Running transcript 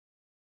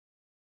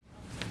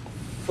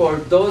for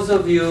those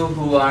of you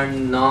who are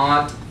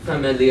not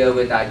familiar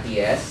with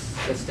IPS,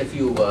 just a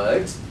few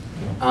words.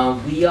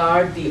 We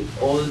are the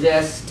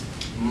oldest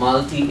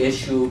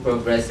multi-issue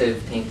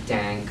progressive think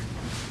tank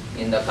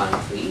in the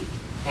country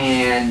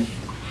and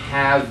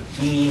have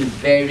been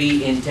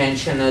very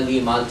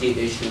intentionally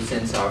multi-issue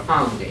since our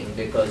founding,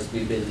 because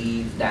we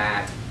believe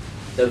that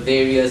the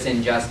various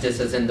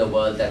injustices in the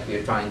world that we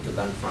are trying to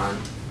confront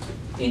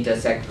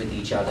intersect with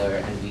each other,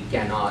 and we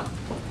cannot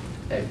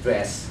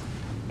address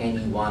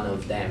any one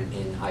of them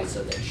in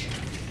isolation.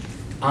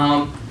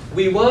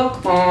 We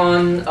work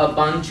on a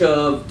bunch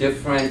of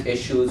different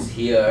issues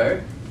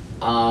here.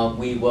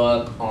 We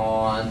work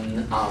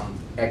on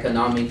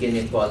economic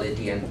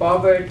inequality and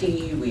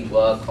poverty. We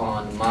work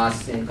on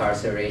mass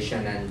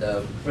incarceration and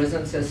the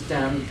prison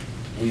system.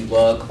 We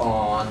work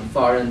on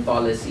foreign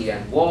policy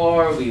and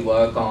war. We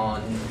work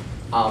on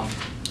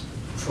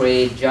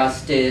trade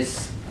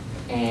justice,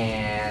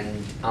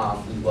 and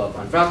we work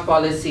on drug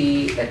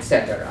policy,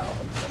 etc.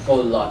 A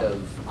whole lot of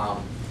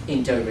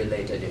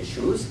interrelated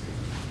issues.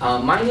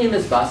 My name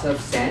is Basav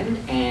Sen,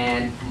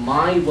 and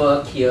my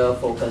work here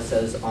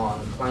focuses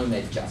on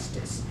climate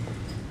justice,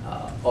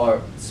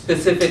 or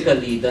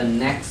specifically the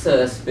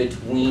nexus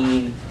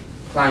between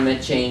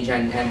climate change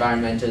and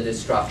environmental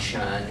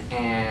destruction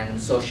and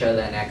social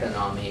and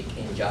economic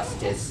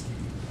injustice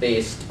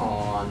based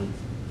on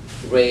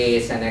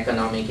race and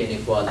economic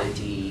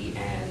inequality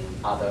and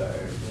other,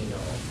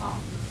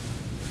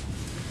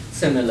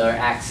 similar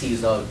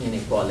axes of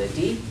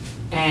inequality.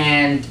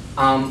 And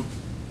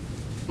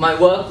my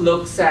work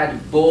looks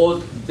at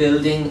both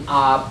building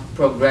up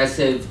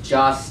progressive,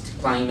 just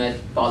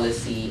climate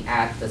policy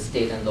at the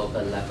state and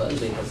local level,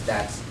 because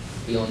that's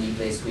the only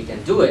place we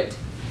can do it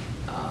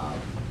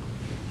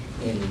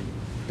in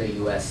the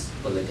US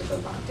political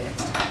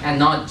context. And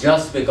not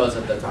just because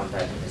of the Trump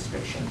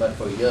administration, but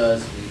for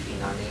years we've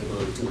been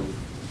unable to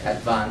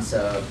advance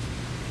a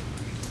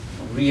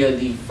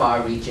really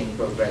far-reaching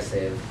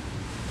progressive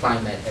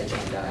climate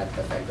agenda at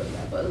the federal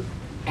level.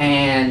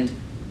 And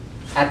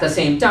at the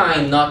same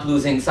time, not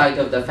losing sight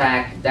of the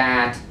fact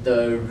that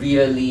the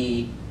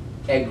really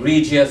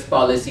egregious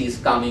policies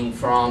coming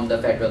from the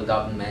federal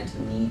government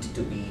need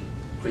to be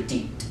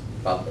critiqued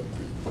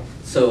publicly.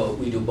 So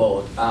we do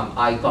both.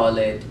 I call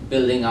it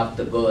building up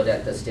the good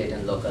at the state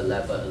and local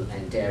level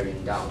and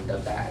tearing down the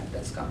bad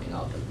that's coming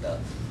out of the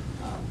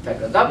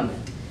federal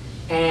government.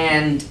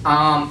 And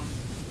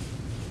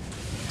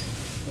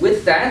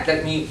with that,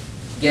 let me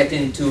get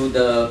into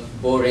the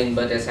boring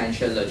but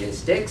essential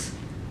logistics.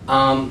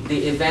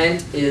 The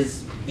event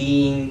is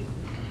being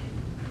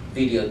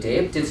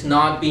videotaped. It's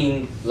not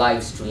being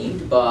live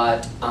streamed,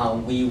 but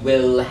we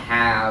will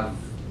have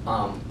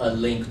a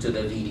link to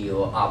the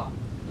video up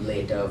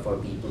later for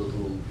people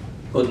who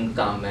couldn't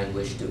come and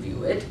wish to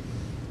view it.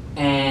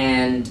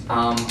 And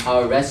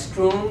our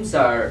restrooms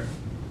are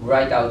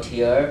right out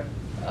here.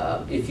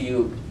 If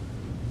you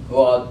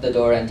go out the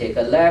door and take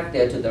a left,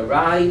 they're to the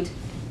right.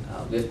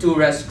 We have 2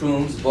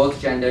 restrooms, both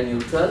gender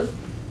neutral.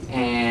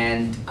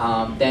 And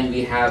then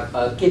we have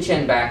a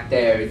kitchen back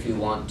there if you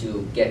want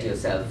to get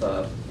yourself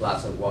a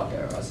glass of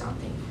water or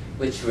something.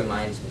 Which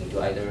reminds me, do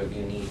either of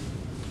you need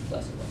a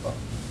glass of water?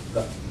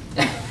 Go.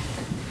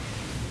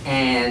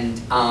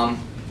 And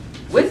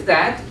with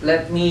that,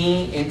 let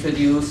me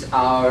introduce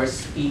our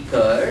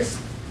speakers.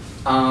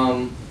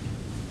 I'll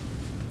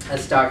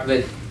start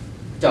with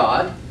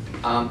Todd.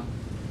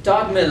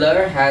 Todd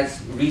Miller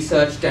has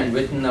researched and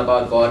written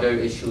about border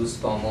issues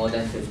for more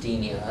than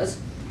 15 years.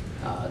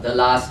 The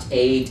last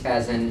 8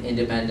 as an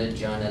independent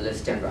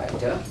journalist and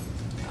writer.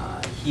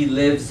 He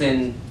lives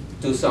in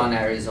Tucson,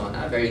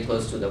 Arizona, very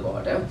close to the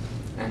border,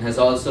 and has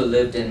also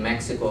lived in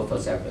Mexico for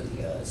several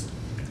years.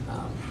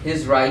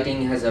 His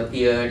writing has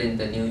appeared in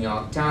the New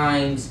York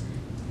Times,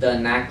 the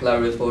NACLA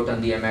Report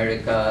on the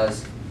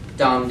Americas,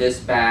 Tom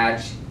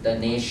Dispatch, The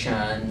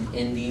Nation,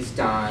 In These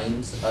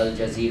Times, Al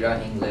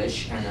Jazeera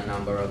English, and a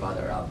number of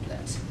other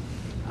outlets.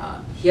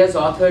 He has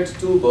authored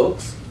 2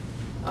 books,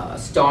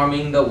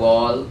 Storming the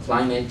Wall,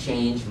 Climate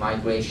Change,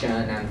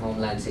 Migration, and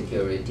Homeland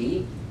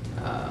Security,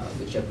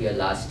 which appeared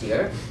last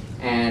year,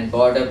 and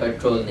Border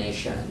Patrol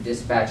Nation,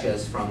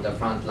 Dispatches from the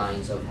Front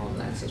Lines of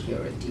Homeland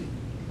Security,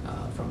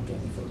 from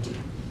 2014.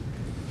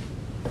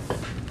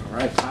 All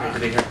right. Great to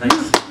be here. Thanks.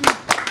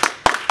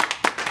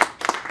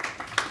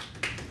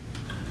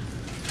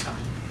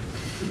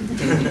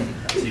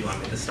 So you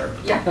want me to start?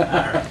 Yeah.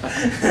 All right.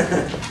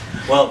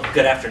 Well,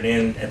 good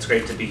afternoon. It's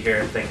great to be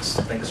here. Thanks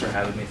for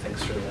having me.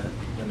 Thanks for the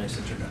nice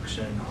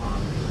introduction.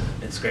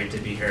 It's great to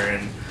be here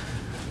in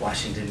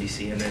Washington,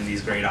 D.C. and in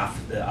these great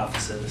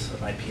offices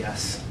of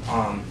IPS.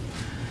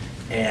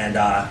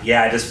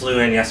 Yeah, I just flew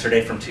in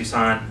yesterday from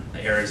Tucson,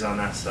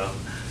 Arizona, so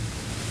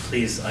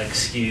please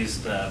excuse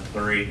the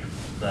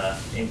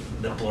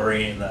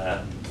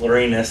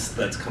blurriness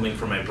that's coming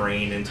from my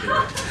brain into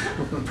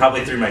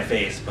probably through my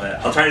face, but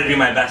I'll try to do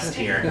my best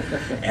here.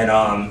 And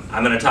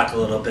I'm going to talk a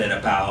little bit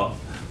about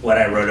what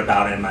I wrote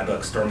about in my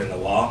book, Storming the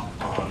Wall.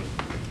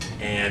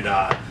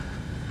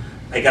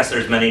 I guess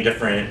there's many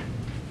different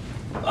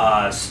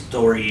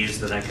stories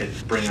that I could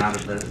bring out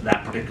of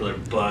that particular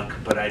book,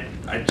 but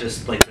I'd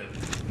just like to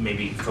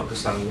maybe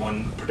focus on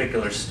one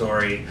particular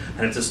story,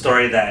 and it's a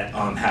story that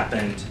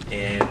happened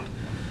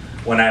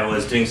when I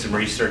was doing some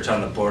research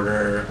on the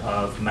border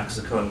of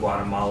Mexico and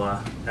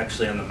Guatemala,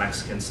 actually on the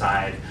Mexican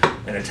side,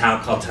 in a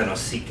town called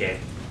Tenosique.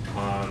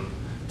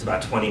 It's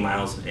about 20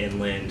 miles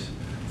inland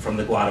from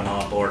the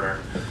Guatemala border.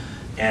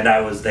 And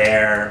I was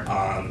there,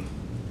 and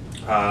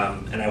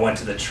I went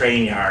to the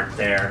train yard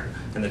there,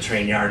 and the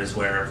train yard is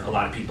where a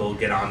lot of people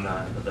get on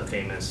the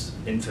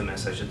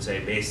infamous, I should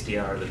say,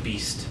 Bestia, or the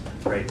Beast,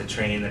 right? The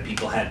train that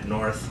people head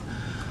north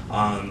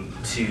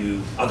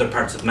to other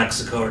parts of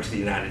Mexico or to the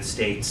United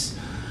States.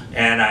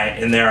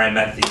 And there I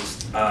met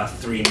these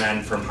 3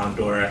 men from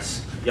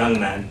Honduras, young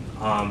men,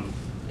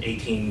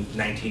 18,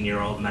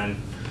 19-year-old men,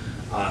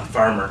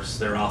 farmers.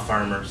 They're all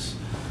farmers.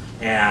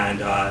 And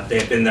they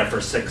had been there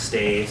for 6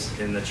 days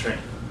in the train,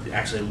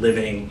 actually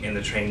living in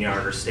the train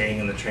yard or staying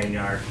in the train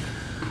yard.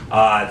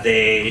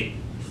 They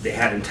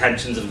had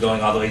intentions of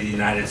going all the way to the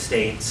United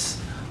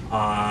States.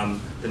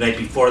 The night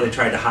before, they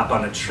tried to hop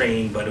on a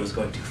train, but it was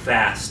going too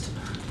fast.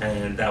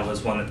 And that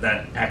was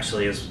that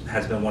actually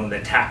has been one of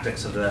the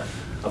tactics of the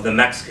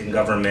Mexican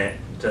government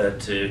to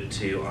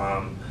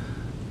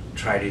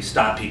try to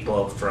stop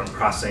people from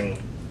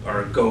crossing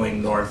or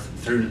going north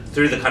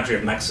through the country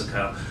of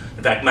Mexico.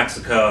 In fact,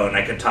 Mexico, and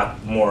I could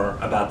talk more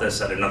about this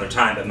at another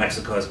time, but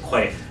Mexico has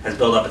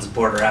built up its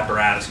border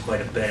apparatus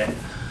quite a bit,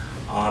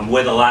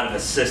 with a lot of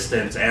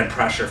assistance and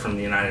pressure from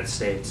the United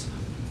States.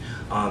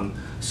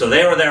 So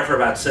they were there for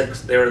about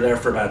 6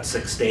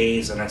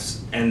 days,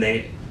 and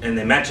they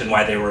mentioned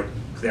why they were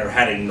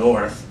heading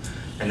north.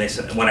 And they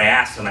said, when I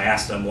asked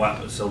them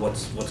what's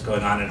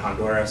going on in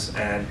Honduras,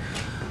 and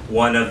an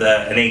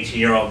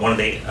 18-year-old,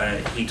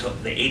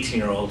 the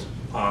 18-year-old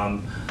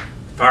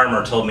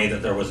farmer told me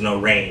that there was no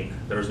rain.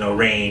 There was no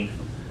rain,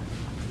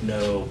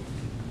 no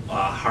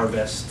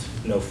harvest,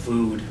 no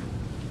food,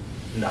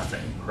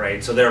 nothing,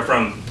 right? So they're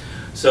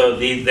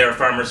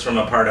farmers from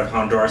a part of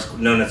Honduras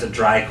known as the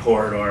Dry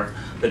Corridor.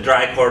 The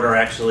Dry Corridor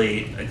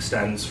actually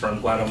extends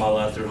from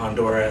Guatemala through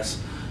Honduras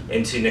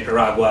into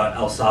Nicaragua,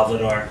 El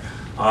Salvador.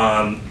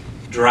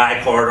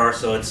 Dry corridor,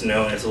 so it's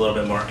a little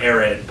bit more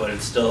arid, but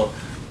it's still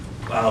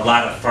a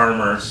lot of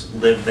farmers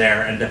live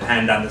there and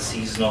depend on the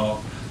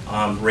seasonal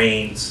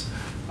rains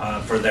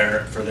for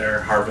their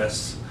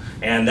harvests.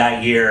 And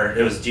that year,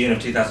 it was June of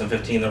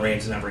 2015, the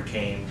rains never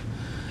came.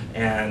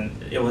 And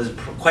it was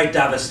quite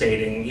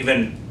devastating.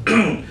 Even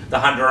the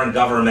Honduran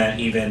government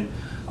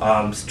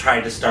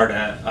tried to start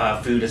a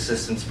food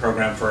assistance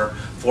program for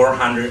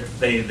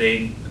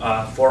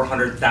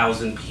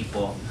 400,000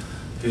 people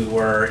who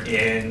were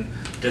in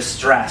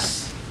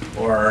distress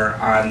or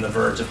on the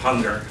verge of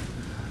hunger.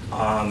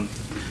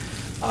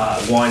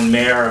 One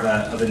mayor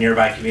of a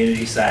nearby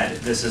community said,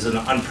 "This is an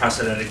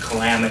unprecedented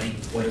calamity,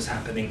 what is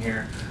happening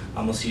here,"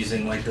 almost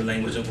using like the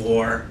language of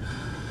war.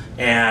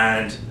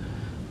 And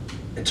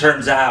it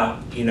turns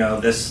out,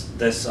 this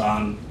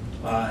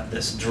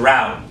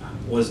drought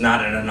was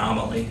not an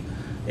anomaly.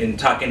 In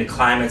talking to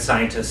climate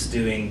scientists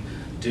doing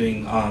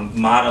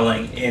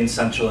modeling in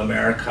Central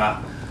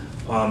America,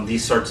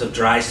 these sorts of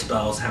dry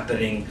spells have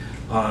been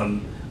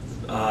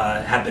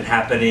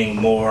happening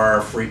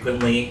more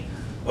frequently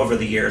over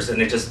the years,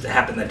 and it just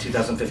happened that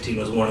 2015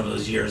 was one of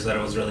those years that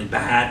it was really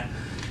bad.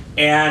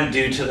 And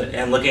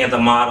looking at the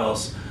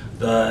models,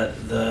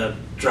 the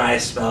dry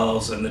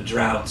spells and the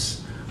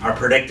droughts are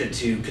predicted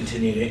to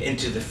continue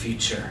into the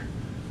future.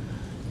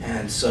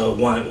 And so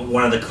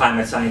one of the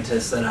climate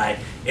scientists that I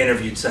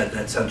interviewed said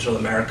that Central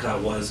America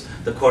was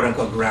the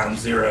quote-unquote ground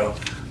zero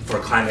for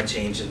climate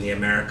change in the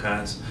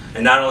Americas.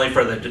 And not only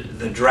for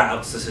the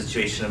droughts, the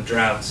situation of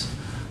droughts,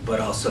 but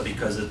also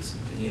because it's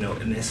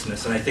an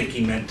isthmus. And I think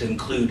he meant to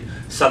include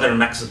southern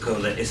Mexico,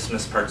 the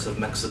isthmus parts of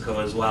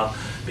Mexico as well,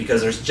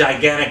 because there's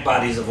gigantic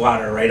bodies of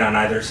water right on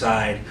either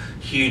side.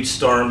 Huge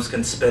storms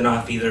can spin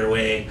off either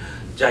way.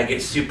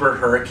 Gigantic super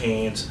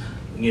hurricanes,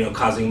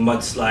 causing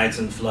mudslides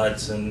and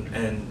floods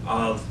and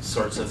all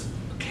sorts of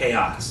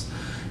chaos.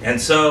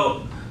 And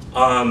so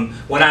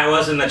when I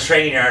was in the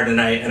train yard and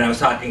I was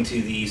talking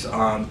to these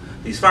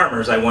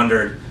farmers, I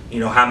wondered,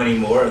 how many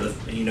more of the,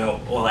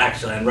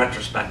 actually in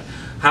retrospect,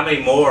 how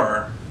many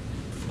more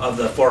of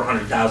the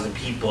 400,000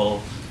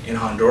 people in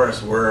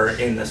Honduras were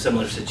in a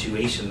similar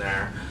situation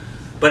there.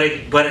 But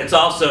it's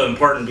also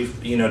important,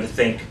 to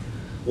think,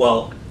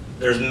 well,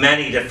 there's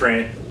many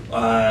different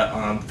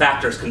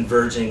factors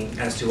converging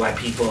as to why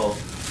people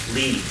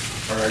leave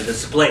or are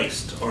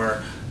displaced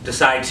or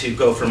decide to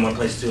go from one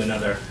place to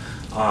another,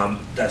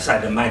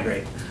 decide to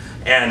migrate.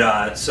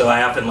 And so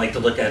I often like to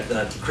look at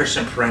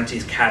Christian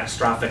Parenti's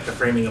the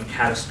framing of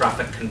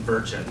catastrophic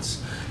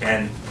convergence.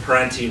 And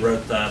Parenti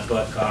wrote the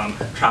book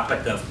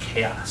Tropic of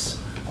Chaos,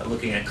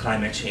 looking at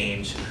climate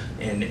change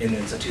and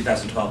it's a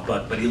 2012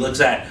 book, but he looks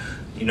at,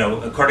 you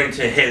know, according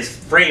to his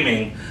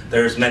framing,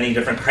 there's many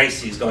different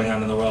crises going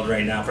on in the world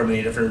right now for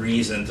many different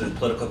reasons, and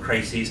political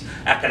crises,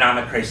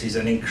 economic crises,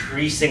 and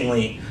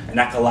increasingly an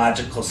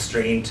ecological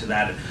strain to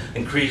that,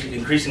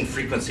 increasing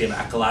frequency of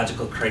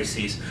ecological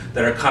crises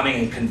that are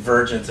coming in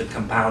convergence and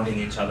compounding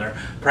each other.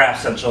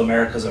 Perhaps Central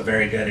America is a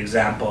very good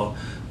example.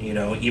 You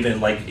know,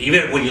 even when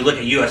you look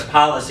at U.S.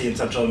 policy in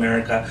Central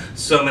America,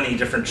 so many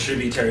different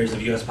tributaries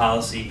of U.S.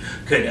 policy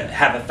could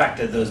have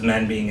affected those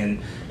men being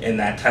in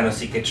that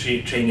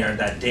Tenosique train yard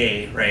that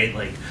day, right?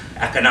 Like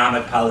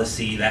economic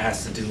policy that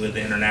has to do with the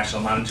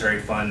International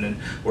Monetary Fund and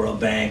World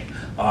Bank,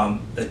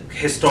 the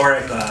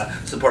historic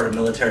support of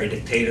military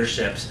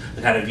dictatorships,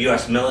 the kind of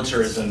U.S.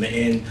 militarism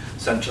in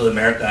Central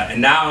America,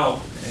 and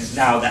now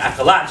the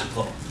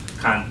ecological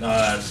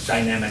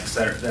dynamics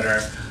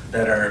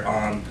that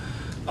are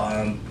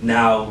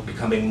now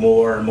becoming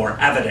more and more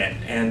evident,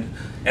 and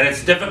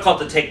it's difficult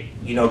to take,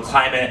 you know,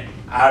 climate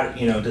out,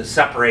 you know, to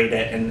separate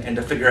it and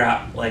to figure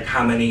out like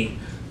how many,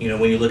 you know,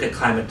 when you look at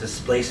climate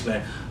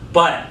displacement,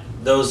 but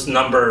those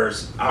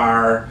numbers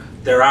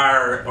there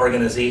are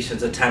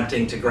organizations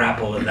attempting to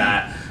grapple with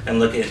that and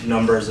look at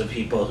numbers of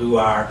people who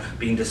are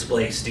being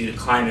displaced due to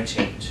climate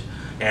change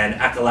and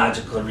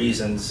ecological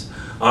reasons.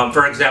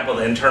 For example,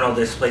 the Internal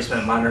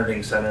Displacement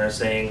Monitoring Center is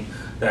saying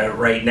that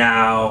right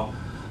now,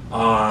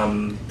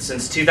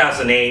 since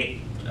 2008,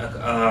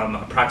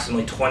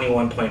 approximately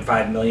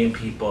 21.5 million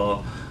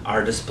people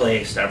are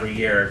displaced every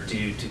year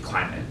due to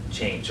climate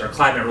change, or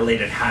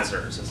climate-related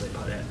hazards, as they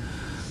put it.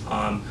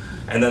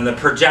 And then the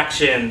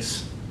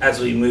projections as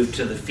we move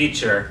to the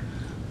future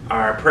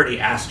are pretty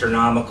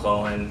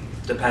astronomical, and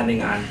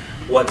depending on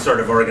what sort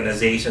of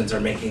organizations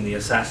are making the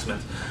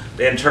assessments.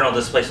 The Internal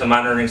Displacement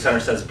Monitoring Center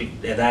says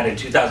that in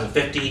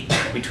 2050,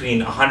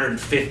 between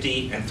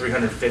 150 and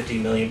 350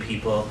 million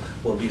people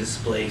will be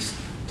displaced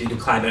due to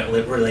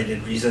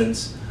climate-related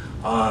reasons.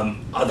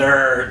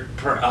 Other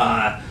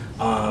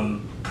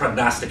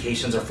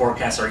prognostications or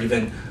forecasts are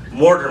even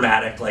more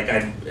dramatic. Like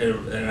in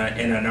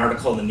an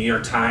article in the New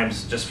York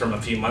Times just from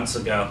a few months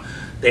ago,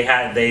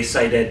 they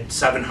cited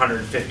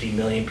 750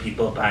 million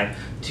people by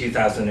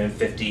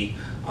 2050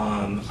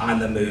 on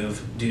the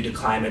move due to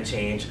climate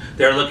change.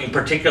 They're looking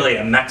particularly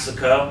at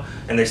Mexico,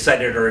 and they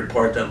cited a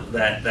report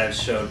that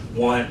showed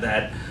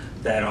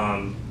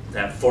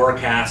that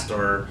forecast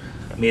or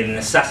made an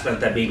assessment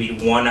that maybe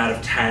 1 out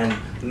of 10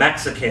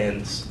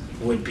 Mexicans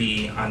would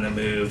be on the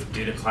move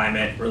due to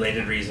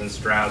climate-related reasons,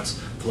 droughts,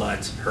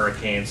 floods,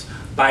 hurricanes,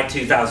 by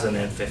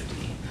 2050.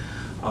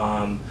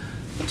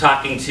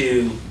 Talking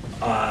to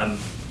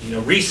you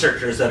know,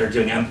 researchers that are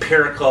doing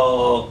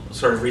empirical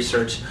sort of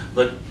research,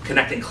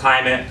 connecting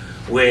climate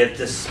with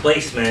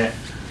displacement,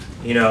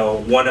 you know,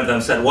 one of them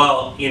said,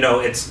 well, you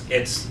know,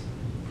 there's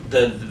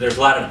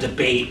a lot of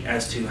debate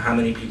as to how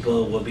many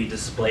people will be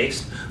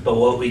displaced, but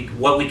what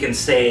we can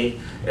say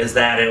is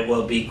that it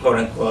will be quote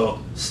unquote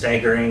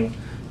staggering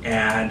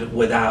and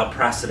without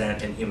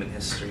precedent in human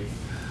history.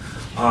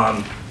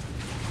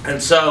 And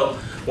so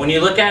when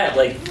you look at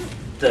like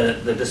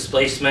the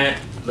displacement,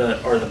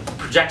 or the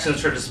projections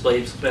for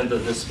displacement, the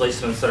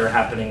displacements that are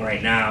happening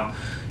right now,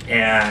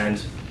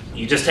 and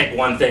you just take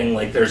one thing,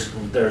 like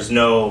there's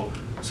no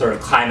sort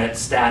of climate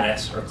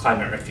status or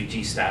climate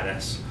refugee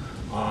status,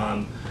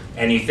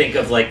 and you think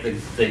of like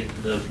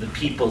the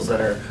peoples that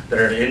are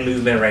in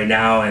movement right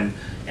now, and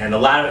a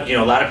lot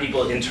of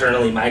people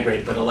internally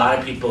migrate, but a lot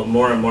of people,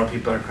 more and more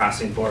people are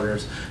crossing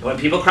borders. And when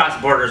people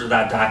cross borders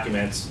without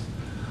documents,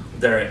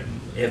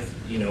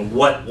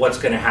 what's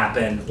going to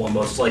happen? Well,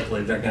 most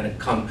likely they're going to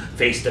come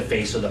face to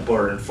face with a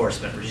border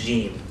enforcement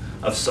regime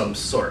of some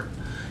sort.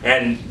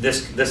 And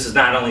this is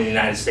not only the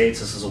United States,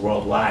 this is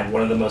worldwide.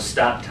 One of the most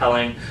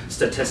telling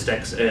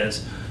statistics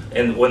is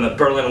when the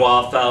Berlin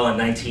Wall fell in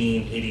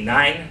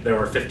 1989, there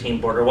were 15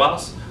 border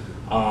walls,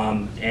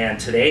 and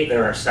today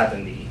there are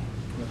 70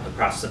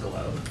 across the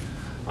globe.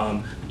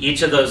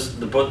 Each of those,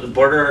 the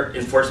border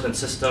enforcement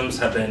systems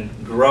have been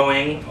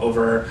growing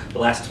over the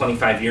last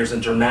 25 years in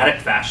dramatic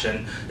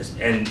fashion,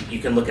 and you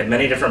can look at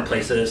many different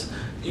places.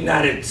 The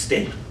United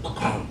States,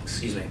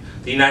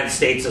 the United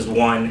States is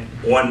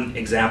one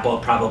example,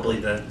 probably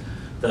the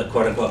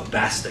quote-unquote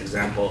best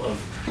example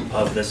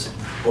of this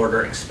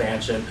border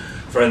expansion.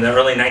 For in the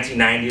early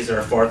 1990s, there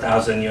were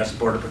 4,000 U.S.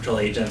 Border Patrol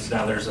agents.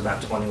 Now there's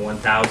about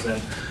 21,000.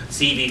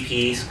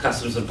 CBP,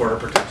 Customs and Border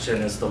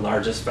Protection, is the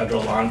largest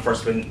federal law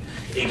enforcement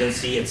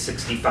agency at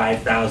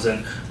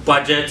 65,000.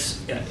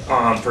 Budgets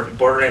for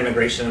border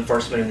immigration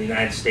enforcement in the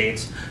United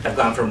States have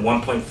gone from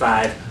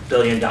 $1.5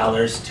 billion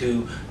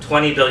to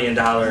 $20 billion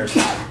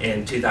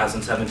in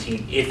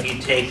 2017. If you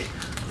take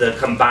the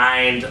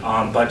combined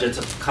budgets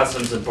of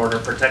Customs and Border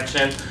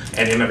Protection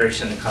and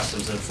Immigration and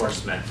Customs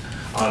Enforcement.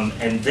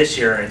 And this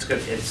year it's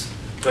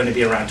going to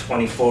be around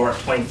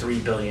 23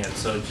 billion.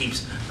 So it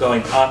keeps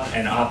going up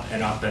and up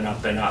and up and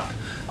up and up.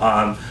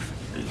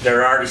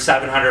 There are already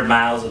 700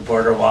 miles of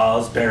border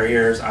walls,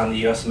 barriers on the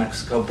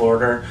U.S.-Mexico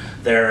border.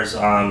 There's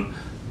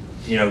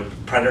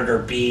Predator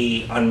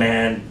B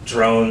unmanned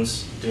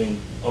drones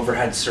doing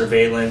overhead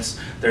surveillance.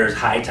 There's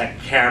high-tech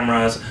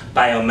cameras,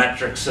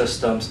 biometric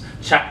systems,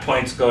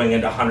 checkpoints going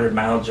into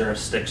 100-mile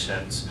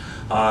jurisdictions.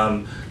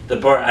 The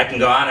border, I can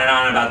go on and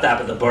on about that,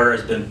 but the border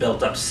has been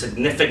built up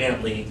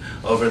significantly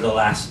over the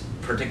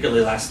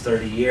particularly last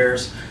 30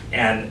 years,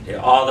 and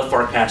all the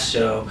forecasts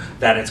show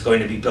that it's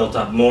going to be built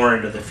up more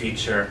into the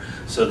future.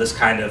 So these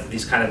kind of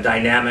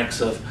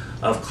dynamics of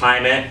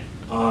climate,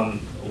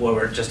 what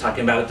we're just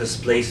talking about,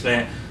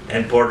 displacement,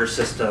 and border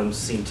systems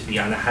seem to be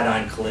on a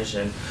head-on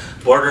collision.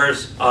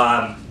 Borders,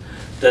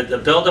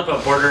 the buildup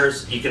of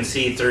borders you can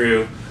see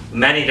through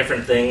many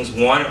different things.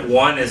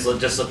 One is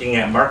just looking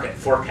at market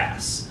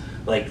forecasts.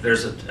 Like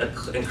there's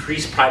an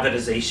increased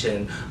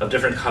privatization of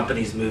different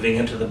companies moving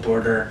into the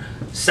border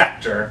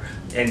sector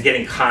and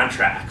getting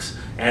contracts.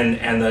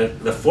 And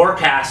the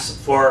forecasts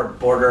for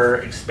border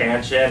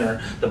expansion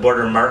or the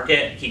border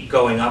market keep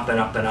going up and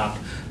up and up,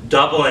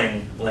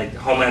 doubling, like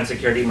Homeland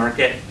Security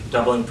market,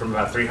 doubling from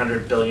about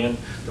 300 billion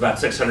to about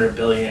 600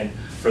 billion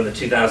from the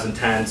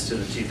 2010s to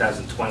the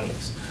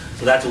 2020s.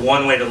 So that's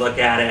one way to look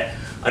at it.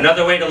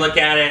 Another way to look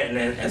at it,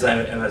 and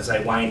as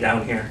I wind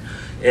down here,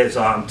 is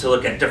to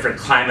look at different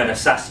climate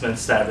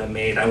assessments that have been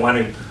made. I want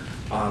to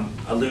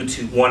allude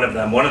to one of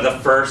them. One of the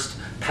first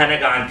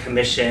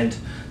Pentagon-commissioned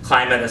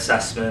climate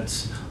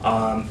assessments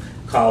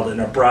called an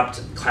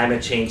abrupt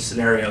climate change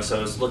scenario. So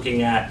it was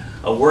looking at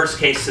a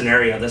worst-case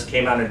scenario. This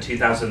came out in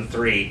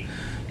 2003.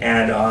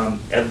 And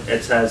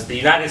it says, the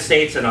United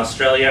States and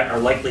Australia are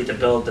likely to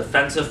build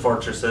defensive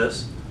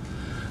fortresses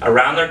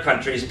around their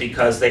countries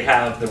because they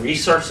have the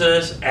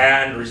resources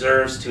and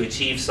reserves to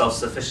achieve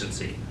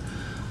self-sufficiency.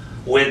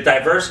 With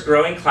diverse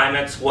growing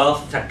climates,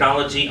 wealth,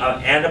 technology,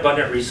 and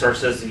abundant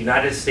resources, the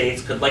United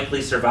States could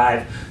likely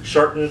survive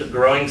shortened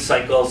growing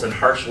cycles and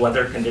harsh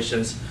weather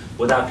conditions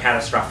without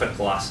catastrophic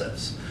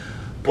losses.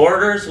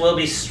 Borders will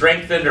be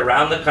strengthened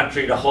around the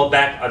country to hold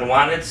back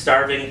unwanted,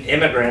 starving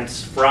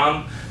immigrants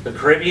from the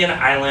Caribbean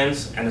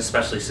islands, and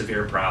especially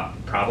severe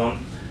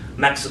problem,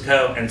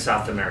 Mexico and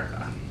South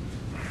America.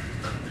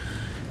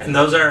 And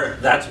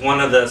that's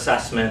one of the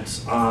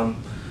assessments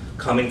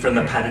coming from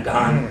the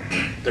Pentagon.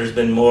 There's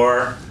been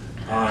more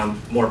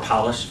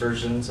polished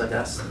versions, I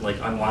guess, like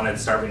unwanted,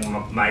 starving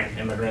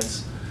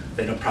immigrants.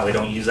 They probably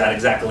don't use that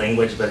exact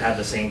language, but have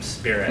the same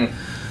spirit.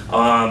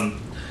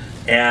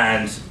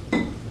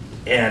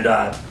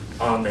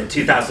 In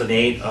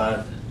 2008,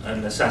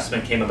 an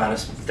assessment came about,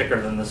 it's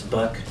thicker than this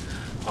book,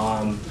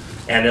 and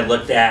it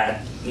looked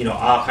at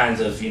all kinds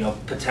of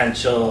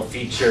potential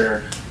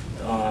future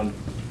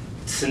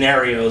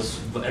scenarios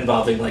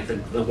involving like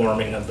the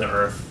warming of the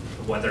Earth,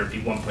 whether it be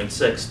 1.6,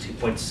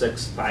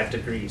 2.6, 5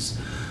 degrees.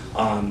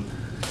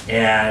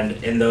 And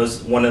in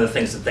those, one of the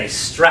things that they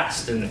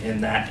stressed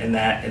in that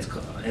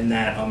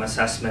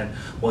assessment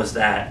was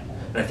that,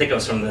 and I think it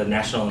was from the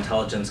National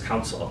Intelligence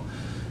Council,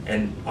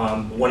 and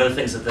one of the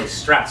things that they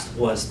stressed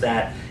was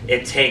that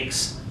it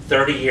takes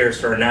 30 years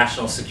for a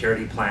national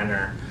security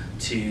planner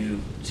to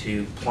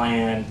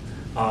plan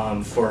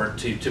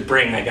to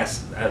bring, I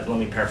guess, let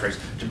me paraphrase,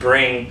 to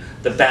bring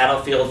the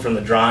battlefield from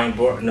the drawing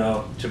board,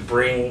 to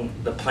bring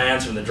the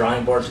plans from the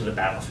drawing board to the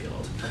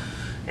battlefield.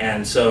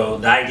 And so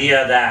the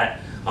idea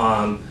that,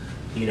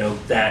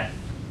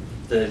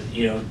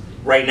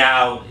 right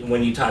now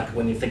when you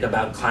think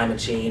about climate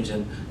change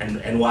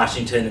and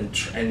Washington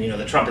and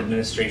the Trump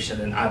administration,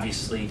 and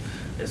obviously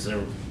is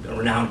a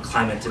renowned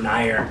climate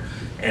denier,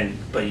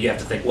 but you have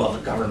to think, well, the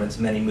government's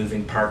many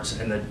moving parts,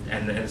 and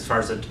as far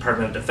as the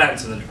Department of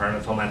Defense and the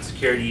Department of Homeland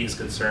Security is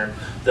concerned,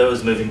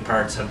 those moving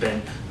parts have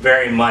been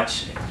very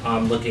much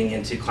looking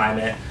into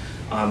climate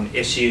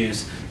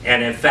issues,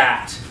 and in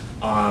fact,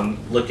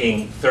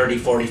 looking 30,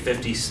 40,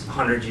 50,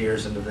 100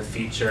 years into the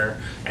future,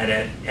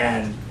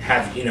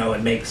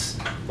 it makes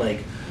like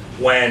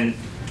when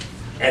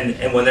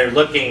they're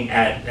looking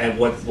at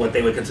what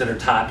they would consider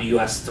top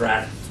U.S.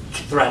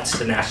 threats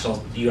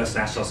to U.S.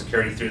 national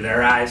security through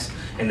their eyes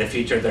in the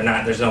future,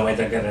 there's no way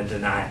they're going to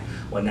deny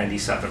what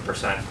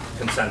 97%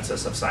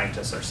 consensus of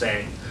scientists are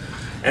saying.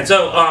 And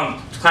so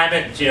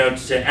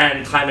to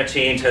end climate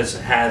change has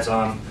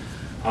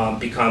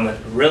become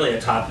really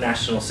a top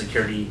national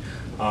security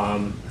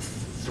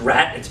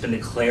threat. It's been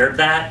declared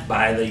that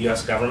by the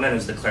U.S. government. It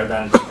was declared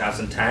that in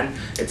 2010.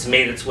 It's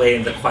made its way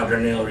into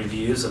quadrennial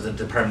reviews of the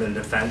Department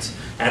of Defense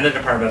and the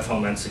Department of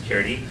Homeland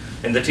Security.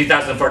 In the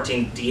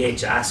 2014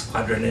 DHS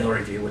quadrennial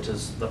review, which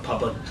is the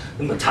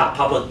top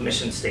public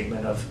mission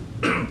statement of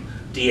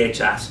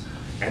DHS,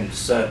 and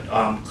so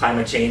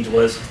climate change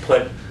was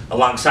put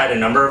alongside a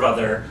number of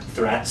other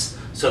threats.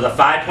 So the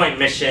 5-point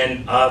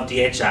mission of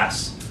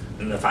DHS,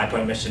 and the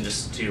 5-point mission,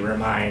 just to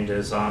remind,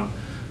 is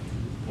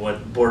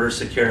what border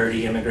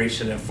security,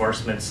 immigration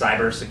enforcement,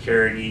 cyber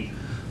security,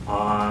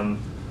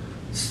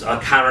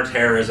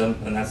 counterterrorism,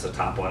 and that's the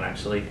top one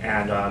actually,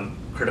 and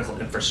critical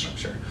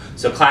infrastructure.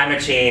 So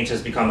climate change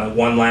has become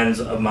one lens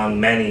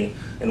among many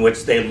in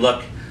which they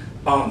look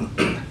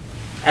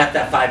at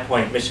that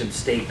 5-point mission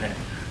statement,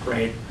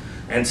 right?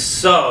 And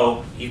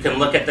so you can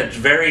look at the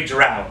very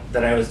drought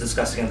that I was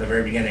discussing at the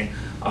very beginning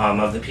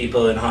of the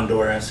people in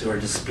Honduras who are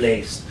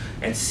displaced,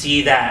 and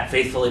see that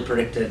faithfully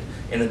predicted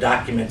in the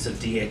documents of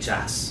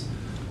DHS.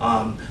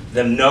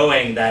 Them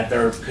knowing that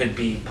there could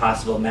be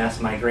possible mass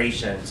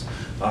migrations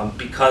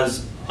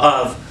because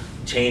of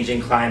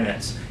changing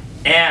climates.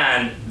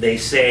 And they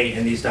say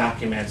in these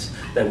documents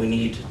that we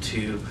need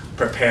to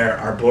prepare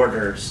our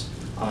borders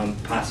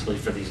possibly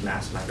for these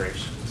mass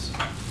migrations.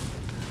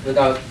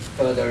 Without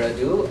further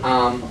ado,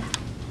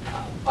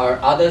 our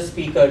other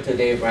speaker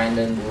today,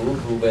 Brandon Wu,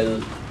 who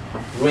will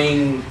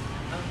bring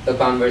the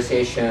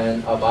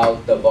conversation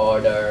about the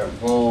border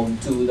home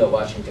to the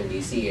Washington,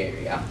 D.C.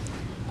 area.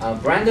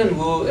 Brandon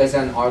Wu is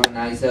an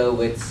organizer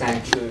with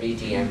Sanctuary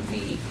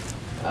DMV,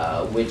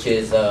 which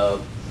is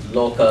a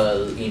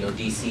local,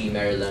 D.C.,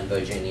 Maryland,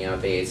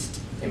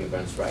 Virginia-based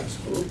immigrants' rights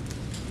group,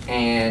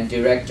 and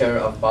director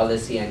of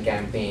policy and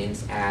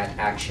campaigns at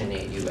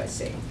ActionAid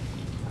USA.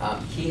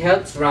 He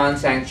helps run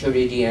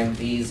Sanctuary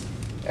DMV's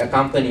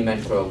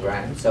accompaniment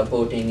program,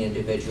 supporting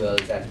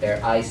individuals at their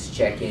ICE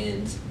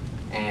check-ins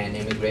and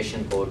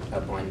immigration court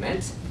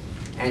appointments.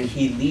 And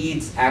he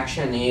leads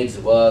ActionAid's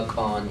work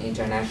on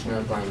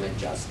international climate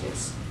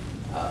justice,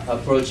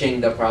 approaching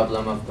the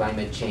problem of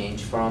climate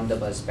change from the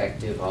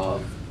perspective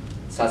of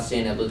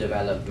sustainable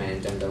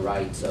development and the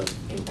rights of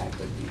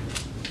impacted people.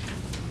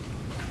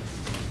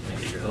 Can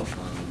I get your help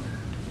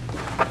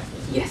on?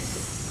 Yes.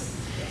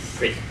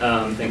 Great.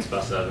 Thanks,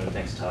 Basav, and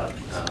thanks, Todd,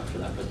 for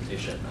that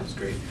presentation. That was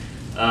great.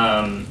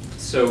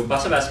 So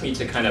Basav asked me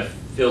to kind of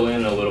fill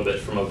in a little bit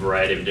from a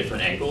variety of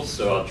different angles,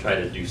 so I'll try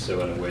to do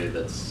so in a way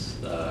that's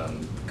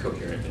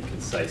coherent and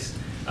concise.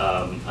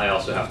 I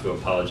also have to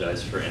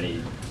apologize for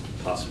any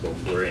possible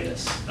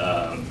blurriness,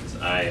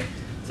 because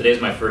today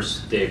is my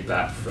first day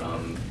back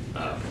from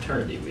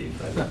paternity leave.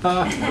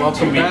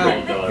 Welcome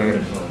back.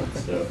 At home,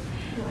 so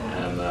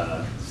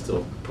I'm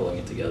still pulling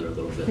it together a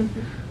little bit.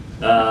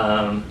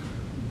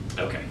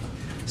 Okay,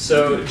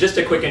 so just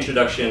a quick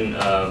introduction.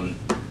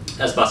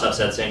 As Basav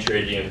said,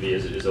 Sanctuary DMV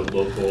is a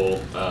local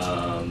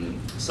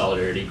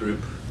solidarity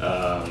group.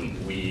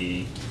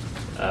 We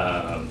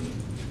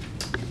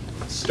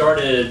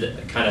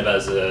started kind of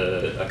as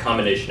a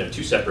combination of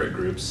two separate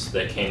groups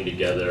that came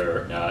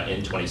together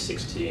in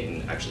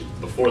 2016, actually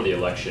before the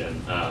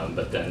election,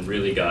 but then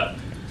really got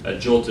a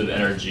jolt of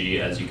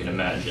energy, as you can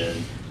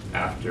imagine,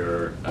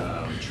 after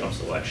Trump's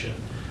election.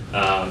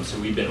 So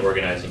we've been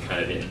organizing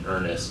kind of in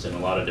earnest in a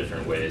lot of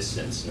different ways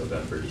since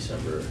November,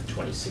 December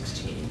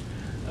 2016.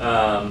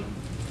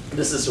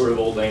 This is sort of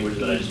old language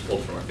that I just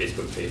pulled from our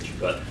Facebook page,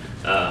 but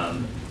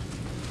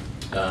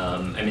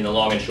I mean, the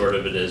long and short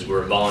of it is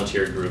we're a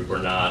volunteer group.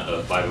 We're not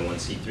a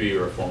 501c3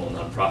 or a formal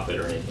nonprofit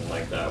or anything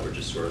like that. We're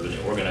just sort of an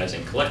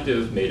organizing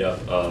collective made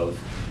up of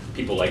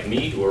people like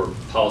me who are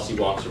policy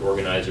wonks or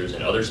organizers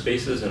in other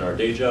spaces in our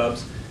day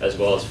jobs, as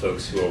well as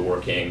folks who are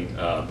working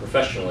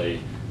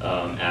professionally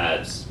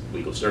as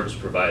legal service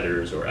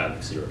providers or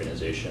advocacy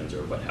organizations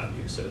or what have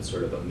you. So it's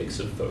sort of a mix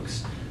of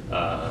folks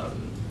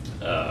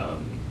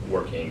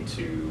working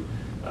to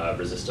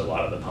resist a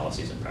lot of the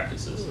policies and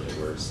practices that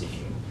we're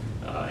seeing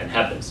and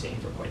have been seeing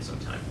for quite some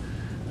time.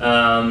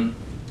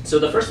 So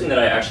the first thing that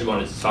I actually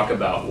wanted to talk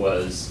about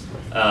was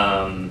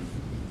to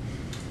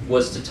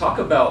talk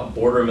about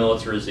border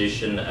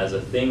militarization as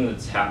a thing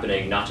that's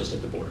happening not just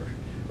at the border,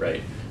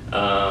 right?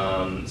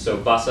 So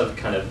Basav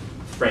kind of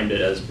framed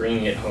it as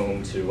bringing it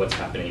home to what's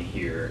happening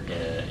here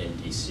in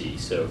DC.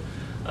 So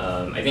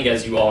I think,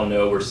 as you all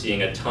know, we're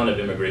seeing a ton of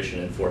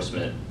immigration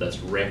enforcement that's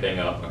ramping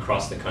up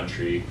across the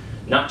country,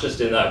 not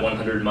just in that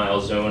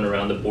 100-mile zone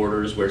around the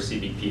borders where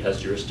CBP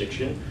has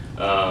jurisdiction,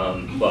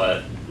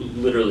 but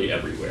literally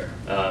everywhere.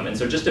 And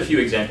so just a few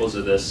examples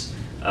of this,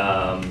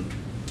 kind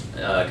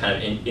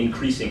of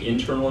increasing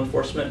internal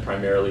enforcement,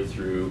 primarily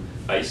through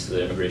ICE,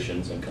 the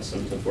Immigrations and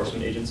Customs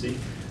Enforcement Agency.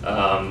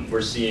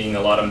 We're seeing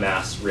a lot of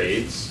mass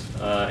raids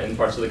in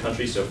parts of the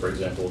country. So for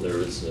example, there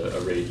was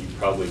a raid you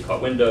probably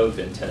caught wind of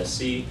in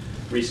Tennessee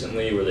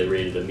recently where they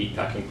raided a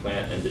meatpacking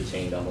plant and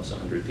detained almost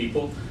 100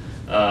 people.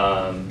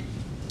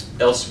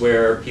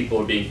 Elsewhere, people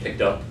are being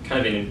picked up kind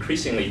of in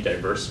increasingly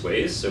diverse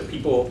ways. So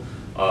people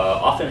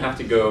often have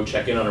to go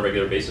check in on a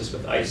regular basis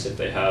with ICE if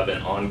they have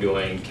an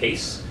ongoing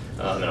case,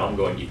 an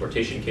ongoing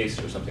deportation case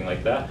or something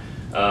like that.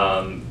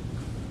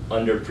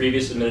 Under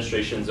previous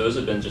administrations, those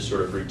have been just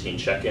sort of routine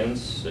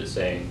check-ins,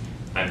 saying,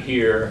 I'm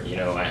here,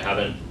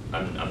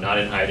 I'm not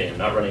in hiding, I'm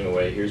not running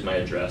away, here's my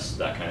address,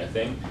 that kind of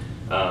thing.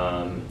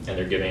 And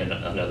they're giving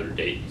another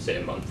date, say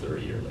a month or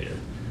a year later.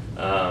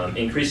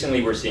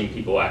 Increasingly, we're seeing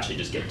people actually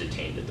just get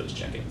detained at those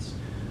check-ins.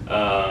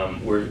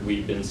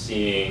 We've been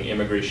seeing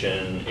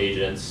immigration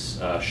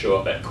agents show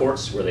up at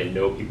courts where they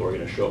know people are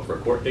going to show up for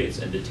court dates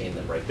and detain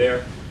them right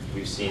there.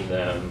 We've seen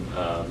them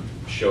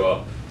show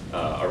up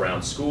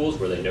around schools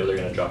where they know they're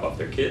going to drop off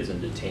their kids and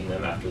detain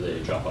them after they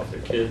drop off their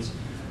kids.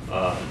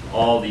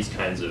 All these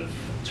kinds of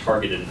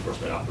targeted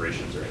enforcement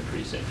operations are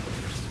increasing.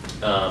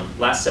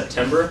 Last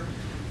September,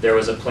 there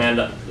was a planned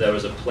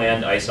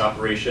ICE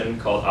operation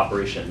called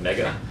Operation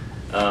Mega.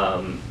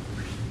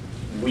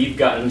 we've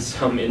gotten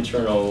some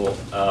internal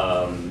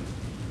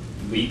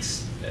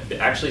leaks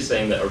actually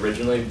saying that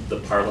originally the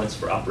parlance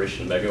for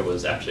Operation Mega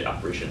was actually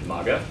Operation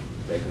MAGA,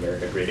 Make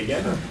America Great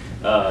Again.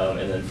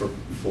 And then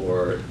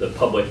for the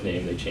public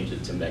name, they changed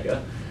it to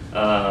Mega.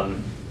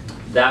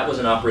 That was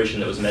an operation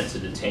that was meant to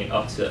detain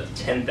up to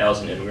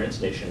 10,000 immigrants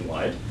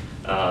nationwide,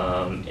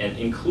 and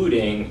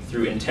including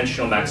through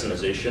intentional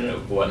maximization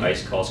of what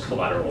ICE calls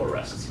collateral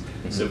arrests.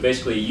 So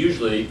basically,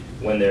 usually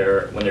when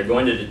they're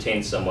going to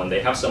detain someone,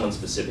 they have someone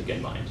specific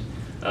in mind.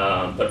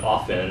 But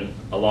often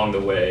along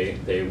the way,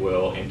 they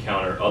will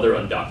encounter other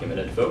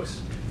undocumented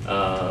folks.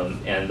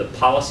 And the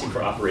policy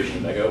for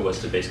Operation Mega was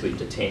to basically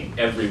detain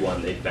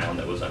everyone they found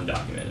that was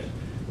undocumented,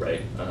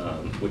 right?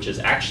 Which is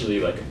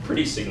actually like a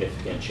pretty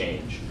significant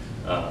change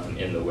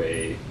in the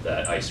way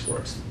that ICE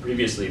works.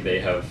 Previously,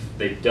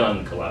 they've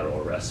done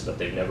collateral arrests, but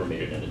they've never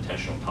made it an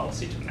intentional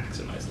policy to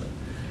maximize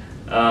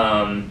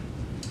them.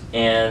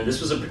 And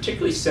this was a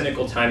particularly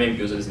cynical timing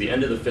because it was the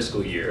end of the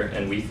fiscal year,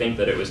 and we think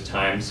that it was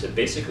time to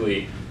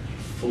basically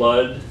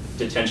flood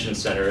detention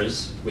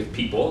centers with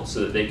people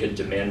so that they could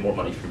demand more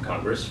money from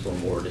Congress for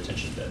more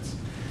detention beds.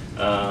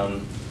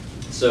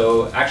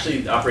 So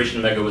actually,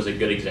 Operation Mega was a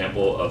good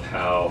example of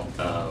how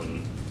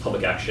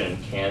public action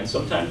can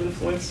sometimes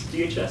influence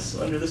DHS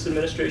under this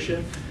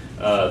administration.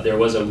 There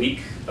was a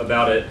leak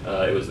about it.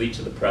 It was leaked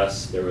to the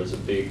press. There was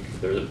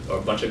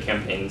a bunch of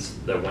campaigns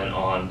that went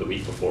on the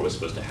week before it was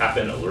supposed to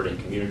happen, alerting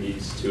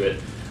communities to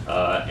it,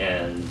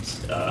 and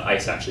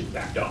ICE actually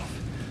backed off.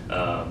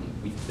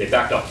 They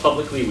backed off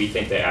publicly. We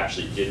think they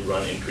actually did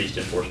run increased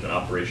enforcement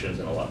operations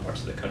in a lot of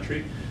parts of the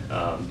country,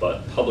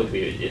 but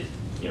publicly,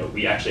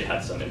 we actually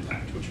had some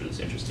impact, which was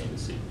interesting to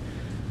see.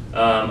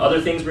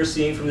 Other things we're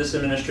seeing from this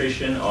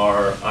administration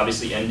are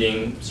obviously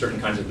ending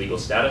certain kinds of legal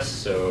status.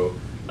 So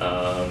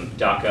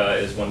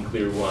DACA is one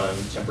clear one,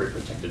 temporary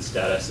protected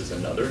status is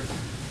another.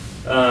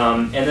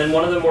 And then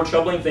one of the more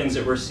troubling things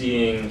that we're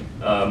seeing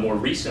more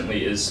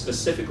recently is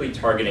specifically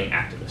targeting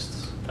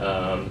activists.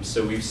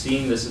 So we've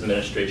seen this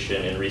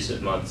administration in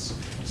recent months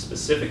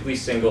specifically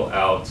single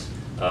out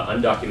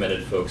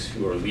undocumented folks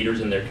who are leaders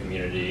in their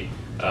community.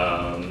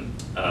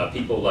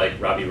 People like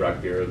Ravi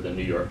Ragbir of the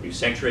New York New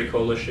Sanctuary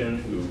Coalition,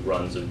 who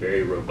runs a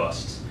very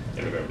robust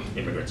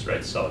immigrants'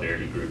 rights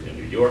solidarity group in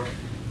New York.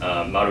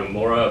 Maru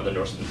Mora of the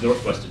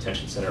Northwest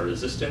Detention Center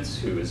Resistance,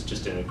 who is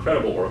just an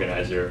incredible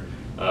organizer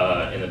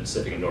in the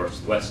Pacific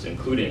Northwest,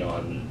 including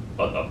on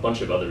a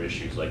bunch of other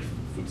issues like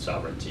food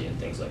sovereignty and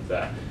things like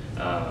that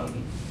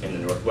in the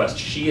Northwest.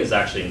 She has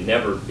actually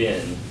never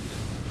been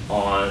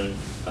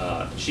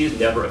she has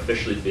never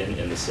officially been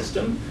in the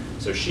system.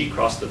 So she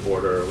crossed the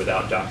border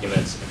without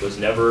documents, was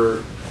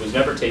never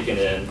taken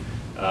in.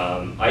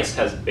 ICE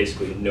has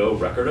basically no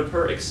record of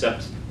her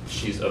except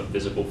she's a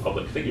visible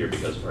public figure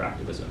because of her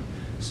activism.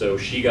 So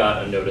she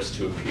got a notice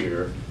to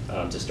appear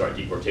to start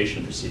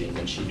deportation proceedings,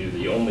 and she knew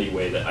the only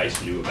way that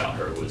ICE knew about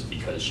her was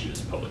because she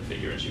was a public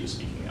figure and she was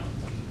speaking out.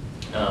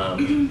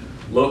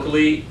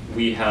 Locally,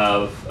 we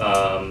have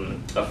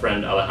a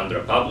friend,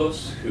 Alejandra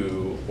Pablos,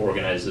 who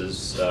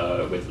organizes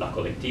with La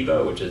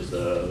Colectiva, which is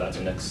the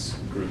Latinx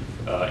group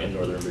in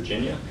Northern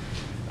Virginia.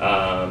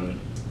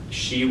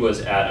 She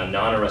was at a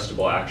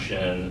non-arrestable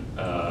action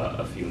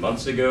a few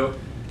months ago,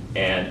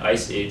 and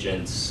ICE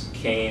agents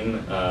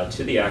came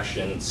to the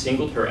action,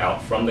 singled her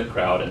out from the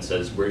crowd, and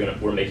says,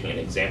 "We're making an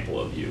example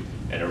of you,"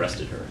 and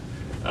arrested her.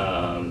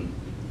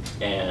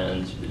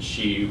 And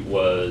she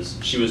was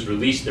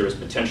released. There was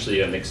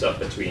potentially a mix-up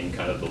between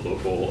kind of the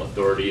local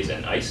authorities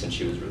and ICE, and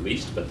she was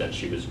released, but then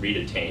she was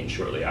re-detained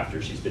shortly after.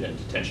 She's been in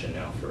detention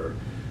now for,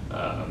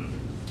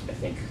 I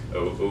think,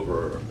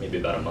 over maybe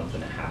about a month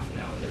and a half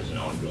now, and there's an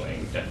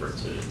ongoing effort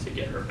to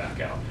get her back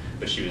out.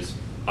 But she was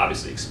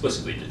obviously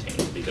explicitly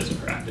detained because of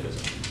her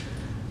activism.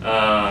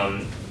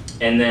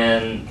 And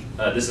then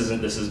this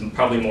is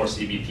probably more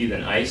CBP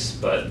than ICE,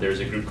 but there's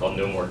a group called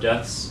No More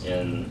Deaths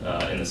in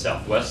the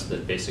Southwest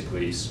that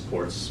basically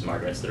supports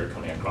migrants that are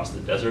coming across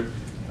the desert,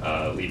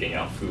 leaving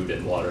out food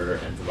and water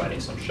and providing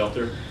some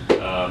shelter.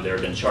 There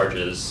have been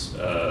charges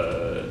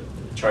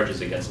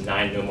against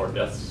 9 No More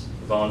Deaths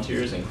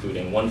volunteers,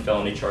 including 1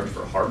 felony charge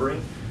for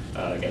harboring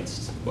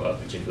against a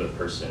particular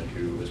person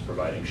who was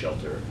providing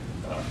shelter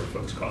for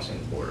folks crossing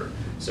the border.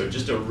 So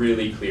just a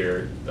really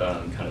clear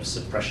kind of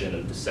suppression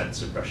of dissent,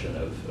 suppression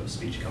of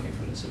speech coming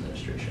from this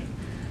administration.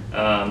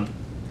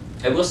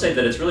 I will say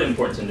that it's really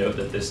important to note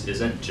that this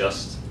isn't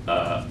just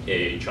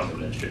a Trump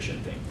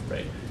administration thing,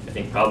 right? I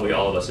think probably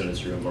all of us in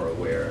this room are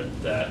aware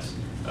that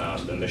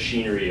the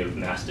machinery of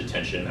mass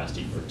detention, mass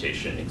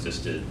deportation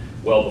existed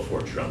well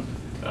before Trump.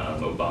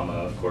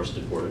 Obama, of course,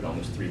 deported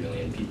almost 3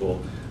 million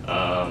people.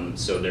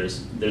 So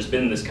there's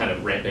been this kind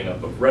of ramping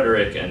up of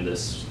rhetoric and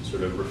this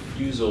sort of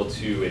refusal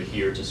to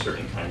adhere to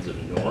certain kinds of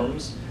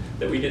norms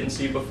that we didn't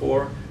see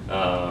before.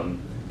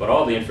 But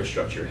all the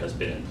infrastructure has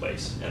been in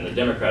place, and the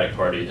Democratic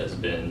Party has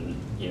been,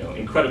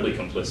 incredibly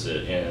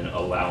complicit in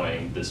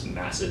allowing this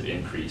massive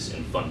increase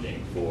in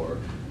funding for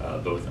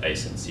both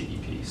ICE and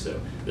CBP. So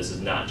this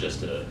is not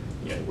just a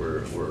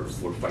we're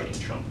fighting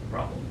Trump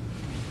problem.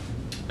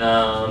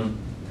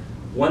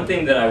 one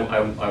thing that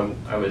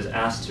I was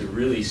asked to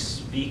really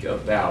speak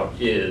about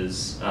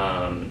is,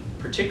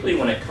 particularly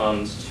when it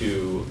comes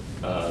to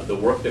the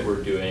work that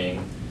we're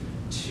doing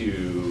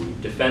to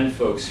defend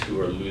folks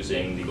who are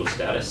losing legal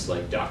status,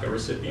 like DACA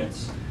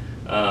recipients.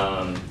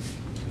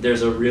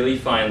 There's a really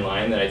fine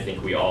line that I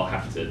think we all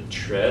have to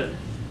tread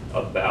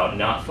about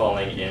not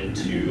falling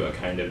into a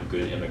kind of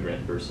good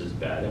immigrant versus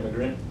bad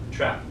immigrant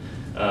trap.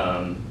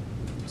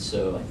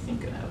 So I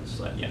think I have a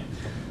slide, yeah.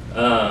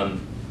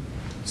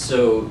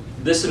 So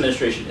this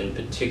administration in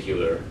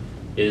particular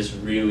is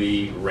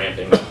really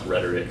ramping up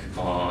rhetoric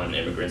on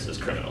immigrants as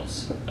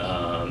criminals.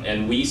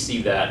 And we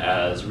see that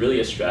as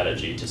really a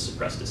strategy to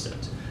suppress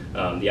dissent.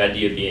 The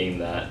idea being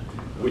that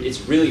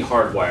it's really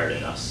hardwired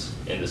in us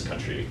in this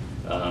country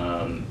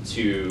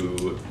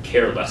to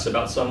care less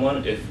about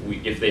someone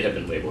if they have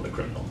been labeled a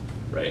criminal,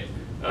 right?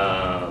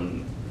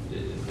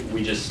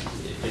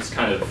 It's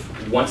kind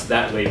of, once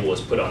that label is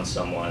put on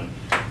someone,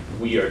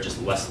 we are just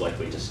less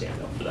likely to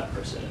stand up for that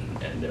person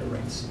and their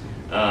rights.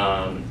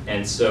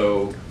 And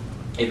so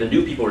if the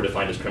new people are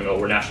defined as criminal,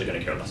 we're naturally going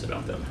to care less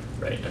about them,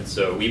 right? And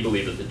so we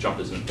believe that the Trump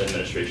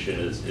administration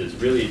is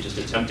really just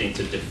attempting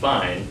to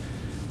define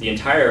the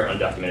entire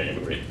undocumented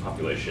immigrant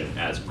population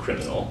as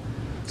criminal,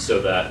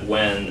 so that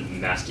when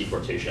mass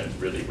deportations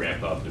really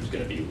ramp up, there's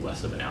going to be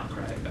less of an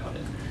outcry about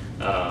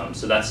it.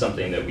 So that's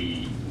something that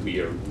we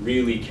are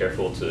really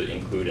careful to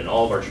include in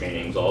all of our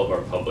trainings, all of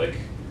our public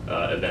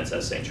events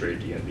as Sanctuary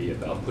DMV,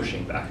 about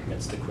pushing back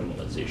against the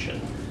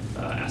criminalization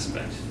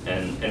aspect.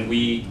 And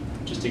we,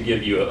 just to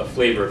give you a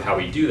flavor of how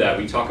we do that,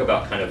 we talk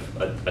about kind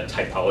of a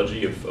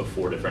typology of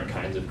 4 different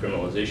kinds of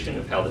criminalization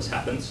of how this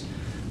happens.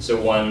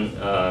 So one,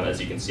 as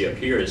you can see up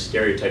here, is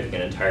stereotyping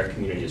an entire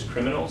community as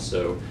criminal.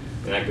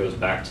 And that goes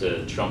back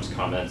to Trump's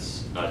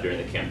comments during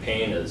the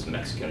campaign as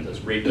Mexicans as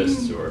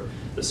rapists, or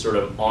the sort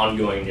of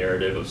ongoing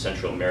narrative of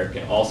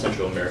all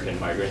Central American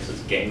migrants as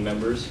gang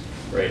members,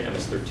 right,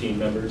 MS-13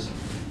 members.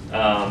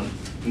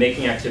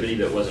 Making activity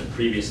that wasn't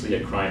previously a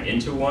crime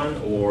into one,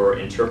 or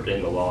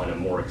interpreting the law in a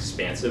more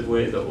expansive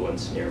way that will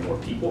ensnare more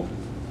people.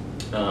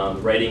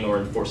 Writing or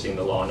enforcing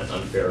the law in an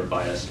unfair or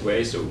biased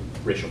way, so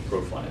racial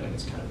profiling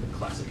is kind of a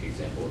classic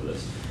example of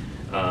this.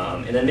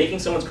 And then making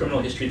someone's criminal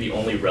history the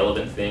only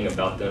relevant thing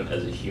about them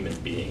as a human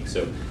being.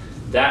 So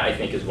that, I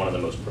think, is one of the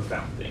most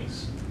profound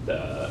things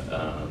that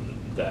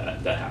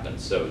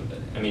happens. So,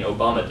 I mean,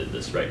 Obama did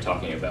this, right,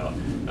 talking about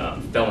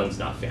felons,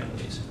 not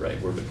families, right?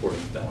 We're deporting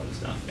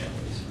felons, not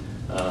families.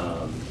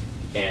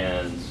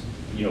 And,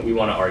 you know, we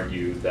want to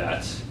argue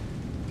that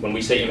when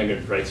we say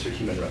immigrant rights or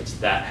human rights,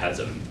 that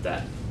has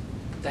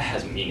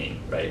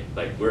meaning, right?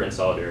 Like, we're in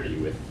solidarity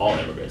with all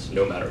immigrants,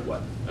 no matter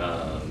what.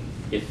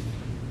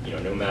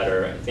 No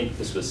matter, I think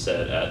this was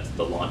said at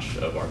the launch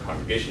of our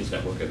Congregations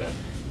Network event,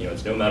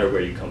 it's no matter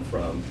where you come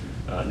from,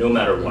 no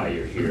matter why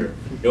you're here,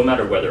 no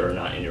matter whether or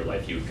not in your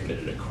life you've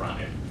committed a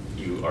crime,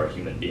 you are a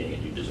human being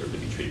and you deserve to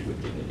be treated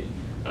with dignity.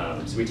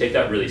 So we take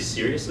that really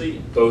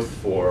seriously, both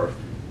for,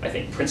 I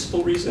think,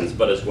 principal reasons,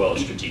 but as well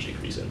as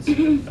strategic reasons.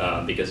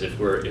 Because if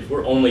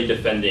we're only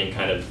defending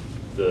kind of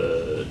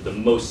the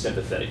most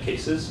sympathetic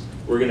cases,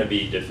 we're going to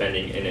be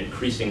defending an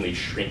increasingly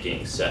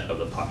shrinking set of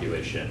the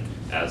population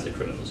as the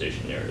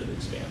criminalization narrative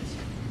expands.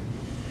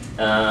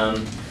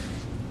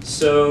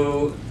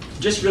 So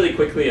just really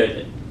quickly,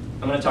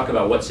 I'm going to talk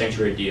about what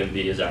Sanctuary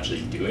DMV is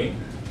actually doing.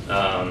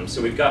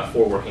 So we've got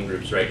 4 working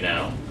groups right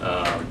now: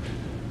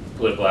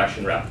 political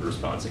action, rapid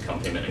response,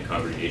 accompaniment, and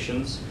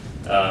congregations.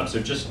 So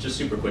just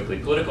super quickly,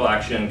 political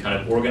action kind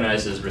of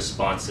organizes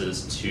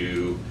responses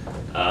to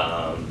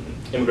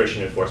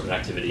immigration enforcement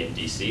activity in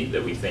DC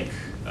that we think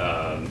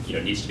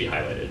needs to be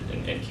highlighted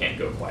and can't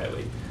go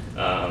quietly.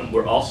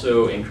 We're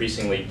also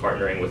increasingly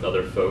partnering with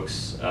other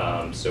folks.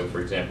 So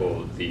for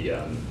example, the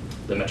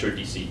Metro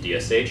DC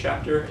DSA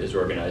chapter is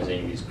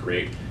organizing these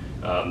great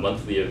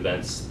monthly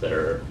events that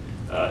are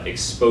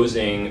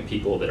exposing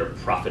people that are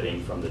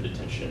profiting from the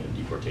detention and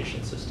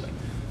deportation system.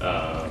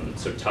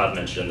 So Todd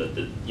mentioned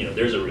that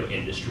there's a real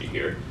industry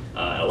here.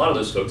 And a lot of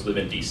those folks live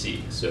in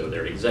DC, so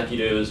they're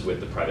executives with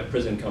the private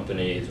prison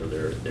companies, or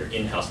they're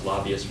in-house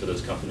lobbyists for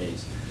those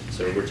companies.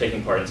 So we're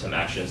taking part in some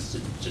actions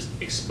to just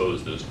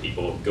expose those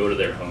people, go to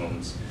their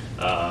homes,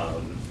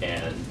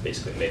 and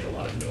basically make a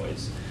lot of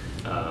noise,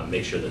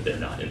 make sure that they're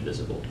not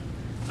invisible.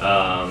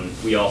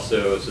 We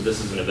also, so this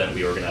is an event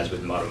we organized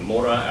with Maru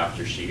Mora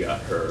after she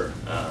got her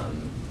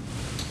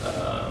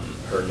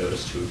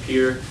notice to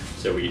appear.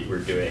 So we're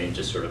doing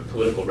just sort of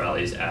political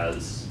rallies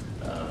as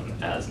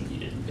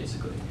needed,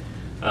 basically.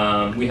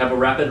 We have a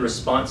rapid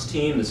response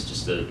team. This is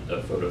just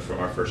a photo from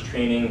our first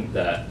training,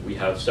 that we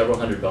have several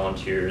hundred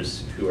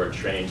volunteers who are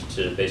trained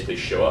to basically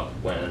show up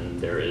when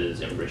there is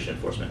immigration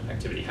enforcement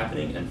activity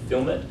happening and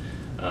film it,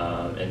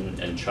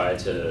 and try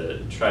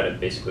to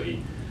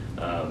basically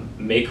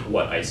make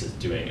what ICE is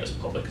doing as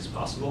public as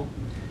possible.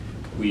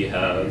 We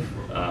have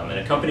an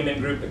accompaniment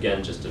group,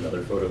 again, just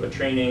another photo of a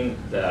training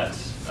that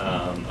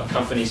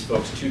accompanies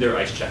folks to their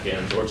ICE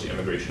check-ins or to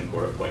immigration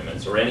court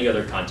appointments or any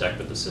other contact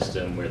with the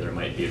system where there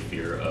might be a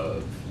fear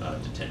of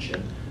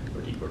detention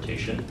or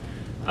deportation.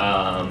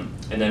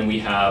 And then we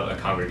have a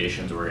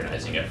congregations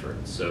organizing effort.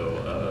 So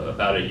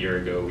about a year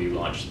ago, we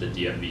launched the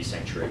DMV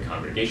Sanctuary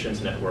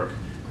Congregations Network,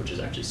 which is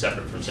actually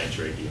separate from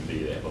Sanctuary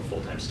DMV. They have a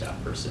full-time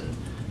staff person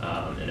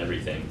and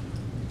everything.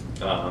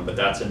 But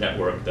that's a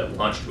network that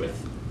launched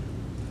with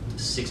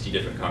 60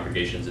 different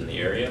congregations in the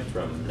area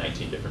from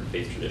 19 different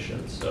faith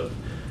traditions of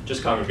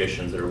just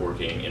congregations that are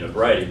working in a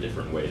variety of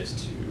different ways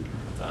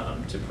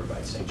to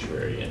provide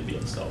sanctuary and be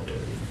in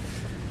solidarity.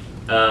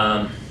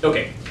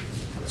 Okay,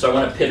 so I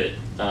want to pivot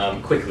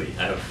quickly.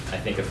 I have, I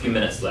think, a few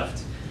minutes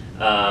left.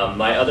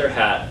 My other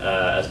hat,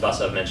 as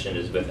Basav mentioned,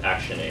 is with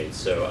ActionAid.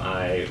 So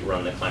I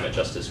run the climate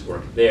justice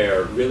work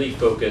there, really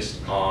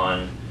focused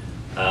on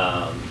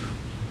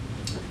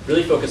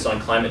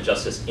climate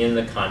justice in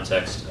the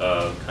context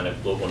of kind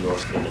of global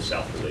north, global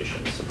south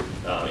relations,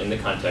 in the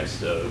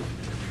context of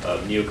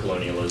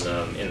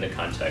neocolonialism, in the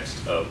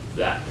context of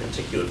that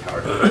particular power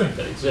dynamic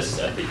that exists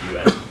at the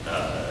UN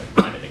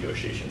climate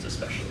negotiations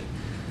especially.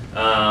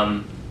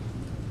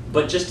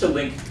 But just to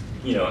link,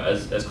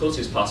 as closely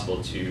as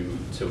possible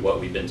to what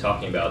we've been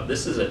talking about,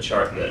 this is a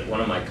chart that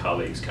one of my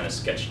colleagues kind of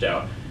sketched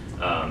out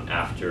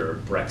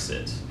after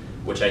Brexit,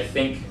 which I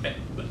think,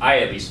 I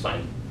at least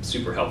find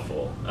super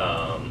helpful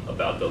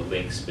about the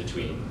links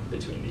between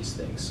these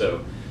things.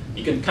 So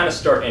you can kind of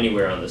start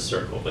anywhere on this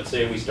circle. Let's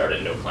say we start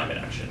at no climate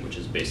action, which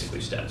is basically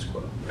status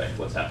quo, right?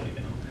 What's happening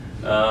now?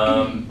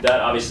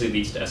 That obviously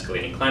leads to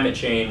escalating climate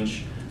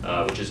change,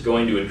 which is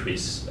going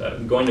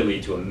to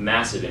lead to a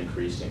massive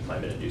increase in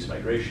climate-induced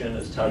migration,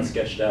 as Todd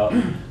sketched out.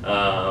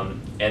 And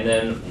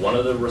then one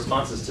of the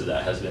responses to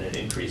that has been an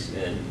increase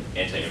in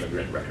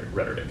anti-immigrant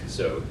rhetoric.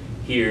 So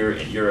here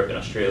in Europe, in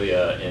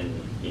Australia, in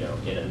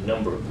a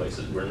number of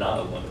places, we're not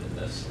alone in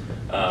this.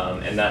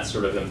 And that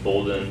sort of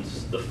emboldened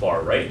the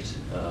far right,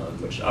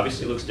 which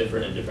obviously looks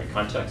different in different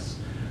contexts,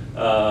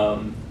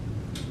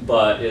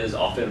 but is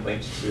often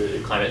linked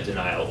to climate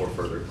denial or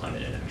further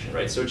climate inaction,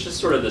 right? So it's just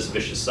sort of this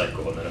vicious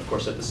cycle. And then of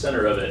course at the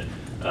center of it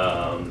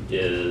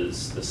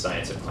is the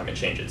science of climate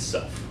change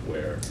itself,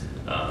 where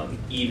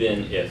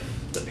even if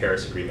the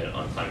Paris Agreement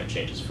on climate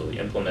change is fully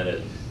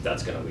implemented,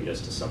 that's going to lead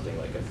us to something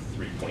like a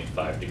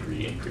 3.5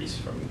 degree increase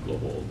from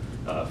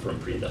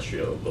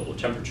pre-industrial global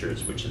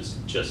temperatures, which is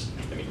just,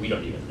 we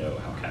don't even know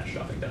how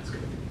catastrophic that's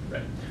going to be,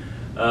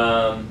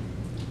 right?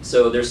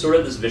 So there's sort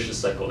of this vicious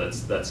cycle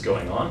that's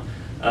going on.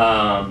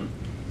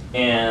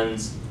 And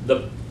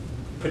the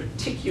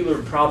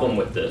particular problem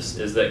with this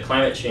is that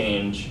climate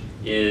change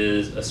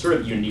is a sort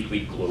of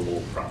uniquely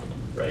global problem,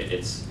 right?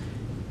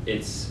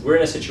 We're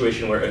in a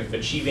situation where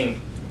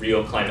achieving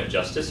real climate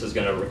justice is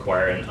going to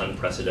require an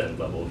unprecedented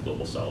level of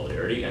global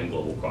solidarity and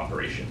global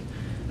cooperation.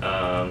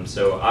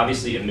 So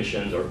obviously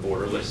emissions are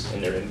borderless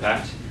in their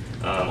impact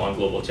on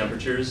global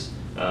temperatures,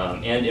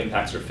 and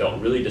impacts are felt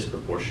really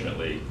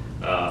disproportionately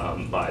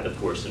by the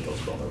poorest and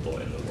most vulnerable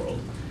in the world.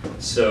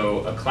 So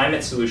a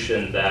climate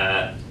solution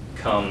that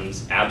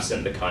comes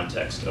absent the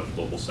context of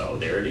global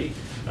solidarity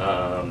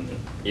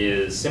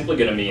is simply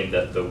going to mean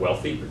that the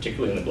wealthy,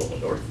 particularly in the global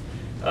north,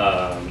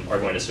 are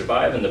going to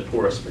survive, and the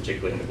poorest,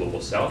 particularly in the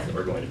global south,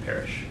 are going to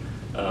perish.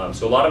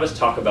 So a lot of us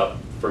talk about,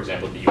 for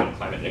example, the UN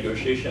climate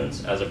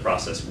negotiations as a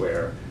process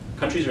where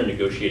countries are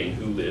negotiating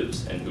who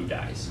lives and who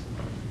dies.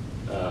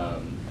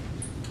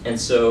 And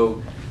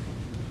so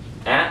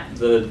at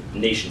the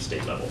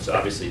nation-state level, so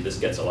obviously this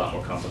gets a lot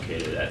more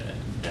complicated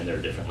and there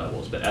are different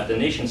levels, but at the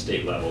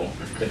nation-state level,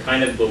 the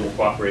kind of global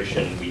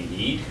cooperation we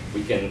need,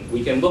 we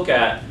can look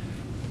at,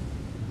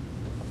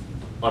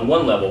 on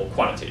one level,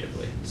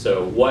 quantitatively.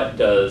 So what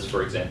does,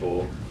 for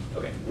example,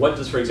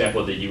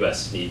 the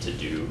US need to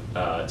do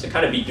to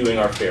kind of be doing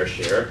our fair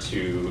share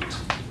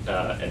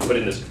and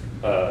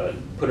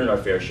put in our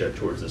fair share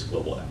towards this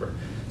global effort?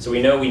 So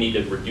we know we need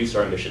to reduce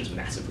our emissions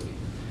massively.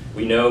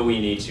 We know we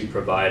need to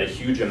provide a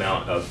huge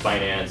amount of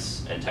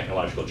finance and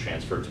technological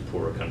transfer to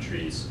poorer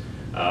countries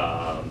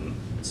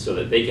so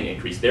that they can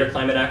increase their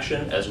climate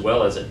action as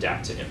well as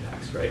adapt to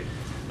impacts, right?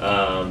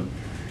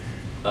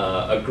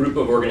 A group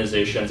of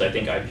organizations, I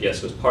think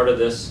IPS was part of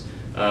this,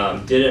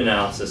 did an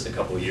analysis a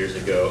couple of years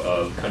ago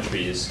of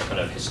countries' kind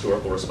of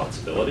historical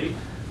responsibility.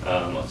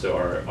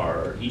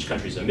 So each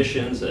country's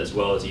emissions as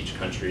well as each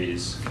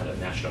country's kind of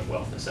national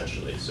wealth,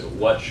 essentially. So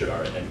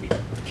and we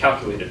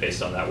calculated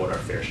based on that what our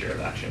fair share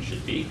of action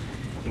should be.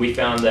 And we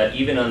found that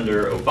even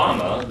under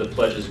Obama, the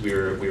pledges we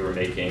were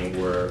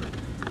making were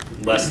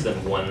less than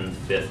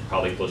 1/5,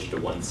 probably closer to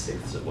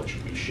 1/6 of what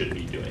we should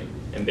be doing.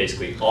 And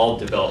basically all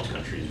developed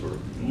countries were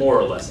more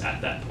or less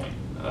at that point.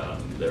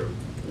 They're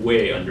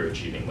way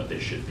underachieving what they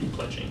should be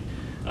pledging.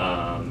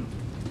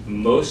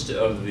 Most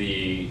of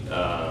the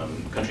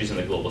countries in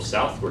the global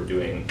south were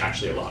doing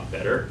actually a lot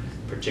better,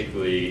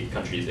 particularly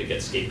countries that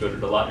get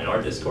scapegoated a lot in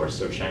our discourse.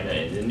 So China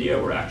and India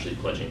were actually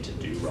pledging to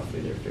do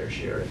roughly their fair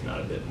share, if not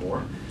a bit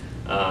more.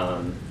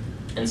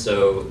 And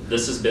so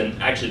this has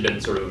actually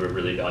been sort of a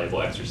really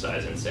valuable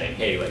exercise in saying,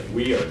 hey,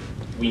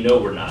 we know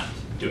we're not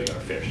doing our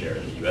fair share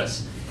in the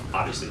US,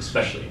 obviously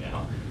especially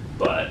now.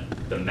 but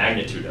the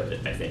magnitude of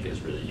it, I think,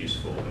 is really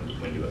useful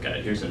when you look at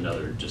it. Here's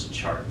another just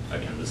chart.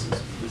 Again, this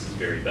is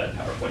very bad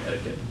PowerPoint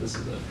etiquette. This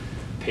is a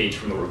page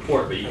from a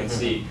report, but you can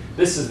see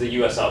this is the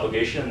U.S.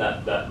 obligation,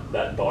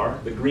 that bar.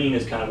 The green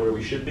is kind of where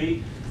we should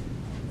be.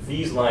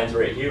 These lines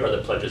right here are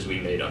the pledges we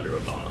made under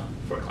Obama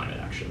for climate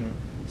action.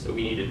 So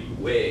we need to be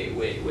way,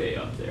 way, way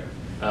up there.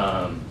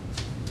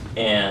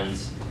 And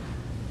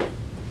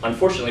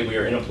unfortunately, we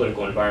are in a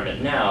political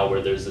environment now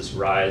where there's this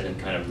rise in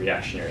kind of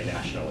reactionary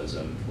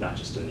nationalism, not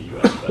just in the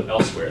U.S. but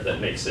elsewhere, that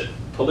makes it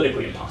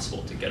politically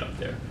impossible to get up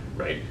there,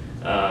 right?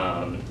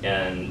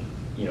 And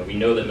we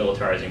know that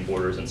militarizing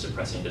borders and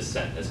suppressing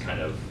dissent is kind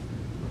of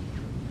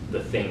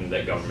the thing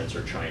that governments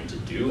are trying to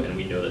do, and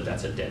we know that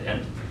that's a dead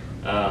end.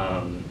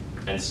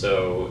 And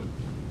so,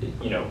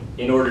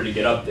 in order to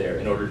get up there,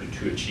 in order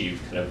to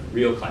achieve kind of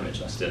real climate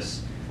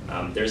justice,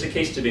 there's a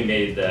case to be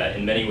made that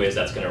in many ways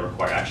that's going to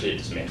require actually a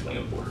dismantling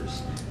of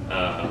borders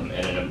and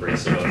an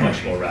embrace of a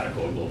much more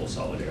radical global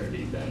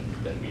solidarity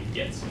than we've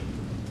yet seen.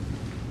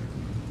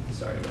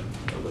 Sorry, I went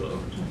a little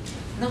over time.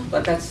 No,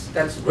 but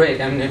that's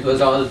great. I mean, it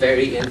was all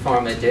very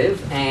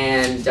informative,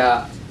 and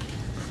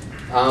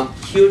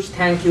huge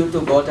thank you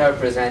to both our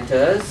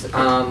presenters.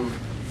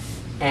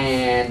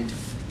 And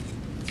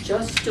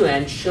just to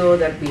ensure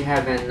that we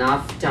have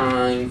enough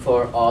time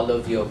for all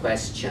of your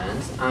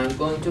questions, I'm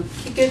going to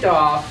kick it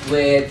off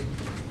with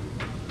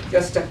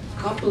just a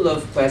couple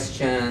of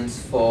questions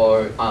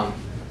for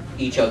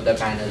each of the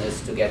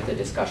panelists to get the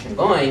discussion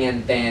going,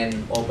 and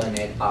then open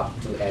it up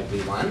to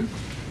everyone.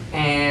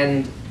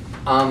 And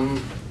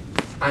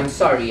I'm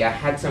sorry, I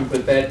had some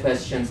prepared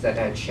questions that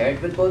I'd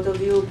shared with both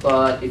of you,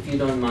 but if you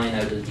don't mind,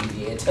 I will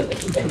deviate a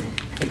little bit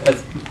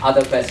because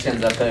other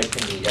questions occurred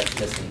to me just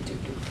listening to you.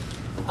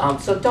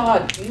 So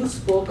Todd, you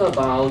spoke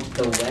about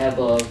the web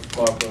of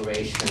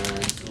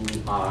corporations who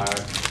are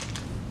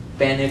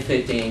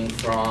benefiting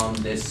from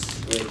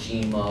this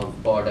regime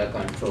of border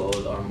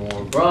control, or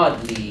more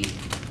broadly,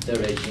 the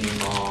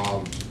regime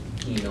of,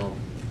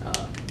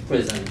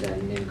 prisons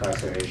and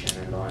incarceration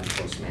and law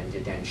enforcement,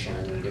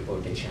 detention,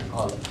 deportation,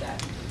 all of that.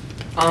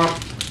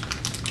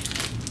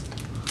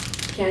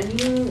 Can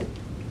you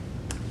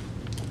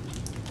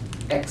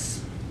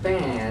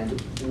expand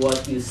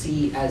what you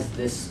see as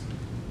this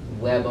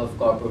web of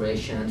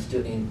corporations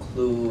to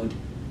include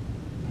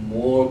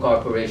more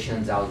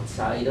corporations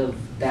outside of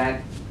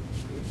that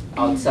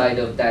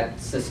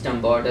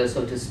system border,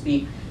 so to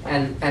speak?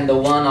 And the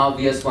one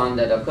obvious one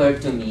that occurred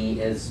to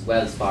me is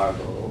Wells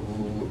Fargo,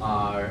 who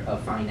are a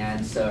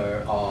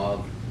financer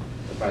of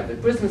the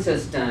private prison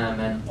system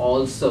and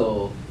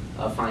also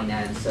a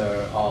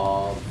financer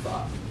of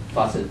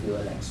fossil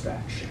fuel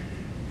extraction.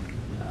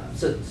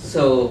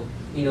 So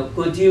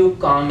could you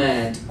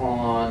comment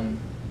on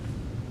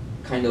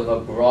kind of a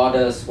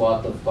broader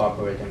swath of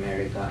corporate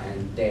America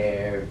and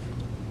their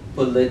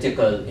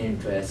political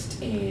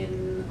interest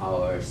in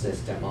our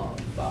system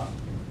of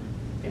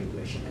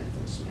immigration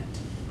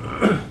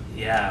enforcement?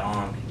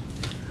 Yeah,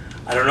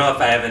 I don't know if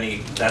I have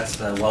any. That's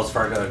the Wells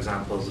Fargo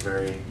example is a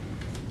very,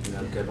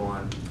 good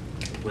one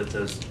with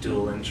those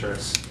dual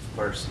interests, of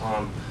course.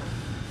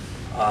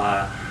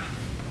 I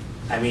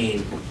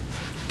mean,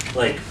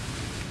 like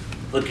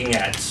looking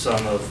at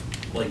some of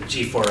like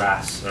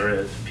G4S, or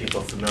if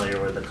people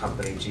familiar with the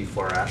company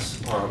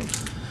G4S.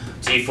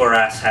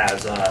 G4S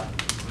has,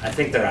 I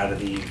think they're out of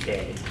the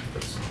UK,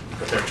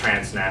 but they're a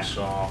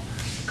transnational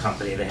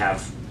company. They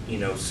have,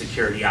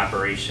 security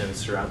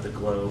operations throughout the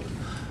globe.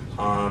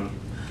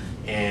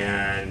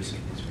 And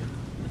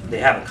they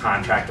have a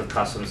contract with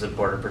Customs and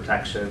Border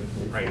Protection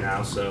right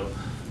now. So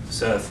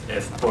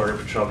if Border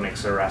Patrol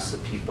makes arrests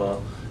of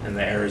people in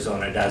the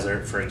Arizona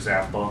desert, for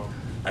example,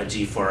 a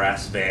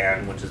G4S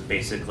van, which is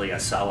basically a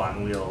cell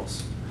on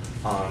wheels,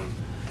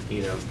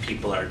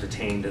 people are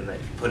detained and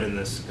put in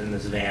this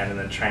van and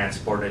then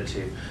transported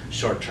to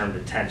short-term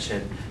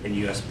detention in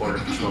U.S. Border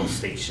Patrol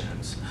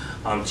stations.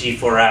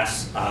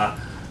 G4S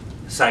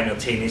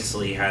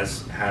simultaneously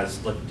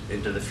has looked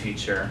into the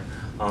future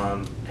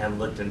and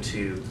looked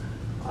into,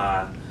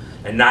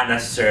 and not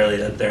necessarily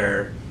that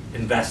they're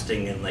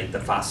investing in like the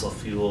fossil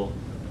fuel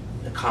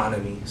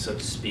economy, so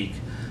to speak,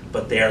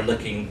 but they are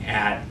looking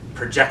at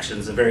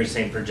projections, the very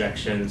same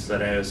projections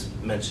that I was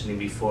mentioning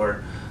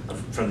before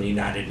from the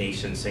United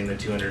Nations, saying that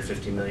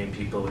 250 million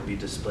people would be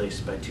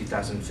displaced by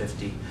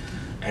 2050,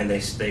 and they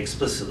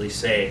explicitly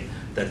say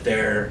that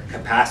their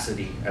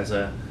capacity as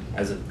a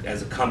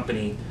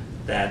company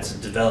that's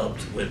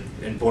developed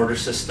in border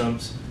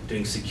systems,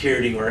 doing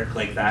security work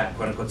like that,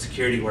 quote unquote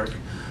security work,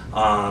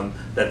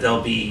 that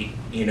they'll be,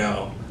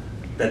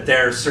 that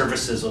their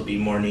services will be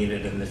more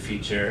needed in the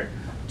future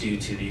due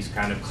to these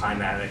kind of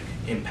climatic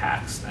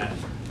impacts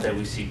that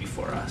we see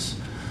before us.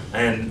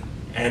 And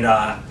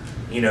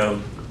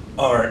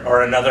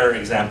or another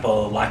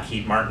example,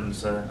 Lockheed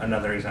Martin's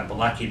another example.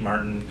 Lockheed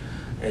Martin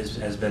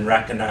has been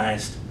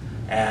recognized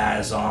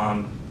as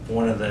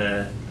one of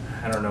the,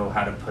 I don't know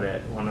how to put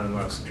it, one of the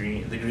most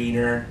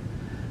greener,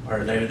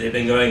 or they've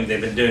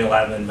been doing a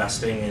lot of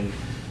investing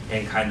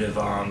in kind of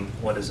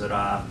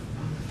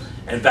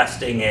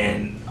investing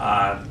in,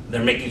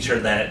 they're making sure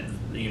that,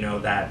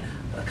 that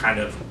a kind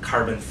of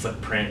carbon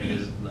footprint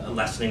is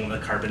lessening the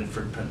carbon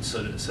footprint,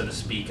 so to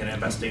speak, and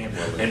investing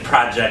in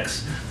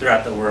projects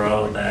throughout the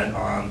world that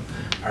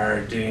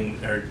are doing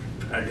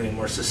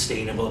more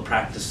sustainable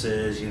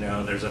practices.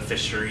 There's a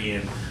fishery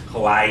in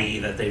Hawaii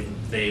that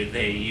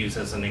they use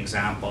as an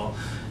example,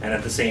 and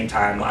at the same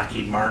time,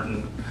 Lockheed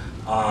Martin,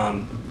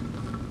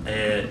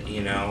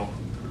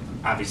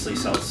 obviously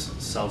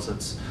sells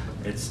its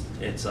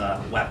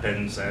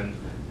weapons and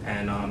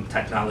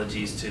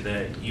technologies to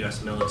the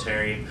U.S.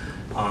 military,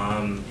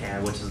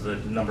 and which is the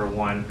number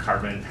one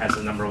carbon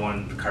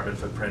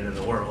footprint in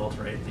the world,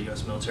 right? The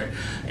U.S. military,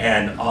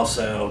 and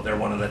also they're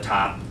one of the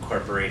top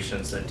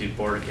corporations that do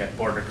get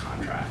border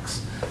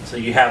contracts. So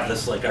you have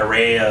this like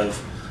array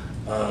of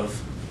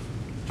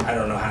I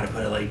don't know how to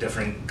put it, like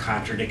different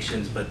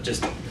contradictions, but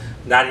just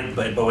not even,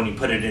 but when you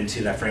put it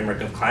into that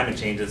framework of climate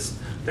change,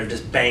 they're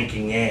just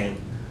banking in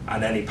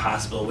on any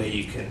possible way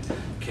you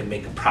can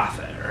make a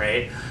profit,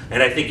 right?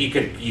 And I think you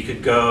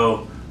could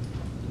go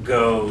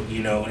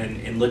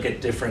and look at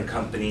different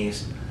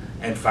companies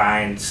and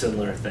find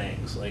similar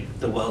things, like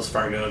the Wells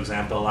Fargo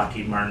example,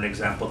 Lockheed Martin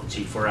example, the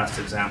G4S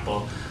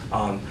example.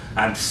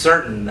 I'm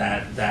certain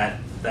that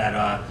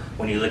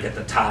when you look at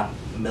the top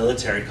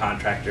military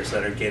contractors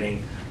that are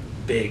getting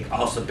big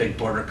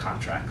border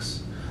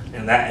contracts,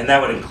 and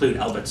that would include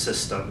Elbit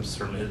Systems,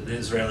 from the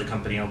Israeli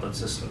company Elbit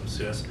Systems,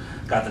 who has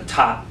got the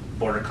top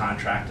border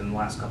contract in the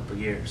last couple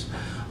of years.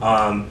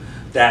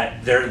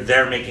 That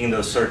they're making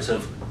those sorts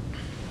of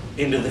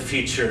into the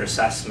future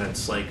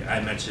assessments, like I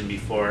mentioned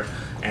before,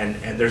 and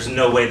there's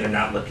no way they're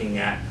not looking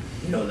at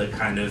the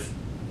kind of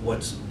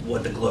what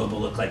the globe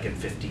will look like in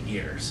 50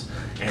 years.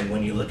 And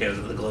when you look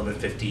at the globe in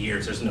 50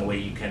 years, there's no way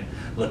you can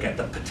look at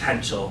the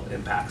potential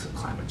impacts of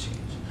climate change.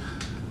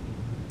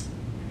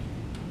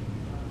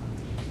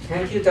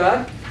 Thank you,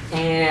 Doug.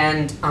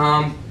 And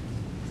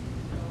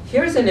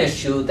here's an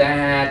issue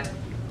that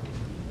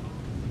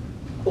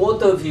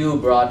both of you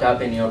brought up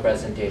in your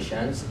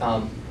presentations.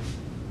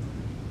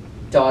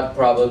 Todd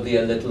probably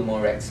a little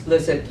more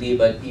explicitly,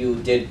 but you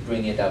did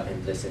bring it up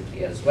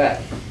implicitly as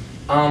well.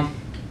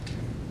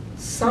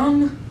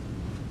 Some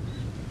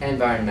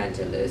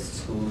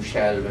environmentalists, who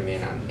shall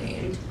remain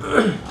unnamed,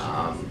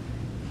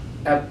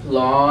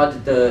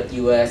 applaud the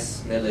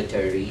US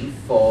military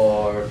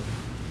for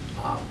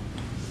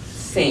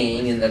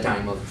saying in the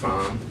time of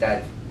Trump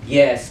that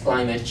yes,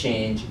 climate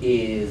change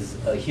is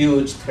a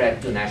huge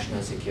threat to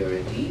national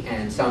security,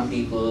 and some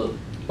people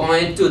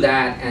point to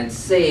that and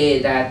say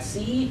that,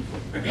 see,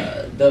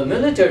 the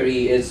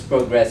military is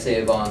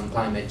progressive on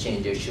climate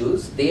change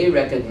issues. They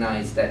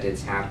recognize that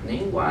it's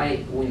happening.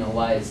 Why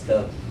is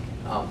the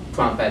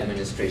Trump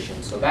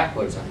administration so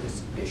backwards on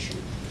this issue?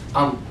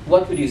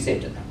 What would you say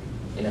to them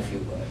in a few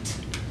words?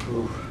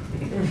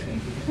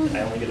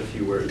 I only get a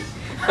few words.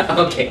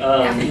 Okay,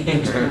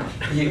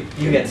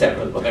 you get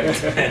several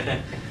words.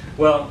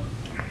 Well,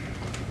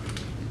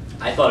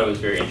 I thought it was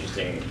very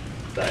interesting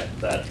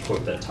that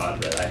quote that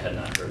Todd read. I had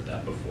not heard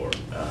that before,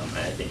 and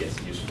I think it's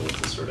useful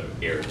to sort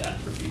of air that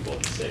for people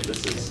to say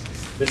this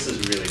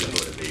is really the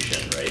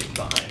motivation, right,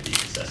 behind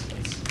these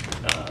assessments.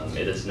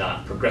 It is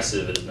not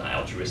progressive. It is not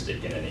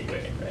altruistic in any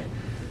way,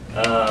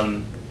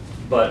 right?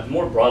 But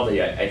more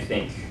broadly, I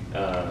think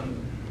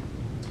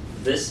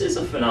this is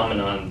a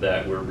phenomenon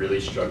that we're really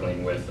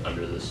struggling with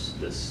under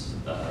this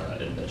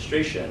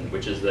administration,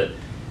 which is that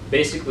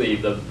basically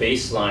the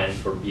baseline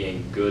for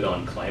being good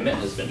on climate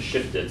has been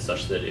shifted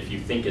such that if you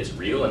think it's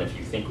real and if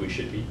you think we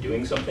should be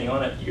doing something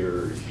on it,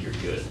 you're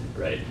good,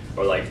 right?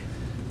 Or like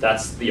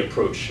that's the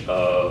approach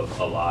of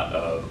a lot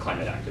of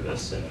climate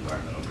activists and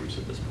environmental groups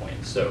at this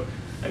point. So,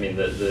 I mean,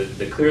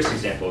 the clearest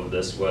example of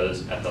this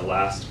was at the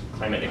last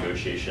climate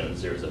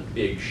negotiations. There was a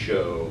big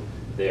show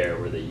there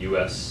where the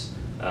U.S.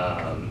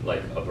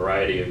 Like a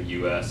variety of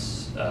U.S.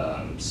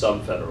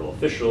 Sub-federal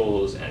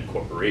officials and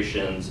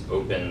corporations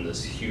opened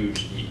this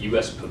huge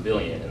U.S.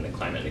 pavilion in the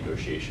climate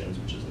negotiations,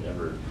 which has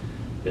never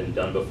been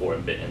done before,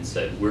 and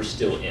said, we're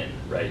still in,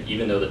 right?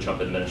 Even though the Trump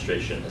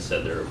administration has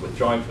said they're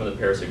withdrawing from the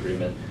Paris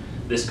Agreement,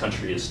 this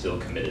country is still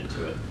committed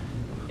to it.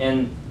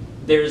 And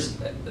there's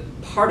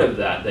part of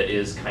that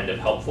is kind of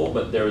helpful,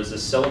 but there was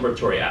this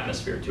celebratory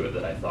atmosphere to it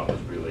that I thought was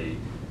really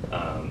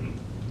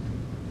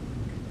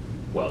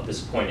well,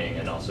 disappointing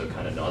and also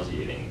kind of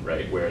nauseating,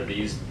 right? Where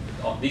these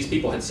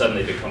people had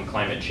suddenly become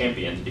climate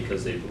champions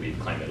because they believe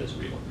climate is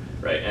real,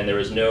 right? And there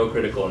was no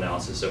critical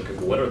analysis of, okay,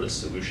 well, what are the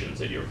solutions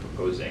that you're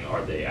proposing?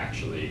 Are they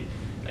actually,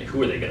 like,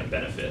 who are they going to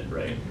benefit,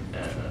 right?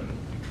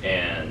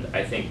 And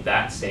I think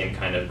that same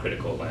kind of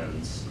critical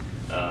lens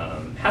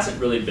hasn't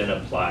really been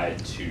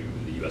applied to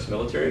the U.S.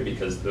 military,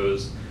 because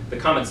the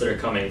comments that are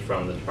coming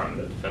from the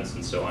Department of Defense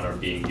and so on are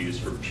being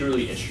used for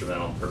purely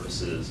instrumental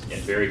purposes in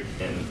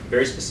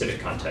very specific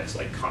contexts,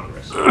 like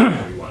Congress,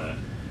 where we want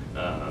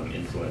to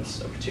influence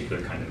a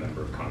particular kind of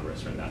member of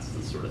Congress, and that's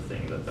the sort of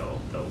thing that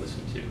they'll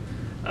listen to.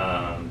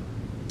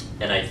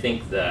 And I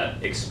think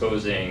that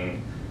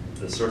exposing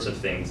the sorts of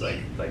things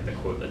like the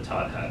quote that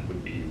Todd had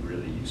would be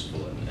really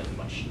useful and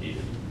much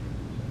needed.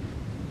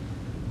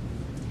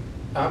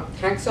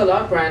 Thanks a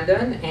lot,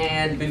 Brandon.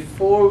 And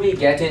before we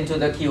get into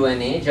the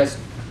Q&A, just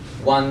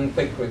one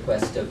quick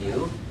request of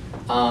you.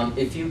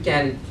 If you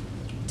can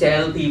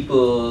tell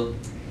people,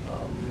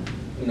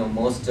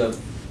 most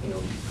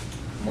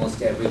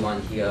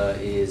everyone here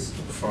is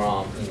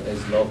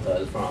is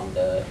local from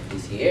the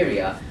DC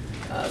area.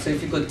 So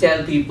if you could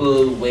tell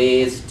people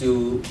ways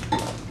to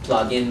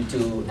plug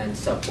into and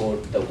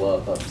support the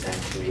work of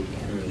Sanctuary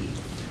DMV.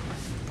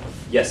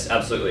 Yes,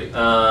 absolutely.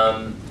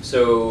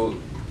 So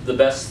the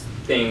best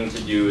thing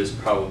to do is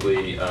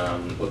probably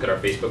look at our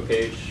Facebook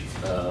page.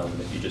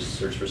 If you just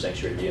search for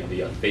Sanctuary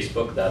DMV on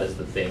Facebook, that is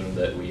the thing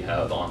that we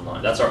have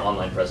online. That's our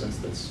online presence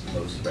that's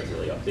most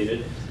regularly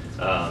updated.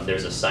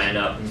 There's a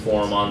sign-up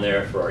form on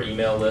there for our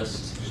email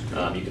list.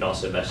 You can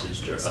also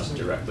message us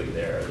directly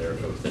there. There are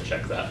folks that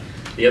check that.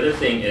 The other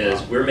thing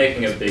is we're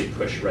making a big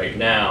push right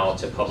now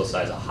to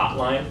publicize a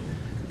hotline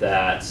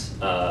that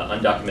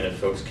undocumented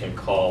folks can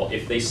call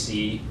if they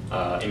see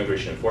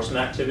immigration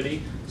enforcement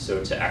activity,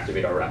 so to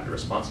activate our rapid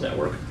response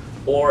network,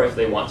 or if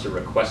they want to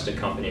request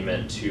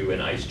accompaniment to an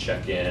ICE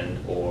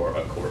check-in or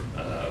a court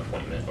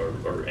appointment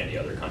or any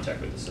other contact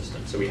with the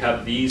system. So we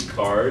have these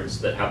cards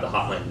that have the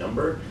hotline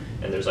number,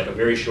 and there's like a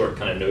very short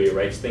kind of know your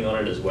rights thing on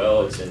it as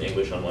well. It's in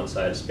English on one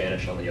side,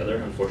 Spanish on the other.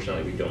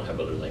 Unfortunately, we don't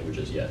have other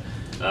languages yet.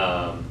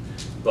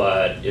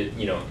 But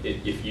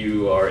if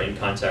you are in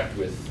contact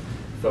with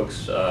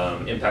folks,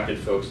 impacted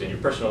folks in your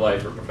personal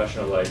life or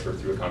professional life or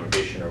through a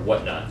congregation or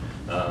whatnot,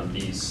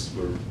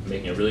 we're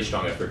making a really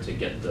strong effort to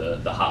get the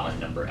hotline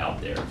number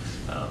out there.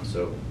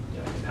 So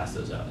I can pass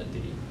those out at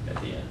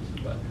the end.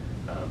 But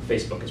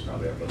Facebook is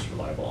probably our most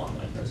reliable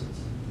online presence.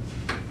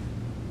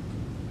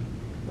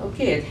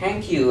 Okay,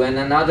 thank you, and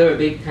another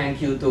big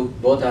thank you to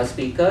both our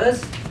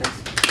speakers. And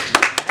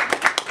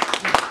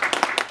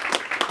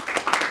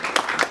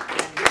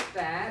with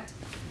that,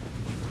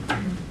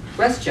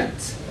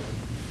 questions?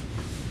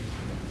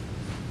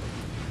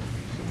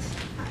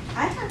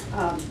 I have,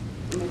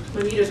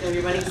 my meter's going to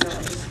be running, so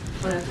I just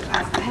wanted to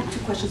ask. I have 2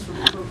 questions for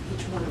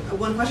each one.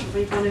 One question for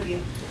each one of you.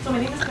 So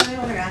my name is Claudia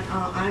Oregan.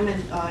 I'm an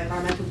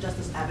environmental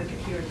justice advocate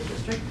here in the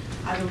district.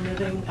 I've been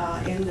living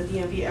in the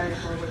DMV area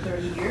for over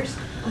 30 years.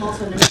 I'm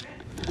also an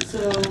immigrant.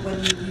 So when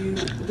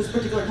this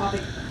particular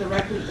topic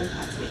directly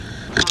impacts me,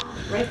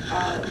 right?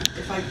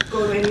 If I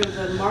go to any of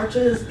the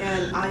marches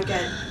and I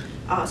get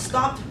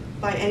stopped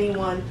by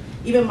anyone,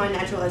 even my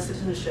naturalized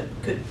citizenship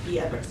could be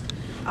at risk.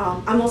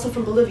 I'm also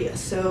from Bolivia,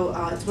 so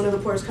it's one of the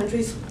poorest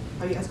countries,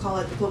 how you guys call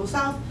it, the global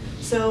south.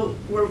 So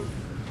we're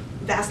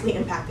vastly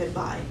impacted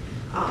by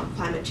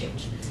climate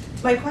change.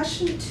 My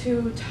question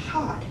to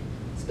Todd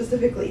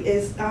specifically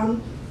is,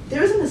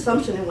 there is an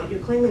assumption in what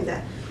you're claiming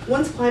that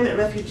once climate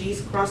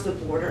refugees cross the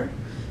border,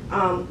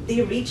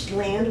 they reach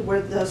land where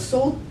the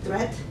sole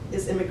threat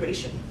is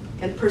immigration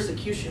and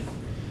persecution,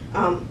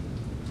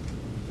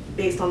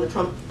 based on the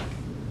Trump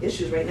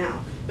issues right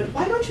now. But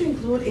why don't you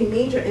include a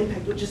major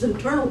impact which is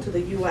internal to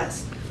the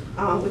US,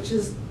 which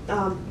is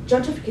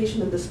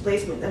gentrification and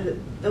displacement,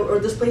 or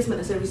displacement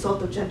as a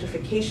result of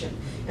gentrification.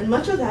 And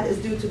much of that is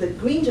due to the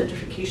green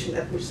gentrification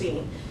that we're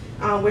seeing,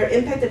 where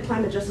impacted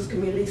climate justice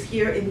communities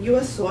here in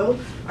US soil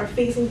are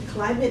facing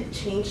climate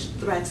change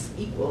threats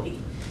equally.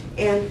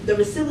 And the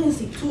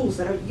resiliency tools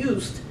that are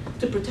used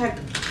to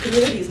protect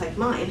communities like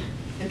mine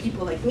and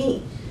people like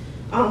me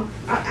are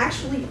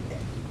actually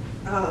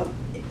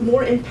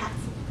more impactful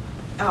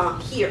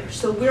here.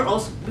 So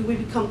we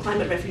become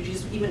climate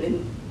refugees even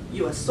in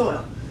US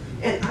soil.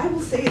 And I will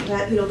say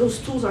that those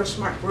tools are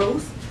smart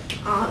growth,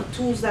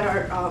 tools that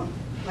are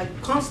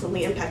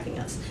constantly impacting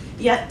us.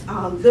 Yet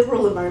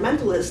liberal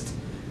environmentalists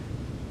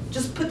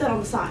just put that on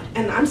the side.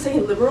 And I'm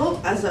saying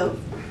liberal as a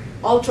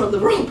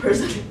ultra-liberal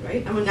person,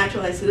 right? I'm a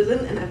naturalized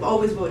citizen and I've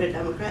always voted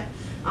Democrat.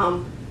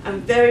 I'm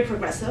very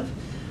progressive,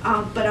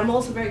 but I'm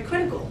also very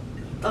critical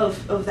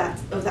of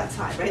that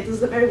side, right? This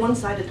is a very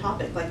one-sided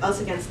topic, like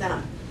us against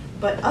them.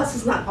 But us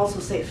is not also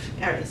safe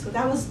area. So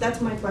that's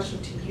my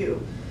question to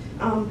you.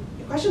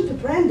 The question to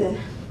Brandon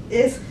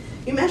is,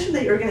 you mentioned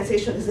that your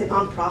organization is a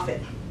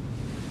nonprofit.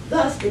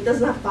 Thus, it does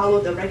not follow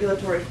the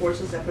regulatory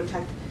forces that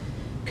protect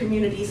the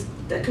communities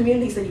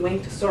that you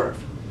aim to serve.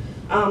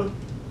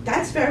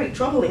 That's very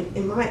troubling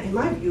in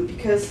my view,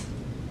 because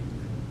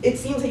it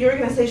seems that your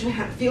organization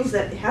feels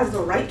that it has the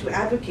right to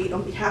advocate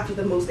on behalf of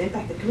the most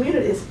impacted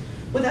communities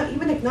without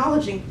even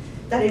acknowledging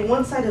that a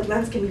one-sided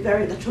lens can be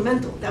very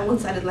detrimental, that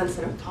one-sided lens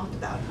that I've talked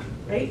about,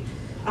 right?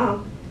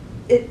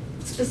 It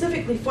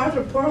specifically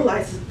further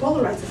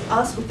polarizes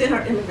us within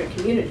our immigrant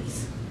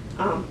communities.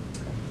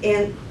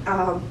 And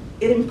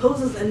it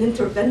imposes an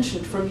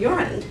intervention from your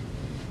end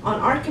on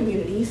our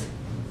communities,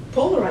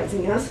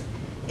 polarizing us,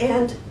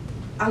 and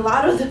a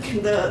lot of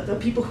the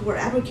people who are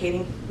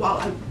advocating,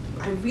 while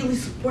I really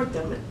support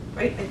them,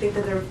 right? I think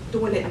that they're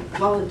doing it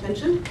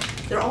well-intentioned,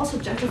 they're also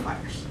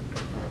gentrifiers.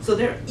 So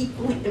they're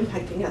equally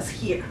impacting us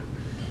here.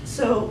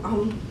 So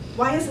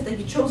why is it that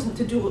you chose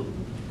to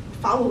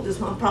follow this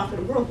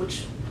nonprofit world,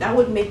 which that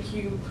would make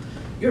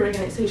your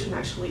organization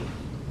actually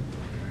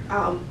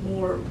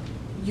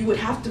you would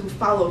have to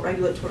follow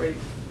regulatory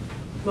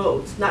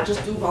modes, not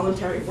just do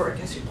voluntary work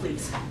as you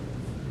please.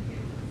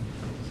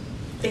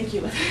 Thank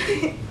you.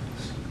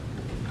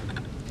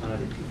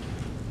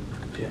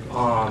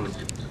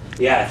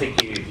 Yeah, I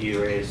think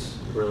you raise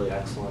really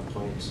excellent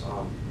points.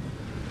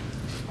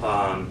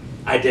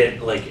 I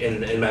did, like,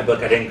 in my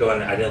book, I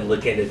didn't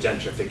look into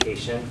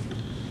gentrification,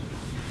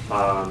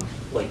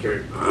 like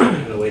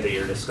in the way that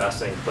you're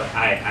discussing, but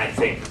I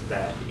think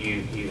that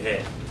you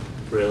hit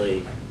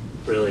really,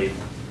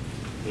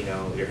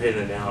 you're hitting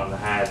the nail on the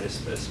head,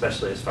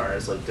 especially as far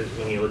as like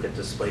when you look at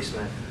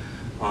displacement,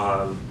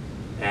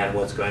 and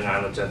what's going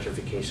on with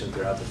gentrification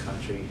throughout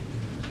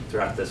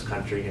this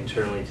country,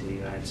 internally to the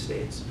United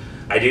States.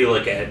 I do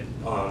look at,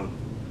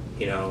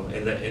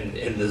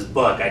 in this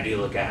book, I do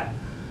look at,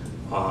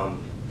 the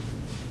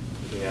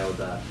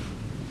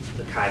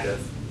kind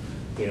of,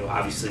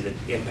 obviously the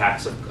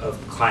impacts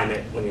of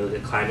climate, when you look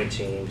at climate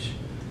change,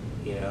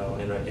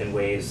 in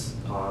ways,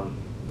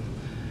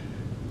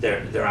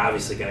 they're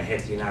obviously going to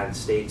hit the United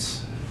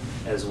States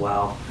as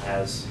well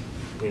as,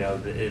 they're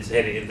going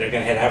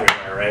to hit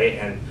everywhere, right?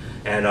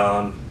 And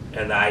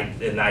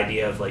the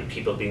idea of like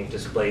people being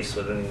displaced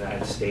within the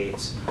United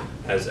States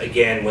as,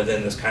 again,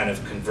 within this kind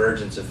of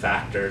convergence of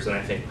factors, and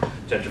I think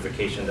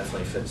gentrification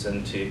definitely fits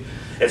into.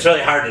 It's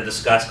really hard to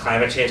discuss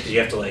climate change because you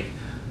have to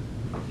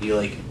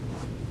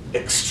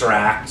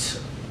extract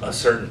a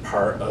certain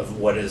part of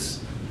what is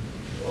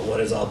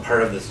all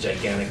part of this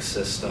gigantic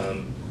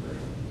system,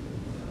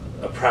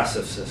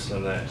 oppressive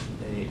system, a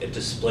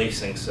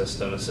displacing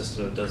system, a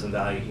system that doesn't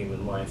value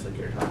human life like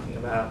you're talking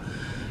about.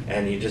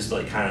 And you just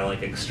kind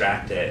of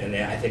extract it, and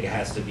I think it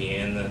has to be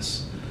in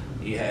this.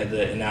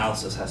 The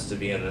analysis has to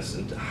be in this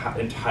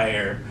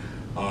entire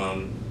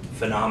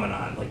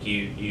phenomenon, like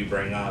you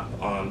bring up,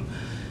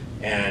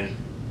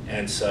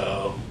 and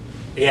so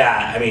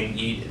yeah. I mean,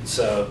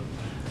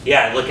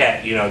 I look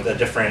at the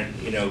different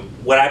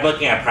what I'm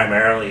looking at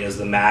primarily is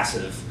the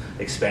massive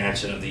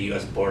expansion of the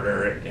U.S.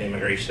 border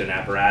immigration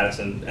apparatus,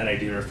 and I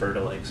do refer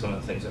to some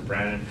of the things that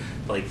Brandon,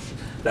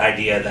 the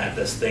idea that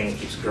this thing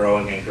keeps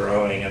growing and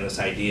growing, and this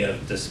idea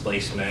of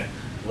displacement,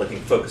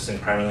 focusing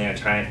primarily on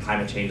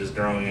climate change, is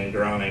growing and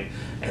growing,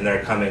 and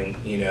they're coming,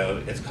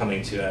 it's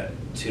coming to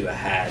a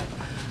head,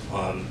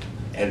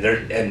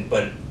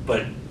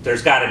 but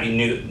there's got to be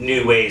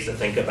new ways to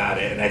think about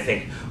it, and I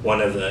think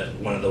one of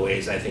the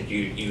ways I think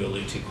you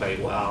allude to quite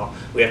well,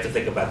 we have to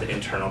think about the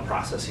internal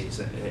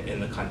processes in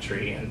the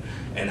country and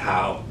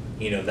how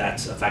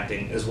that's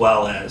affecting, as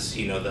well as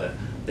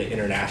the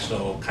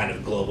international kind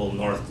of global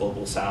north,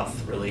 global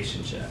south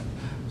relationship.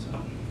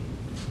 So.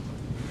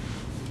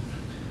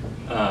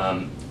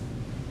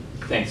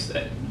 Thanks.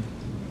 I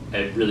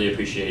really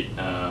appreciate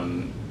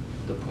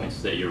the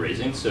points that you're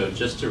raising. So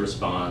just to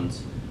respond.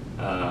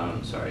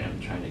 Sorry, I'm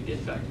trying to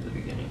get back to the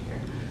beginning here.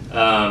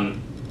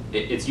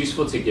 It's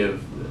useful to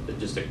give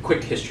just a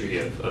quick history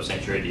of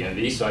Sanctuary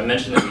DMV. So I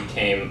mentioned that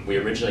we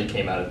originally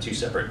came out of two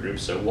separate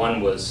groups. So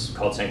one was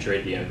called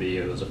Sanctuary DMV.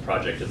 It was a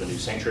project of the New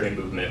Sanctuary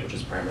Movement, which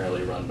is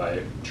primarily run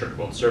by Church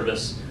World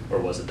Service, or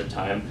was at the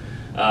time.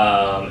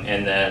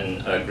 And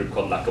then a group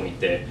called La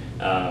Comité,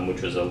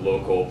 which was a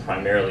local,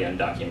 primarily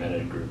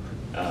undocumented group.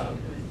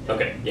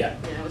 Okay, yeah.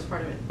 Yeah, I was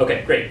part of it.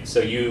 Okay, great.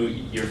 So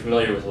you're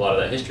familiar with a lot of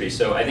that history.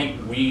 So I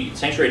think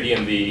Sanctuary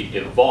DMV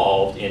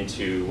evolved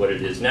into what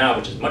it is now,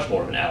 which is much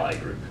more of an ally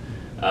group,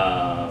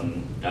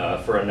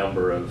 for a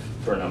number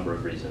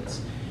of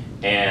reasons.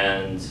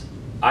 And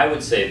I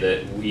would say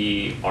that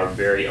we are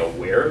very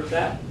aware of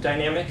that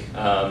dynamic.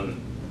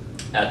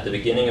 At the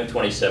beginning of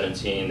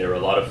 2017, there were a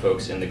lot of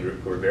folks in the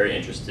group who were very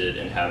interested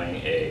in having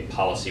a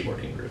policy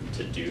working group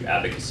to do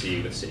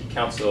advocacy with City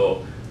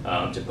Council,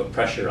 to put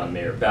pressure on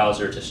Mayor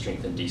Bowser to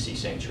strengthen DC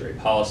sanctuary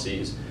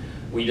policies.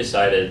 We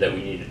decided that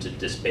we needed to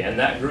disband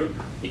that group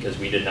because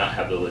we did not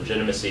have the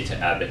legitimacy to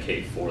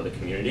advocate for the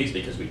communities,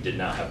 because we did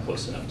not have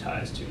close enough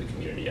ties to the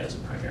community as a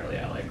primarily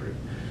ally group.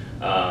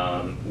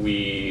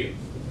 We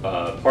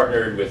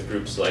partnered with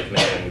groups like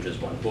Mexican Languages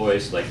One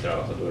Voice, like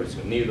Trabajadores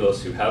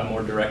Unidos, who have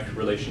more direct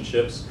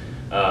relationships.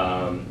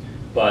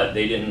 But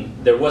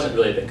there wasn't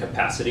really the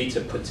capacity to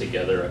put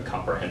together a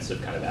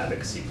comprehensive kind of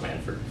advocacy plan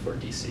for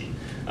DC.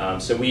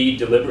 So we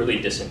deliberately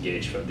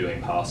disengaged from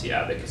doing policy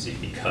advocacy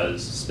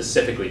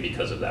specifically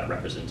because of that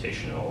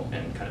representational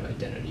and kind of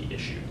identity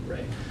issue,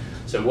 right?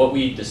 So what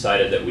we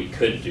decided that we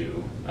could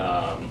do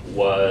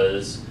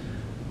was,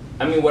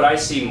 what I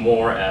see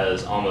more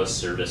as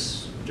almost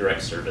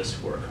direct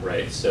service work,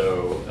 right?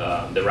 So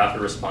the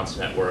Rapid Response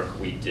Network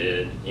we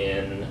did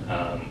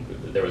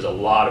there was a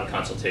lot of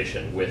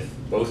consultation with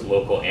both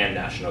local and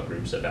national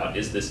groups about,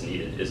 is this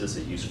needed? Is this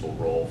a useful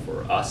role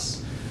for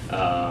us?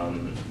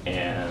 And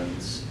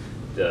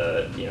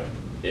the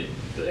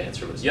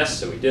answer was yes,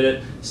 so we did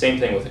it. Same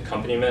thing with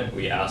accompaniment.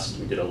 We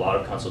did a lot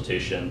of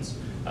consultations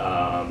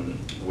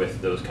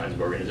with those kinds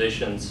of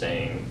organizations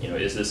saying,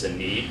 is this a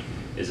need?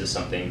 Is this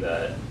something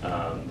that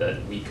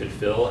we could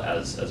fill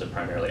as a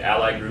primarily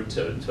ally group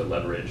to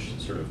leverage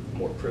sort of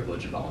more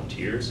privileged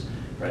volunteers?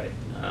 right?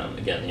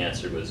 Again, the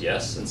answer was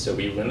yes, and so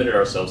we limited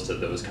ourselves to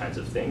those kinds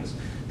of things.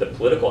 The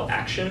political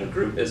action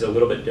group is a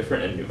little bit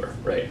different and newer,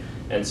 right?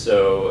 And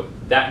so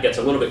that gets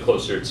a little bit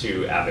closer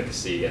to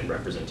advocacy and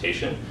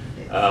representation.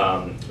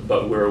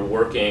 But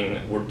we're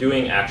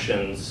doing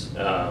actions,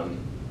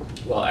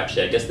 well,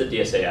 actually, I guess the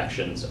DSA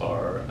actions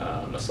are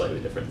a slightly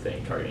different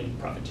thing, targeting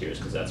profiteers,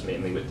 because that's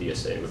mainly with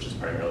DSA, which is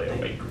primarily a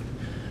white group.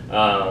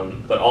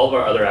 But all of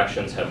our other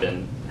actions have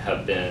been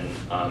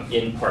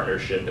in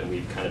partnership, and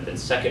we've kind of been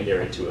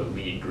secondary to a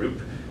lead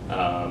group.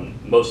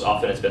 Most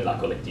often it's been La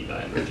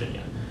Colectiva in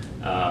Virginia.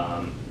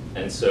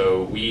 And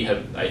so we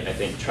have, I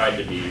think, tried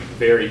to be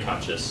very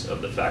conscious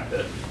of the fact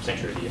that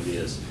Sanctuary DMV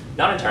is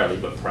not entirely,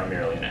 but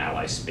primarily an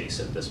ally space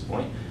at this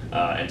point,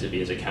 and to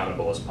be as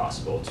accountable as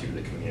possible to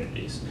the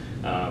communities.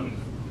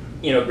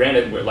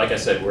 Granted, like I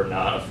said, we're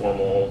not a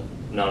formal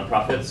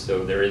nonprofit,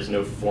 so there is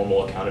no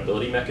formal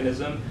accountability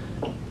mechanism.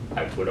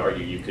 I would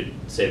argue you could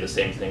say the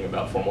same thing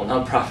about formal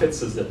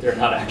nonprofits, is that they're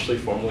not actually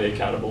formally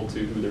accountable to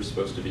who they're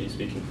supposed to be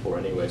speaking for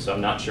anyway. So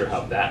I'm not sure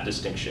how that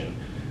distinction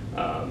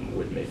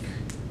would make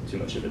too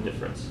much of a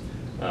difference.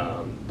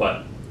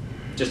 But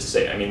just to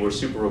say, I mean, we're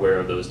super aware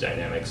of those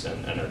dynamics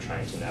and are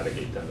trying to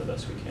navigate them the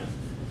best we can,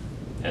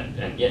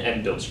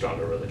 and build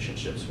stronger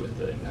relationships with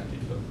the impacted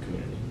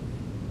community.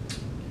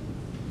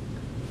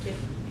 Okay.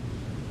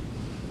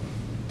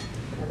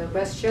 Other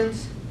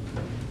questions?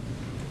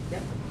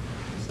 Yeah.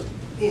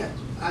 Yeah,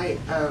 I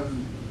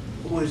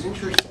was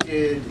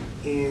interested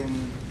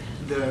in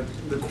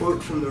the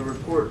quote from the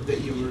report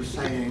that you were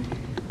citing,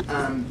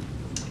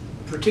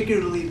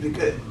 particularly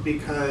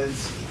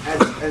because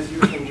as you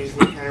were saying,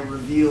 Jason, it kind of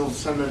reveals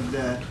some of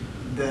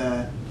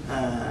the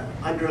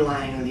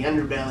underlying or the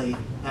underbelly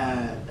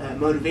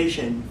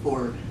motivation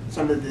for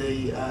some of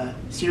the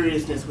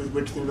seriousness with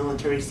which the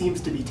military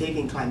seems to be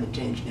taking climate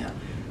change now.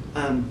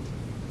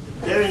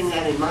 Bearing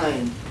that in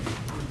mind,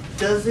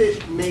 does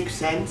it make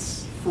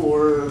sense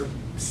for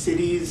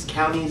cities,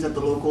 counties at the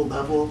local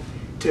level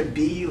to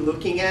be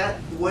looking at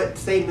what,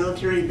 say,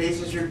 military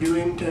bases are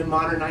doing to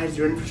modernize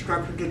their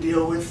infrastructure to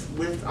deal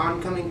with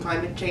oncoming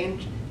climate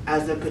change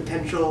as a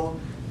potential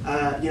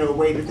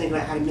way to think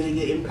about how to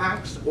mitigate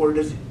impacts, or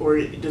does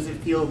it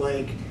feel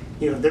like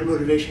their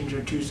motivations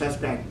are too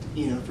suspect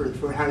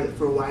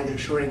for why they're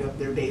shoring up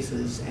their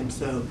bases, and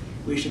so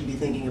we should be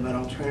thinking about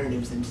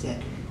alternatives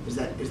instead? Is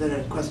that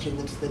a question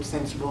that's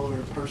sensible or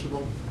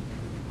parsable?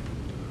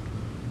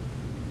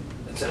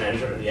 It's an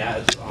interesting, yeah.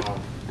 It's,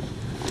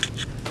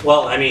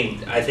 well, I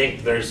mean, I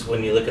think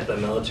when you look at the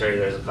military,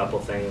 there's a couple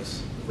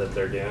things that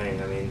they're doing.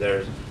 I mean,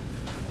 they're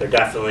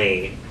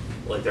definitely,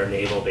 like, their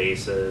naval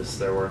bases,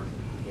 their work,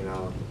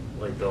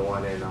 like the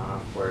one in,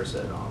 where is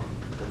it,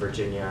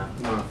 Virginia?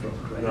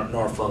 Norfolk, right?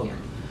 Norfolk.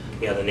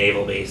 Yeah, the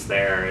naval base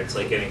there, it's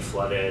like getting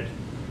flooded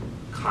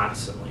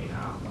constantly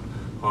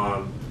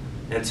now.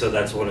 And so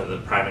that's one of the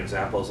prime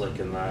examples, like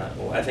in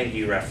I think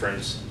you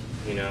referenced,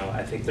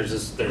 I think there's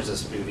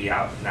this movie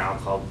out now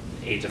called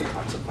Age of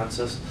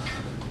Consequences.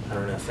 I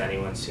don't know if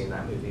anyone's seen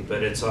that movie,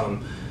 but it's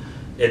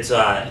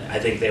I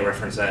think they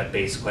reference that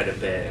base quite a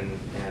bit,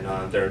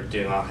 and they're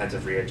doing all kinds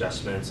of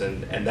readjustments,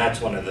 and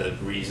that's one of the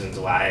reasons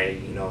why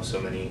so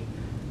many,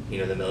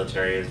 the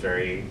military is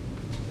very,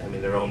 I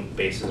mean, their own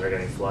bases are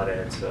getting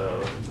flooded,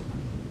 so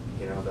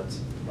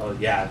that's, oh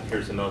yeah,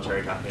 here's the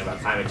military talking about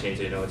climate change,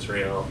 it's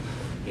real,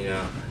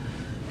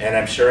 and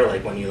I'm sure,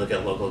 like, when you look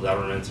at local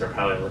governments, they're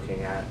probably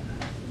looking at,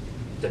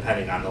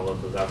 depending on the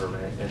local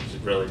government, it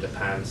really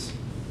depends.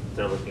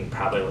 They're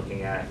probably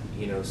looking at,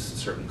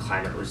 certain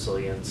climate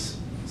resilience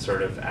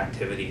sort of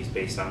activities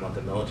based on what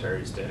the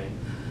military is doing.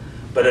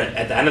 But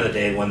at the end of the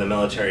day, when the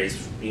military is,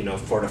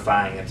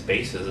 fortifying its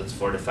bases, it's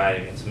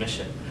fortifying its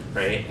mission,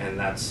 right? And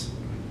that's,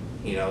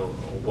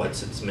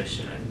 what's its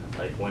mission?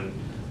 Like, when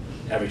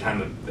every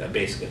time a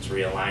base gets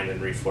realigned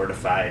and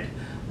refortified,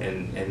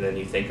 and then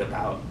you think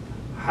about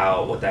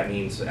what that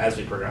means as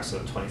we progress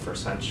in the 21st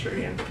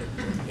century and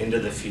into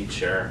the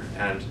future,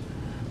 and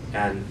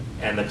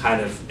the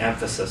kind of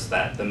emphasis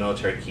that the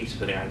military keeps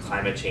putting on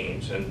climate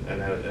change,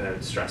 and I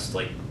would stress,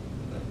 like,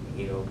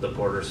 the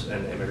borders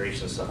and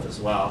immigration stuff as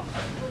well,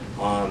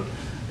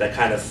 that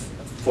kind of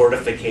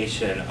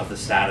fortification of the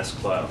status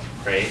quo,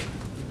 right,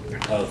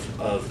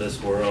 of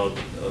this world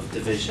of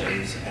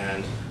divisions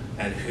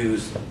and who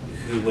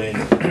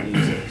wins and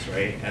loses,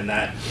 right, and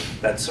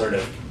that's sort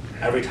of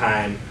every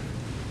time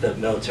the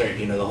military,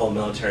 the whole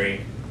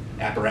military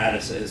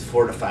apparatus is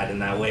fortified in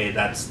that way,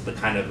 that's the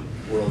kind of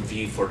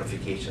worldview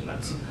fortification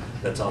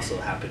that's also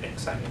happening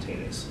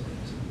simultaneously.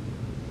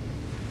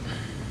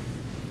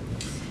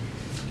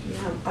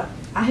 Yeah,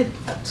 I had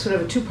sort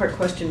of a two-part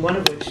question, one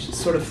of which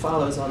sort of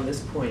follows on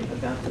this point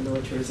about the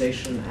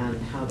militarization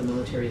and how the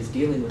military is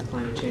dealing with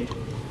climate change.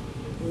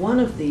 One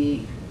of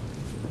the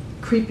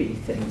creepy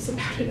things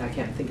about it, I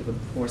can't think of a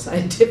more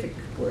scientific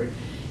word,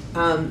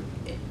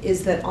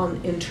 is that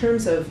in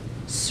terms of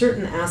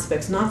certain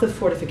aspects, not the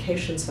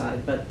fortification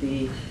side, but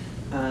the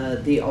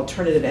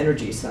alternative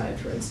energy side,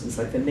 for instance,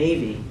 like the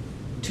Navy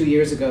 2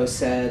 years ago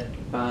said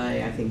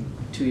by, I think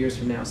 2 years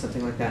from now,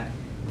 something like that,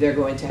 they're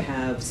going to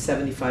have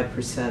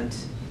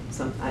 75%,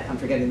 I'm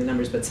forgetting the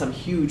numbers, but some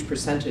huge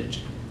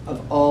percentage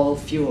of all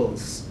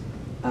fuels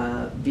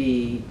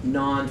be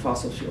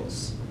non-fossil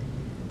fuels.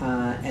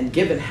 And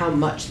given how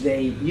much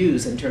they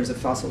use in terms of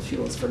fossil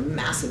fuels for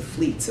massive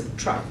fleets of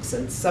trucks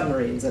and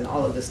submarines and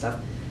all of this stuff,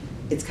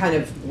 it's kind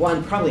of,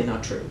 one, probably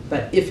not true.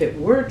 But if it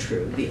were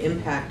true, the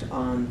impact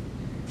on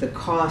the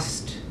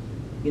cost,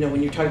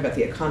 when you're talking about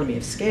the economy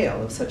of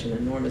scale of such an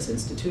enormous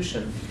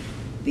institution,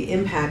 the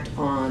impact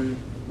on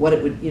what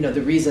it would,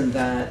 the reason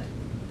that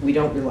we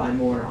don't rely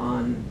more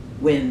on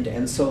wind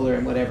and solar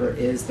and whatever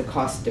is the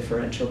cost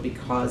differential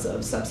because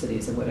of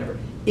subsidies and whatever.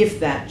 If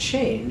that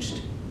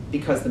changed,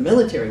 because the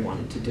military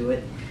wanted to do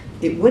it,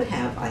 it would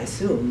have, I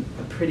assume,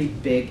 a pretty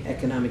big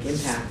economic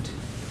impact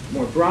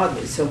more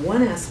broadly. So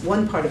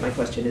one part of my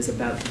question is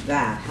about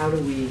that. How do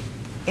we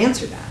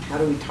answer that? How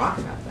do we talk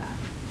about that?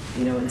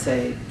 And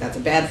say that's a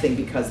bad thing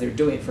because they're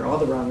doing it for all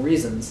the wrong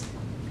reasons,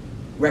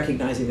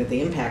 recognizing that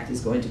the impact is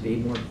going to be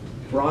more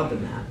broad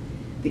than that.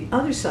 The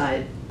other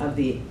side of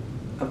the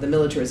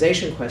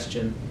militarization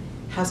question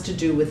has to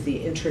do with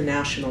the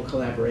international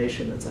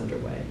collaboration that's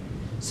underway.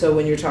 So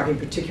when you're talking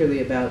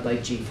particularly about like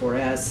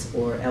G4S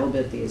or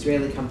Elbit, the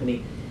Israeli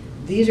company,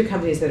 these are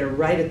companies that are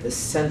right at the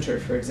center,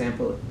 for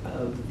example,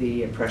 of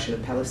the oppression of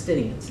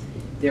Palestinians.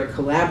 They're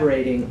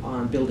collaborating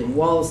on building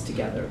walls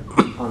together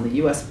on the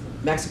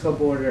US-Mexico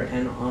border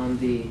and on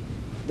the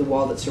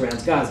wall that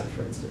surrounds Gaza,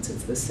 for instance.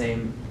 It's the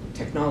same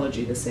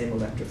technology, the same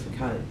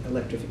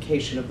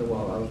electrification of the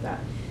wall, all of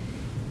that.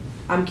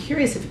 I'm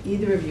curious if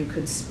either of you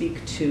could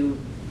speak to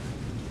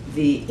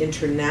the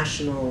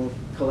international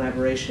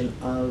collaboration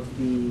of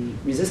the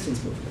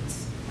resistance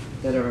movements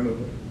that are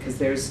moving, because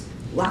there's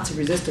lots of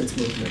resistance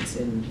movements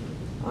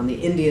on the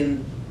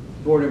Indian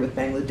border with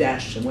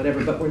Bangladesh and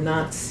whatever, but we're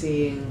not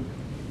seeing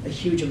a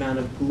huge amount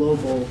of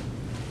global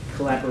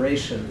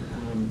collaboration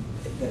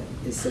that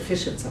is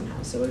sufficient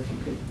somehow. So if you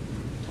could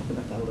talk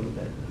about that a little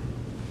bit,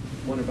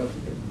 one or both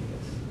of you, I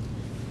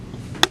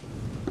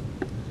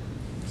guess.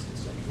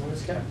 You want to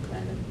start,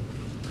 Brandon?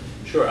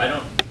 Sure, I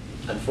don't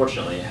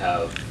unfortunately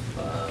have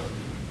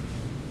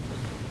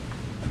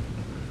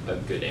a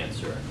good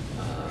answer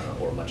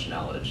or much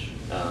knowledge.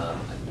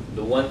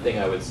 The one thing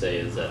I would say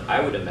is that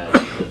I would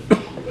imagine that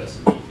for the US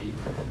Navy,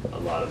 a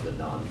lot of the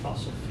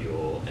non-fossil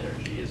fuel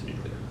energy is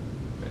nuclear,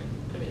 right?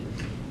 I mean,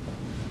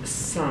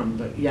 Some,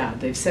 but yeah,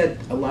 they've said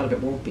a lot of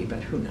it won't be,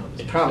 but who knows?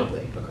 Interesting.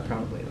 Probably, Okay.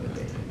 probably. It would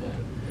be. yeah.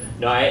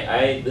 No,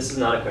 I this is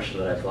not a question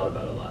that I've thought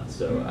about a lot,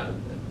 so I'll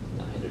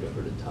hand it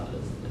over to Todd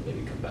and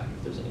maybe come back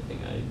if there's anything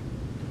I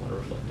want to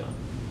reflect on.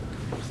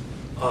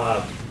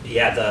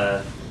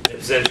 Yeah, it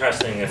was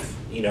interesting if,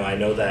 I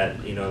know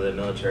that, the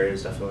military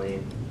is definitely,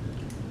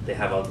 they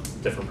have all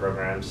different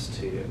programs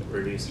to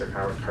reduce their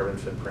carbon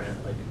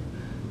footprint, like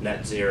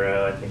net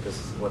zero, I think is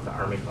what the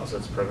Army calls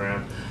its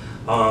program.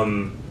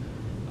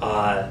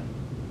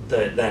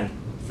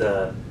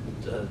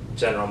 The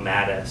General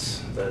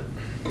Mattis, the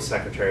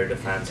Secretary of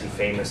Defense, he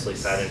famously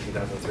said in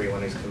 2003 when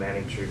he was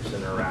commanding troops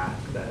in Iraq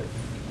that,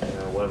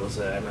 what was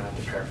it, I'm gonna have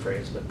to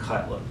paraphrase, but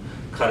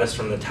cut us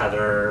from the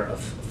tether of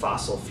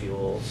fossil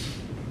fuels.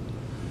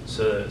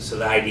 So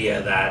the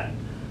idea that,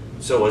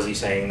 so was he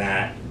saying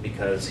that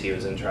because he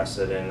was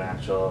interested in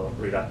actual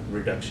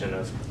reduction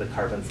of the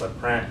carbon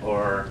footprint,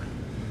 or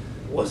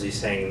was he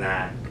saying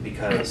that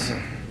because,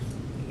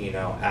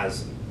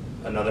 as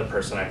another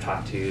person I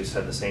talked to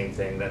said the same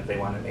thing, that they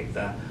want to make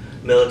the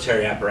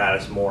military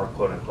apparatus more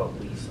quote unquote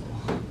lethal.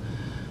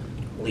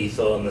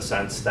 Lethal in the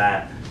sense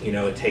that,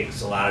 it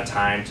takes a lot of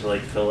time to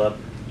like fill up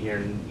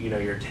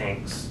your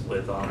tanks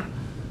with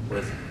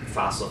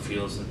fossil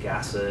fuels and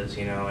gases,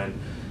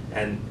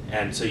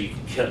 and so you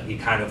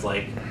kind of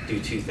like do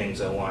two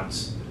things at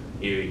once.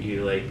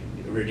 You like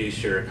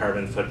reduce your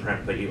carbon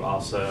footprint, but you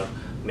also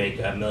make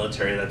a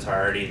military that's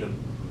already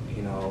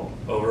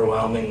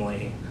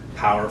overwhelmingly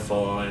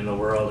powerful in the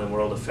world and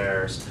world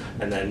affairs,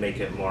 and then make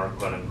it more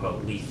quote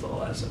unquote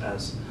lethal as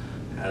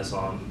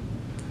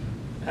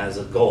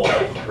a goal,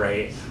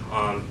 right?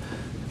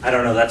 I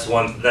don't know. That's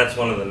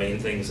one of the main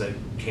things that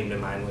came to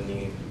mind when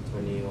you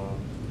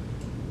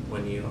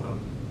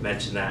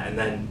mentioned that. And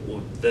then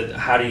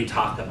how do you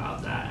talk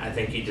about that? I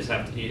think you just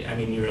have to.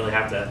 You really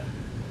have to.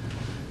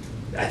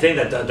 I think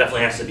that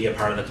definitely has to be a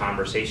part of the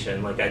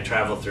conversation. Like I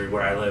travel through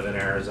where I live in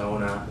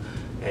Arizona,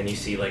 and you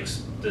see like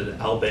the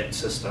Elbit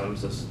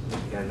systems,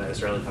 again the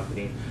Israeli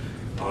company,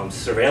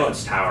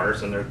 surveillance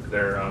towers, and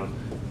they're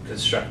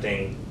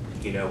constructing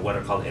what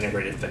are called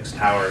integrated fixed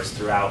towers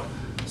throughout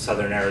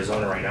southern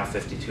Arizona right now.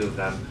 52 of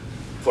them,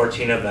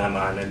 14 of them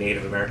on a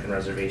Native American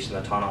reservation,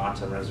 the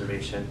Tonawatan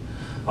Reservation,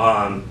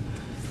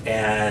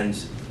 and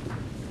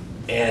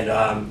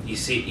you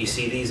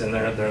see these, and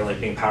they're like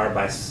being powered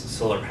by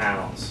solar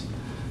panels,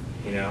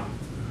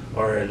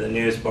 or the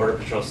newest Border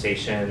Patrol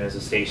station is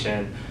a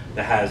station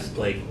that has,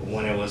 like,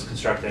 when it was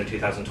constructed in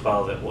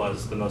 2012, it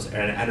was the most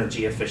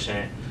energy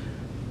efficient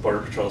Border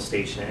Patrol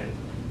station,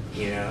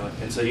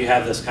 and so you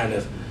have this kind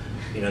of,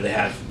 they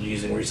have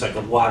using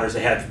recycled waters,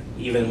 they have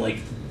even like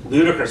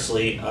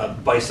ludicrously a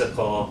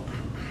bicycle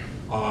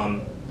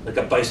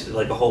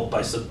a whole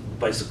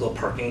bicycle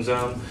parking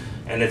zone,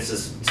 and it's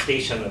this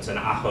station that's in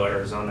Ajo,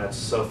 Arizona. It's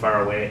so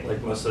far away.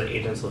 Like most of the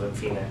agents live in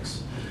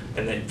Phoenix,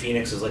 and then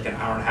Phoenix is like an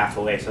hour and a half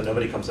away. So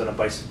nobody comes on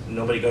a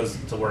nobody goes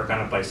to work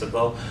on a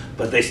bicycle,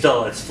 but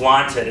it's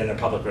flaunted in their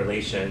public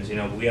relations. You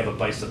know, we have a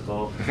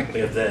bicycle, we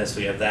have this,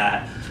 we have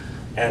that,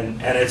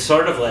 and it's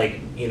sort of like,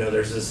 you know,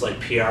 there's this like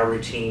PR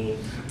routine.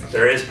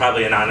 There is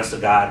probably an honest to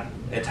God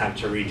attempt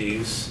to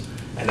reduce,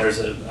 and there's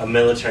a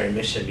military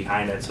mission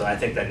behind it. So I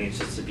think that needs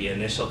just to be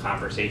initial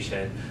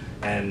conversation,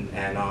 and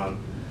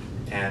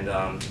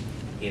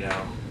you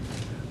know,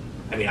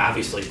 I mean,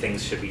 obviously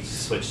things should be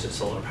switched to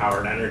solar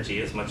powered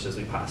energy as much as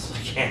we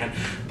possibly can,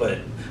 but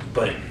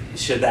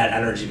should that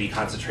energy be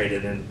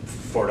concentrated in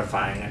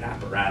fortifying an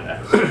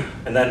apparatus?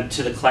 And then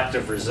to the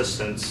collective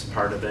resistance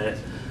part of it,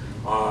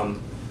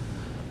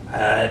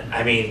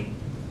 I mean,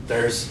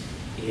 there's,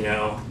 you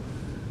know,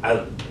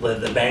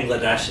 the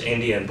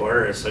Bangladesh-Indian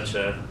border is such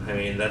a, I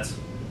mean, that's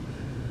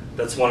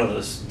one of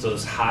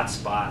those hot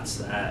spots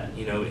that,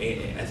 you know,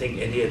 I think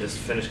India just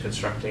finished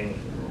constructing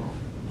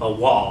a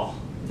wall,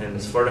 and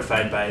it's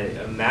fortified by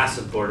a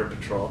massive border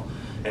patrol,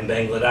 and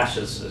Bangladesh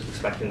is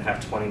expecting to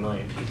have 20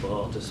 million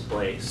people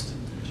displaced.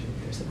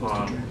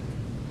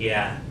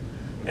 Yeah,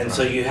 and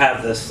so you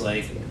have this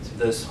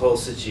this whole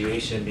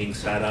situation being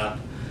set up,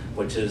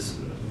 which is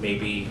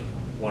maybe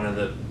one of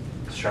the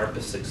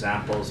sharpest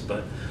examples,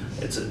 but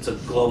it's a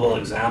global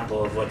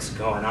example of what's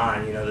going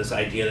on. You know, this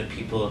idea that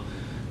people,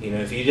 you know,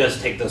 if you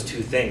just take those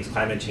two things,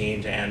 climate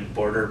change and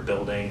border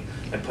building,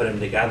 and put them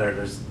together,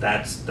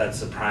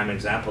 that's a prime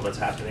example that's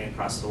happening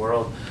across the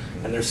world.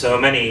 And there's so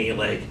many,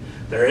 like,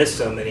 there is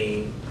so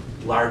many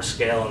large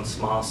scale and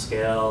small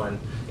scale and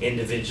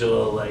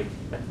individual, like,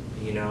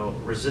 you know,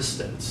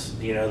 resistance.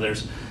 You know,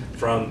 there's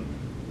from,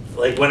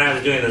 like, when I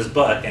was doing this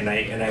book, and I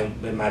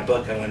in my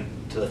book I went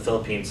to the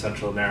Philippines,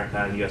 Central America,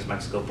 and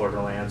U.S.-Mexico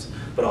borderlands,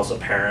 but also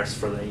Paris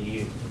for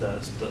the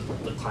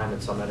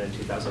climate summit in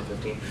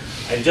 2015.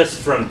 And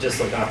just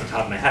like off the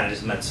top of my head, I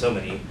just met so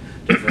many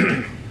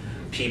different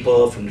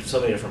people from so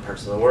many different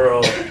parts of the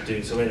world,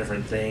 doing so many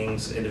different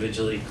things,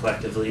 individually,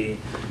 collectively.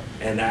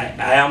 And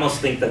I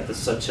almost think that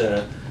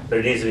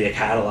there needs to be a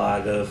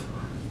catalog of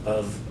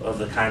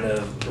the kind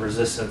of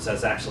resistance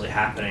that's actually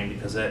happening,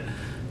 because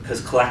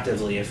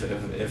collectively, if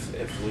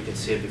we could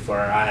see it before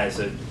our eyes,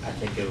 I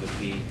think it would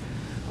be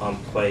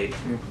quite,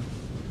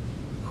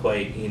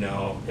 you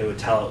know, it would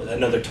tell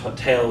another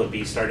tale would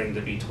be starting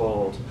to be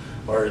told,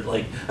 or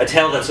like a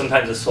tale that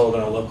sometimes is told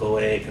in a local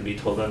way can be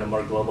told in a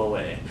more global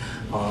way,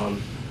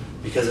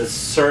 because it's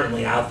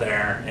certainly out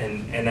there,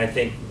 and I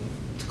think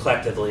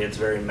collectively it's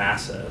very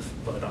massive,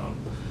 but I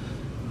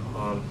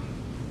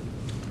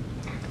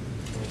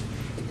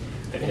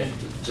mean,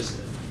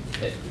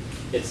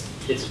 it's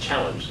a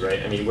challenge,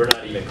 right? I mean, we're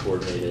not even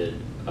coordinated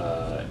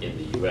in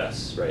the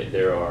U.S., right?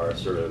 There are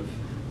sort of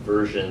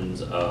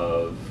versions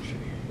of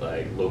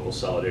like local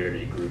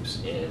solidarity groups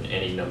in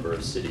any number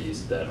of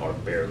cities that are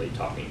barely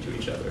talking to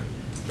each other,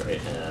 right?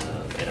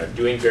 And are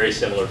doing very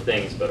similar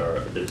things, but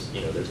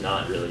there's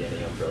not really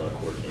any umbrella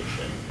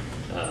coordination.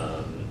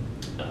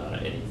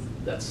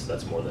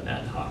 That's more than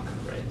ad hoc,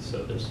 right?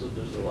 So there's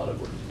a lot of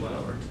work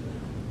to do.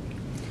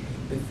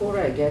 Before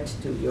I get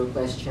to your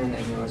question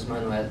and yours,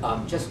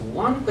 Manuel, just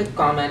one quick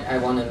comment I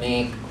want to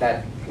make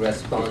that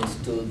responds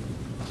to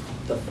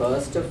the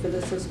first of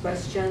Phyllis's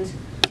questions.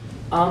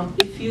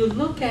 If you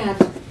look at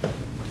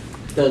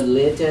the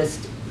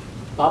latest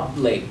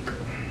public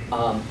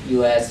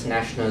U.S.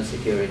 national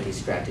security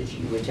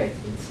strategy, which I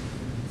think is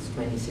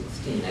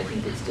 2016, I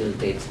think it still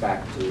dates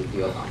back to the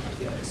Obama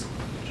years,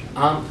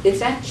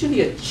 it's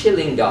actually a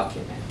chilling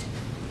document.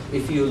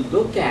 If you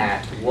look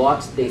at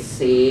what they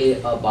say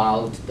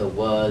about the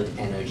world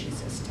energy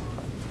system.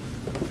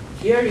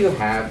 Here you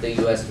have the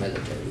US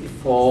military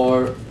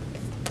for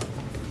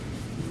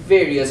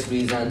various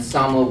reasons,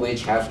 some of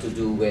which have to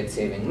do with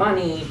saving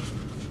money,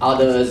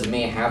 others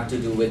may have to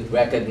do with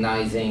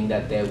recognizing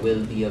that there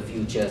will be a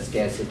future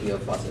scarcity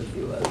of fossil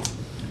fuels.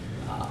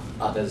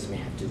 Others may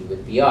have to do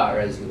with PR,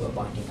 as you were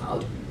pointing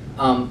out.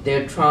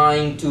 They're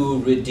trying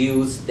to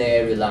reduce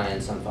their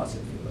reliance on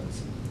fossil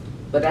fuels.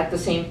 But at the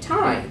same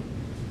time,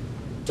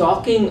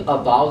 talking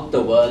about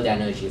the world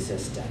energy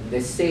system,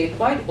 they say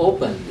quite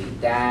openly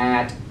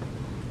that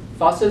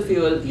fossil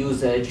fuel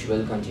usage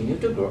will continue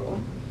to grow,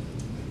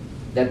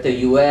 that the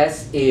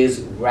US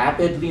is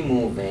rapidly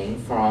moving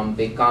from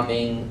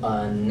becoming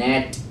a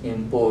net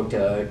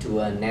importer to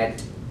a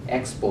net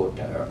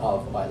exporter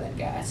of oil and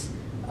gas.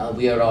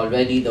 We are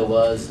already the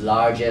world's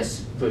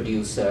largest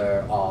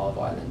producer of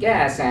oil and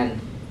gas,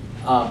 and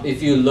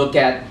if you look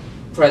at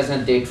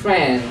present day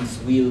trends,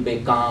 we'll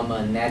become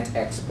a net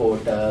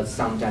exporter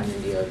sometime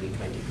in the early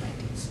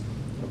 2020s,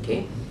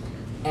 okay?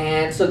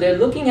 And so they're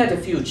looking at a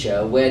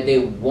future where they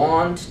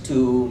want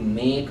to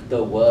make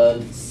the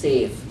world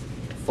safe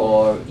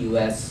for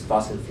US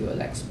fossil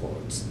fuel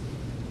exports.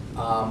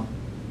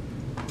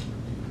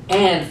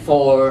 And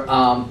for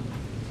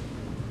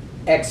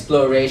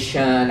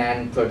exploration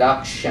and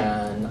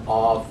production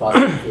of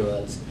fossil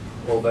fuels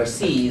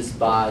overseas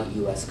by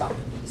US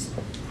companies.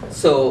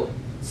 So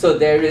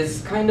there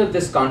is kind of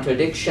this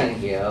contradiction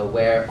here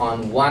where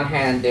on one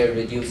hand they're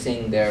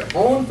reducing their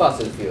own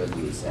fossil fuel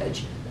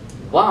usage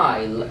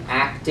while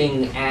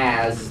acting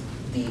as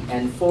the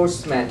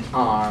enforcement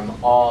arm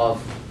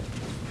of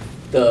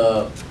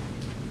the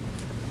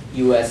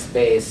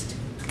US-based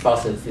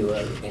fossil fuel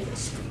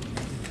industry.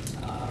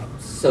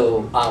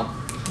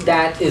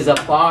 That is a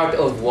part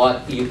of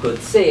what you could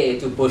say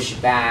to push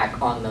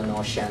back on the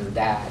notion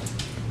that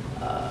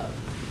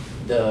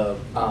the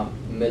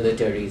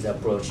military's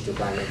approach to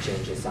climate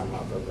change is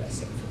somewhat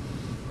progressive.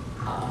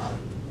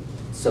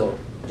 So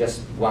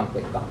just one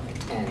quick comment.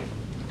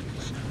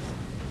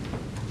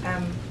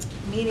 And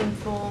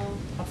meaningful,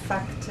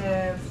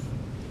 effective,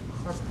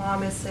 or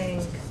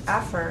promising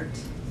effort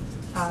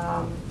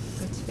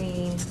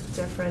between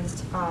different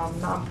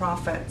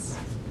nonprofits,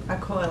 a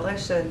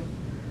coalition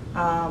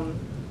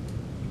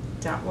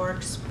that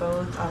works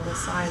both on the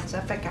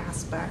scientific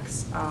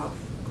aspects of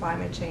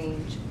climate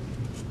change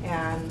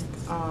and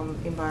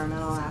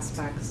environmental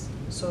aspects,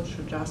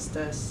 social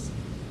justice,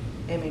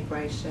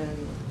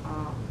 immigration,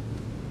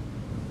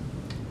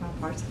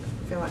 parts.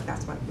 I feel like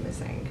that's what I'm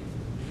missing.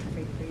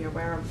 Are you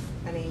aware of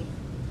any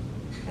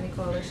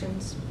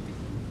coalitions?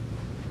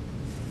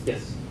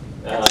 Yes.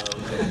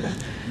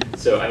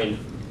 So I mean,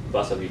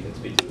 Vasav, you can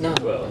speak to this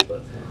as well,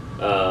 but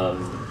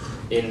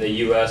in the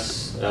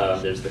U.S.,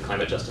 there's the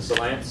Climate Justice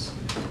Alliance,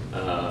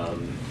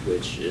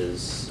 which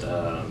is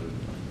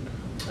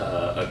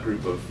a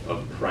group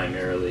of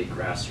primarily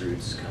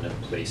grassroots, kind of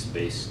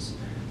place-based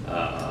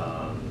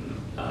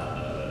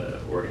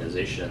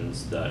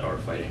organizations that are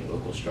fighting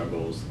local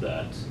struggles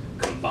that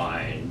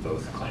combine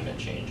both climate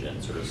change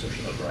and sort of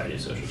a variety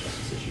of social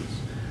justice issues.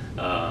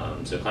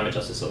 So Climate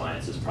Justice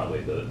Alliance is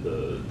probably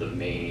the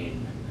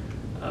main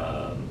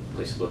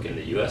place to look in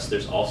the U.S.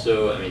 There's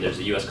also, there's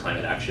the U.S.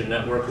 Climate Action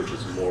Network, which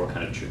is more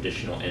kind of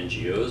traditional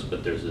NGOs,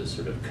 but there's a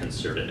sort of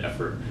concerted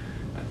effort,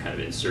 a kind of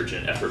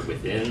insurgent effort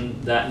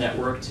within that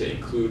network to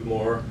include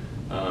more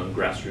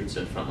grassroots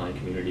and frontline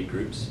community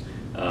groups.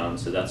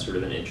 So that's sort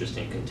of an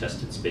interesting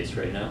contested space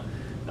right now.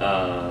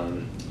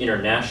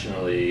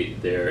 Internationally,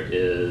 there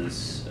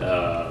is, there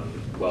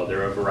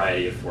are a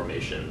variety of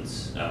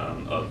formations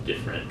of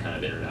different kind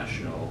of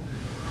international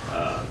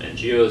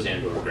NGOs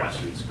and or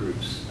grassroots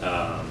groups.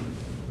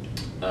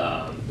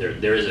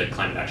 There is a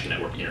Climate Action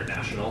Network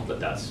International, but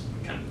that's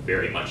kind of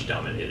very much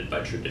dominated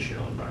by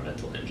traditional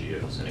environmental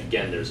NGOs. And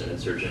again, there's an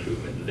insurgent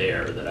movement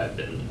there that I've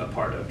been a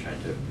part of,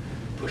 trying to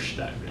push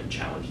that and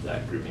challenge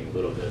that grouping a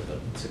little bit, but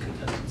it's a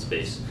contested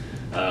space.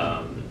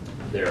 I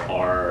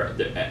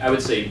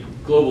would say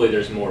globally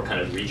there's more kind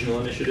of regional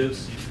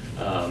initiatives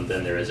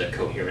than there is a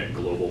coherent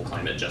global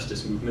climate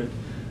justice movement.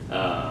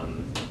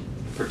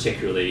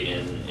 Particularly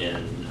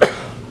in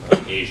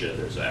Asia,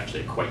 there's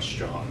actually a quite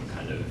strong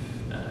kind of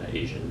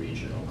Asian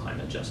regional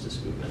climate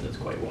justice movement that's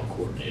quite well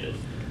coordinated.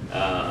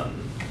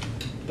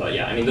 But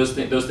yeah, those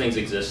things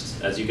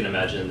exist. As you can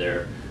imagine,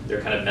 they're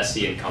kind of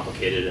messy and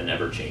complicated and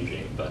ever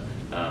changing. But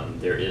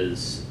there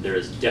is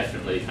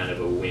definitely kind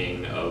of a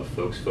wing of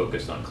folks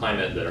focused on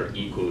climate that are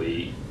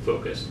equally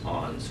focused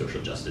on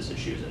social justice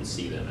issues and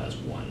see them as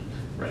one,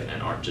 right?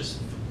 And aren't just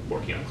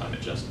working on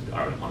climate as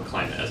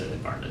an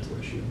environmental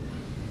issue.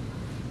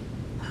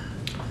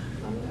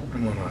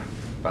 I'm gonna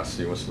pass.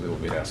 He was a little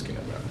bit asking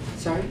about.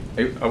 Sorry?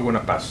 I'm gonna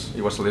pass.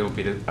 He was a little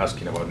bit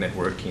asking about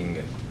networking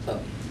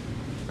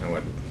and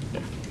what.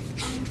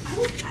 I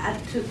would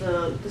add to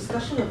the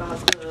discussion about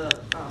the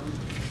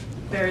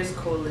various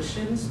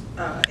coalitions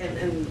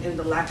and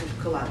the lack of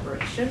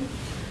collaboration.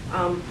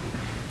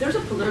 There's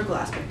a political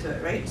aspect to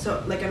it, right?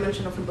 So, like I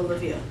mentioned, I'm from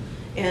Bolivia,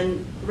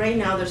 and right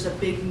now there's a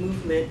big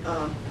movement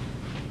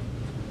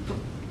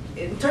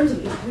in terms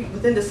of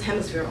within this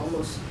hemisphere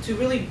almost to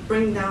really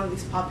bring down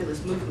these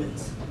populist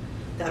movements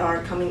that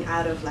are coming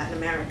out of Latin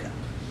America,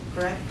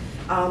 correct?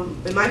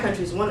 In my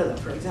country is one of them,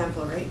 for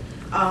example, right?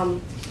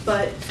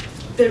 But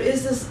there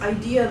is this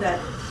idea that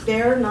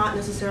they're not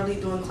necessarily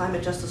doing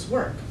climate justice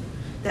work,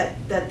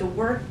 that the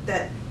work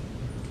that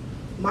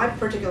my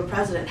particular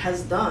president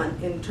has done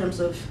in terms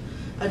of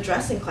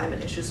addressing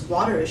climate issues,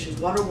 water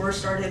war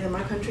started in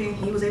my country, and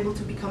he was able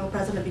to become a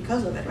president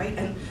because of it, right?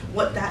 And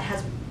what that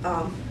has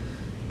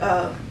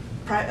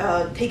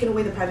taken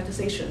away the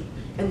privatization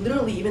and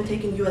literally even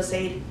taking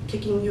USAID,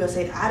 kicking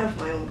USAID out of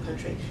my own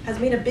country, has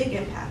made a big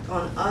impact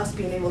on us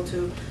being able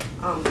to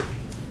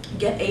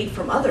get aid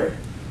from other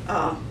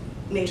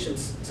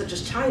nations, such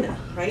as China,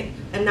 right?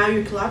 And now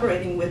you're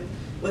collaborating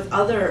with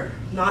other,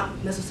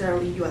 not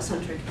necessarily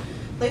US-centric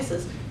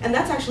places, and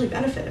that's actually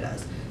benefited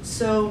us.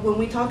 So when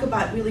we talk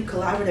about really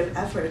collaborative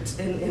efforts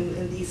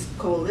in these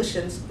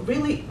coalitions,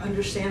 really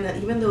understand that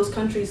even those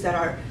countries that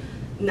are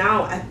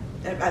now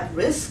at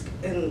risk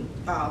and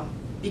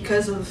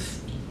because of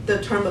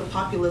the term of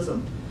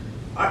populism,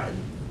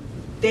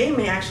 they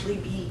may actually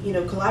be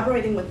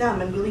collaborating with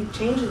them and really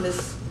changing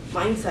this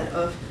mindset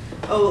of,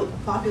 oh,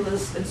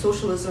 populism and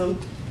socialism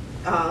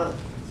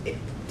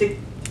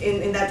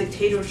in that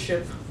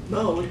dictatorship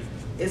mode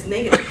is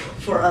negative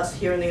for us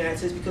here in the United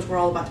States because we're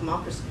all about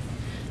democracy.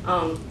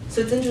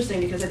 So it's interesting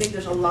because I think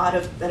there's a lot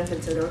of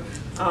benefits that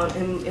are,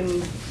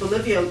 in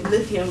Bolivia,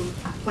 lithium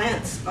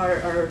plants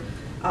are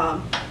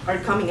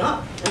coming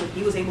up, and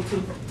he was able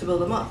to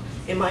build them up.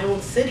 In my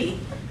own city,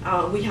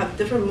 we have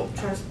different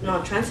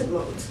transit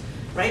modes,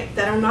 right,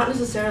 that are not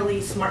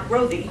necessarily smart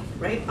roady,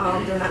 right?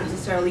 They're not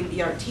necessarily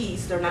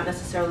BRTs, they're not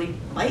necessarily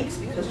bikes,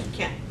 because you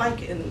can't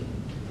bike in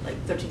like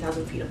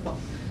 13,000 feet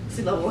above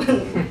sea level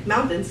in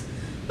mountains,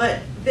 but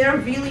they're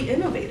really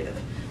innovative.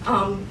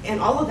 And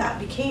all of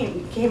that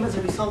came as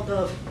a result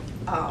of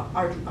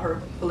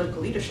our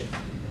political leadership,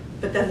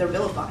 but then they're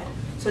vilified.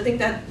 So I think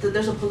that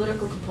there's a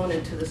political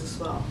component to this as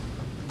well.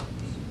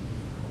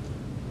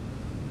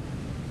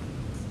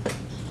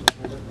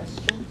 Other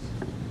questions?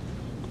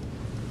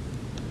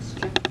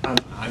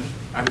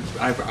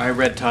 I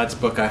read Todd's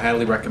book. I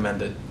highly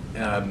recommend it.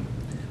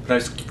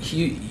 But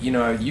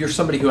you're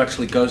somebody who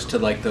actually goes to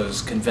like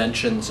those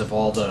conventions of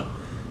all the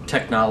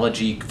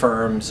technology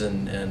firms,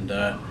 and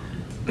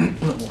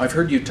I've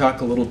heard you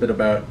talk a little bit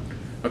about,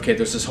 okay,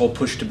 there's this whole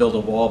push to build a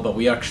wall, but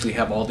we actually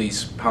have all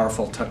these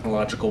powerful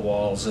technological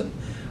walls, and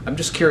I'm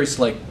just curious,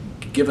 like,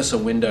 give us a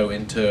window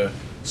into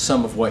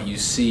some of what you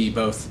see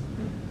both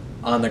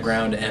on the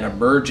ground and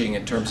emerging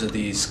in terms of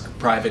these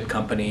private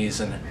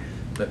companies and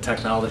the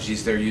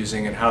technologies they're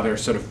using and how they're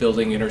sort of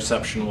building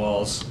interception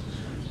walls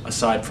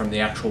aside from the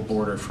actual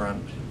border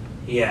front.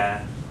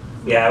 Yeah,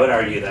 I would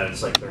argue that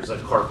it's like there's a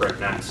corporate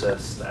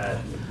nexus that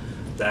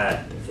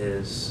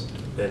has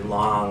been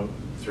long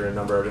through a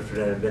number of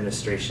different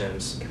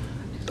administrations,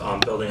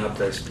 building up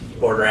this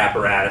border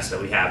apparatus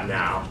that we have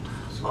now.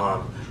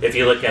 If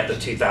you look at the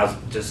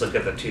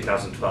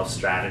 2012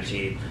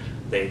 strategy,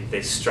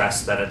 they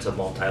stress that it's a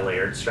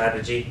multi-layered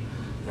strategy,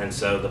 and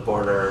so the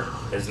border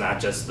is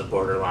not just the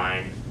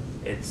borderline;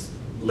 it's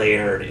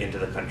layered into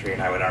the country,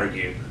 and I would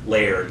argue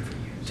layered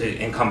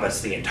to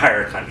encompass the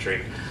entire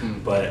country.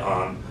 But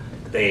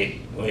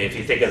if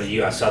you think of the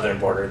U.S. southern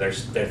border, they're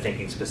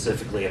thinking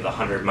specifically of the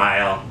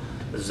 100-mile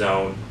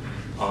zone.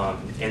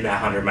 In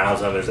that 100-mile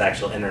zone, there's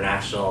actual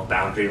international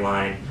boundary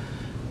line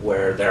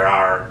where there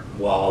are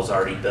walls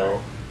already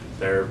built.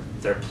 They're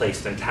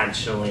placed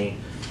intentionally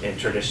in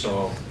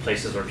traditional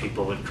places where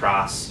people would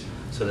cross,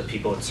 so that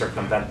people would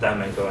circumvent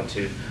them and go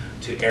into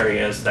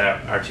areas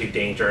that are too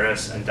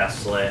dangerous and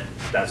desolate,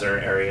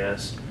 desert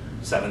areas.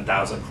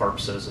 7,000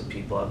 corpses of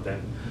people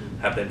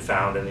have been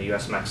found in the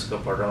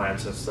U.S.-Mexico borderland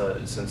since the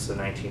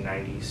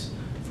 1990s,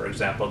 for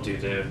example, due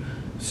to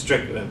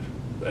strict,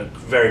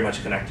 very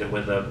much connected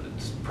with the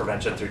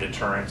prevention through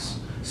deterrence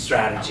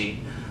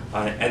strategy,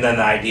 and then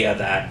the idea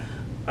that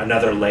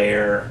another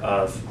layer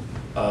of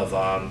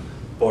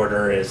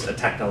border is a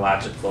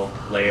technological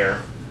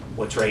layer,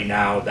 which right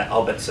now the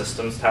Elbit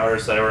Systems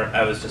towers that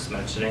I was just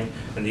mentioning,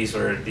 and these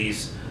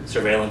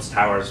surveillance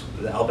towers,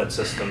 the Elbit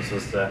Systems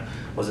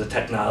was a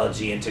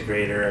technology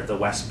integrator of the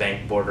West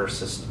Bank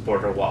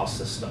border wall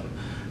system,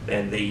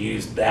 and they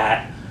used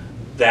that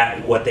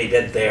what they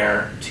did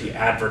there to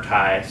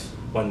advertise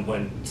when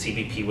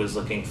CBP was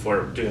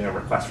doing a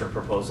request for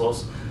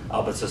proposals.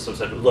 Elbit Systems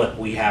said, look,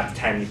 we have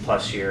 10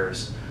 plus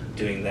years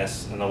doing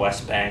this in the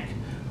West Bank.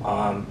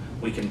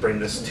 We can bring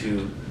this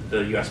to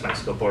the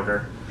U.S.-Mexico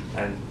border,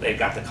 and they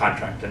got the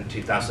contract in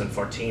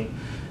 2014.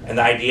 And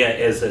the idea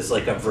is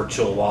like a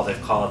virtual wall. They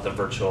call it the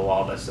virtual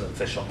wall. That's the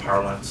official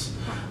parlance.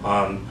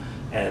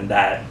 And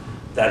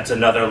that's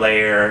another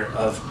layer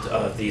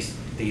of these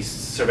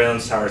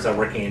surveillance towers that are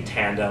working in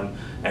tandem,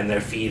 and they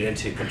feed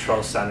into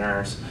control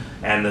centers.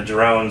 And the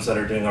drones that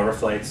are doing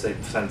overflights, they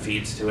send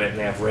feeds to it, and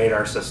they have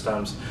radar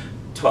systems,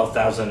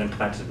 12,000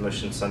 implanted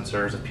motion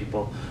sensors. If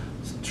people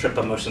trip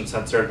a motion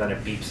sensor, then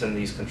it beeps in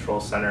these control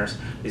centers.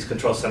 These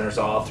control centers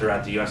are all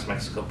throughout the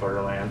U.S.-Mexico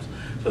borderlands.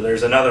 So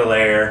there's another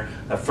layer,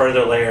 a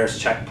further layer is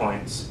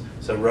checkpoints.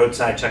 So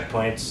roadside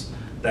checkpoints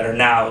that are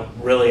now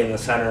really in the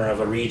center of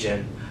a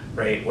region,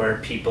 right, where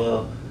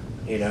people,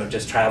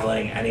 just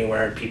traveling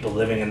anywhere, people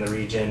living in the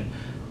region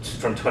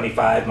from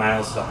 25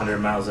 miles to 100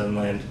 miles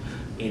inland,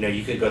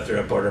 you could go through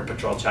a border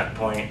patrol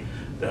checkpoint.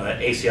 The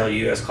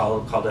ACLU has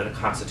called it a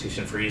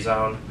constitution-free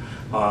zone.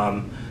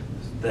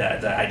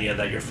 The idea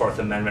that your Fourth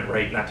Amendment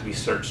right not to be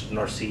searched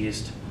nor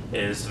seized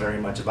is very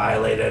much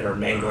violated or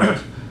mangled.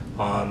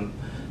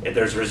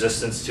 There's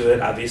resistance to it,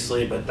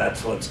 obviously, but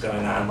that's what's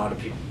going on. A lot of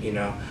people,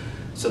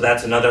 So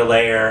that's another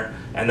layer.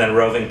 And then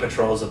roving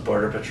patrols of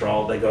Border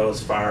Patrol, they go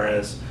as far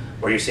as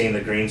where you're seeing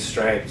the green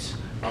striped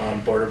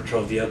Border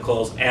Patrol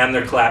vehicles and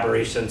their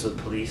collaborations with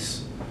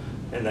police.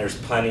 And there's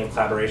plenty of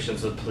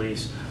collaborations with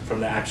police from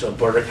the actual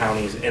border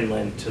counties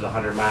inland to the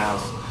 100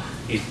 miles.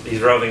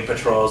 These roving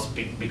patrols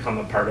become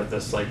a part of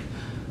this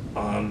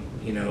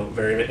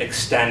very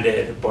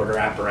extended border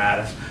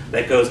apparatus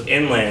that goes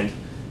inland,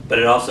 but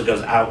it also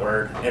goes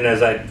outward. And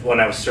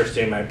when I was first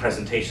doing my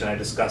presentation, I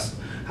discussed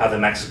how the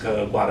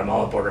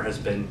Mexico-Guatemala border has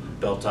been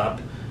built up.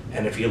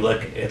 And if you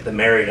look at the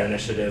Merida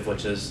Initiative,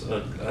 which is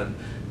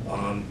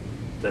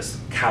this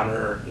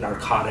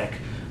counter-narcotic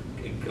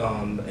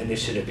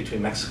initiative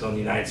between Mexico and the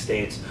United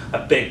States, a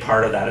big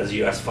part of that is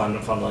U.S.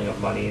 funneling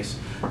of monies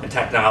and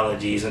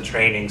technologies and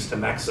trainings to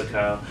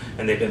Mexico,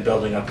 and they've been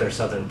building up their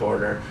southern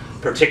border,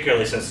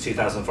 particularly since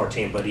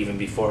 2014, but even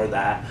before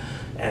that.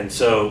 And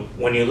so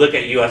when you look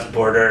at U.S.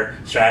 border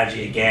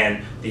strategy,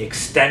 again, the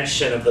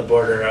extension of the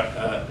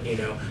border,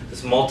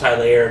 this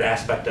multi-layered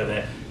aspect of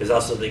it is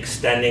also the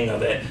extending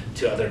of it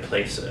to other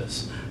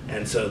places.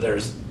 And so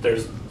there's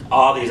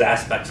all these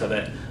aspects of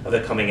it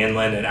coming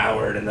inland and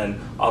outward, and then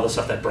all the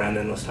stuff that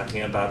Brandon was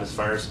talking about as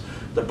far as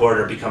the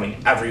border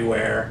becoming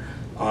everywhere.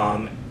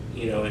 It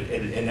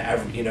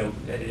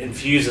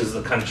infuses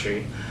the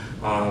country.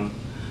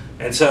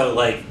 And so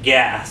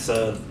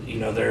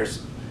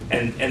there's,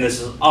 and this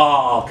is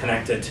all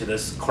connected to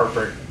this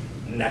corporate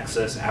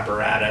nexus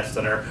apparatus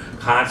that are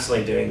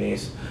constantly doing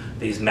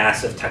these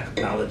massive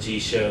technology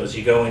shows.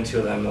 You go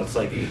into them, it's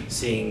like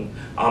seeing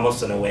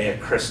almost in a way a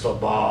crystal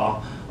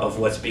ball of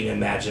what's being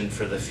imagined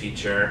for the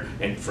future.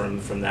 And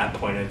from that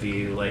point of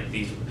view,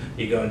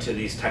 you go into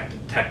these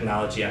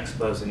technology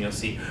expos and you'll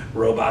see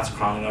robots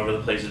crawling over the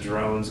place,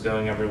 drones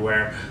going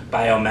everywhere,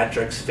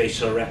 biometrics,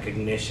 facial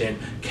recognition,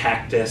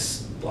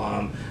 cactuses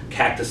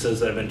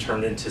that have been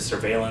turned into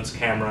surveillance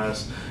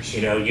cameras.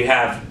 You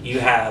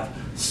have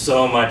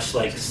so much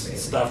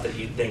stuff that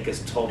you think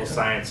is total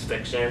science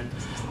fiction,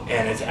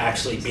 and it's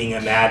actually being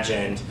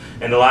imagined.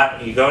 And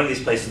you go into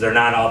these places, they're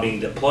not all being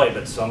deployed,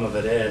 but some of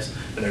it is,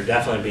 and they're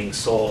definitely being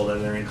sold,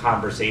 and they're in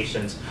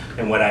conversations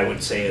in what I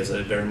would say is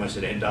very much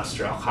an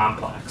industrial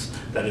complex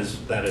that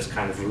is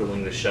kind of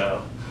ruling the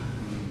show.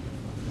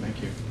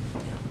 Thank you.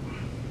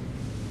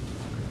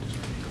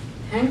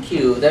 Thank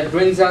you. That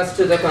brings us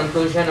to the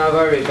conclusion of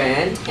our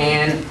event,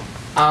 and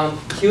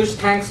huge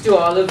thanks to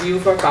all of you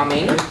for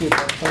coming. Thank you.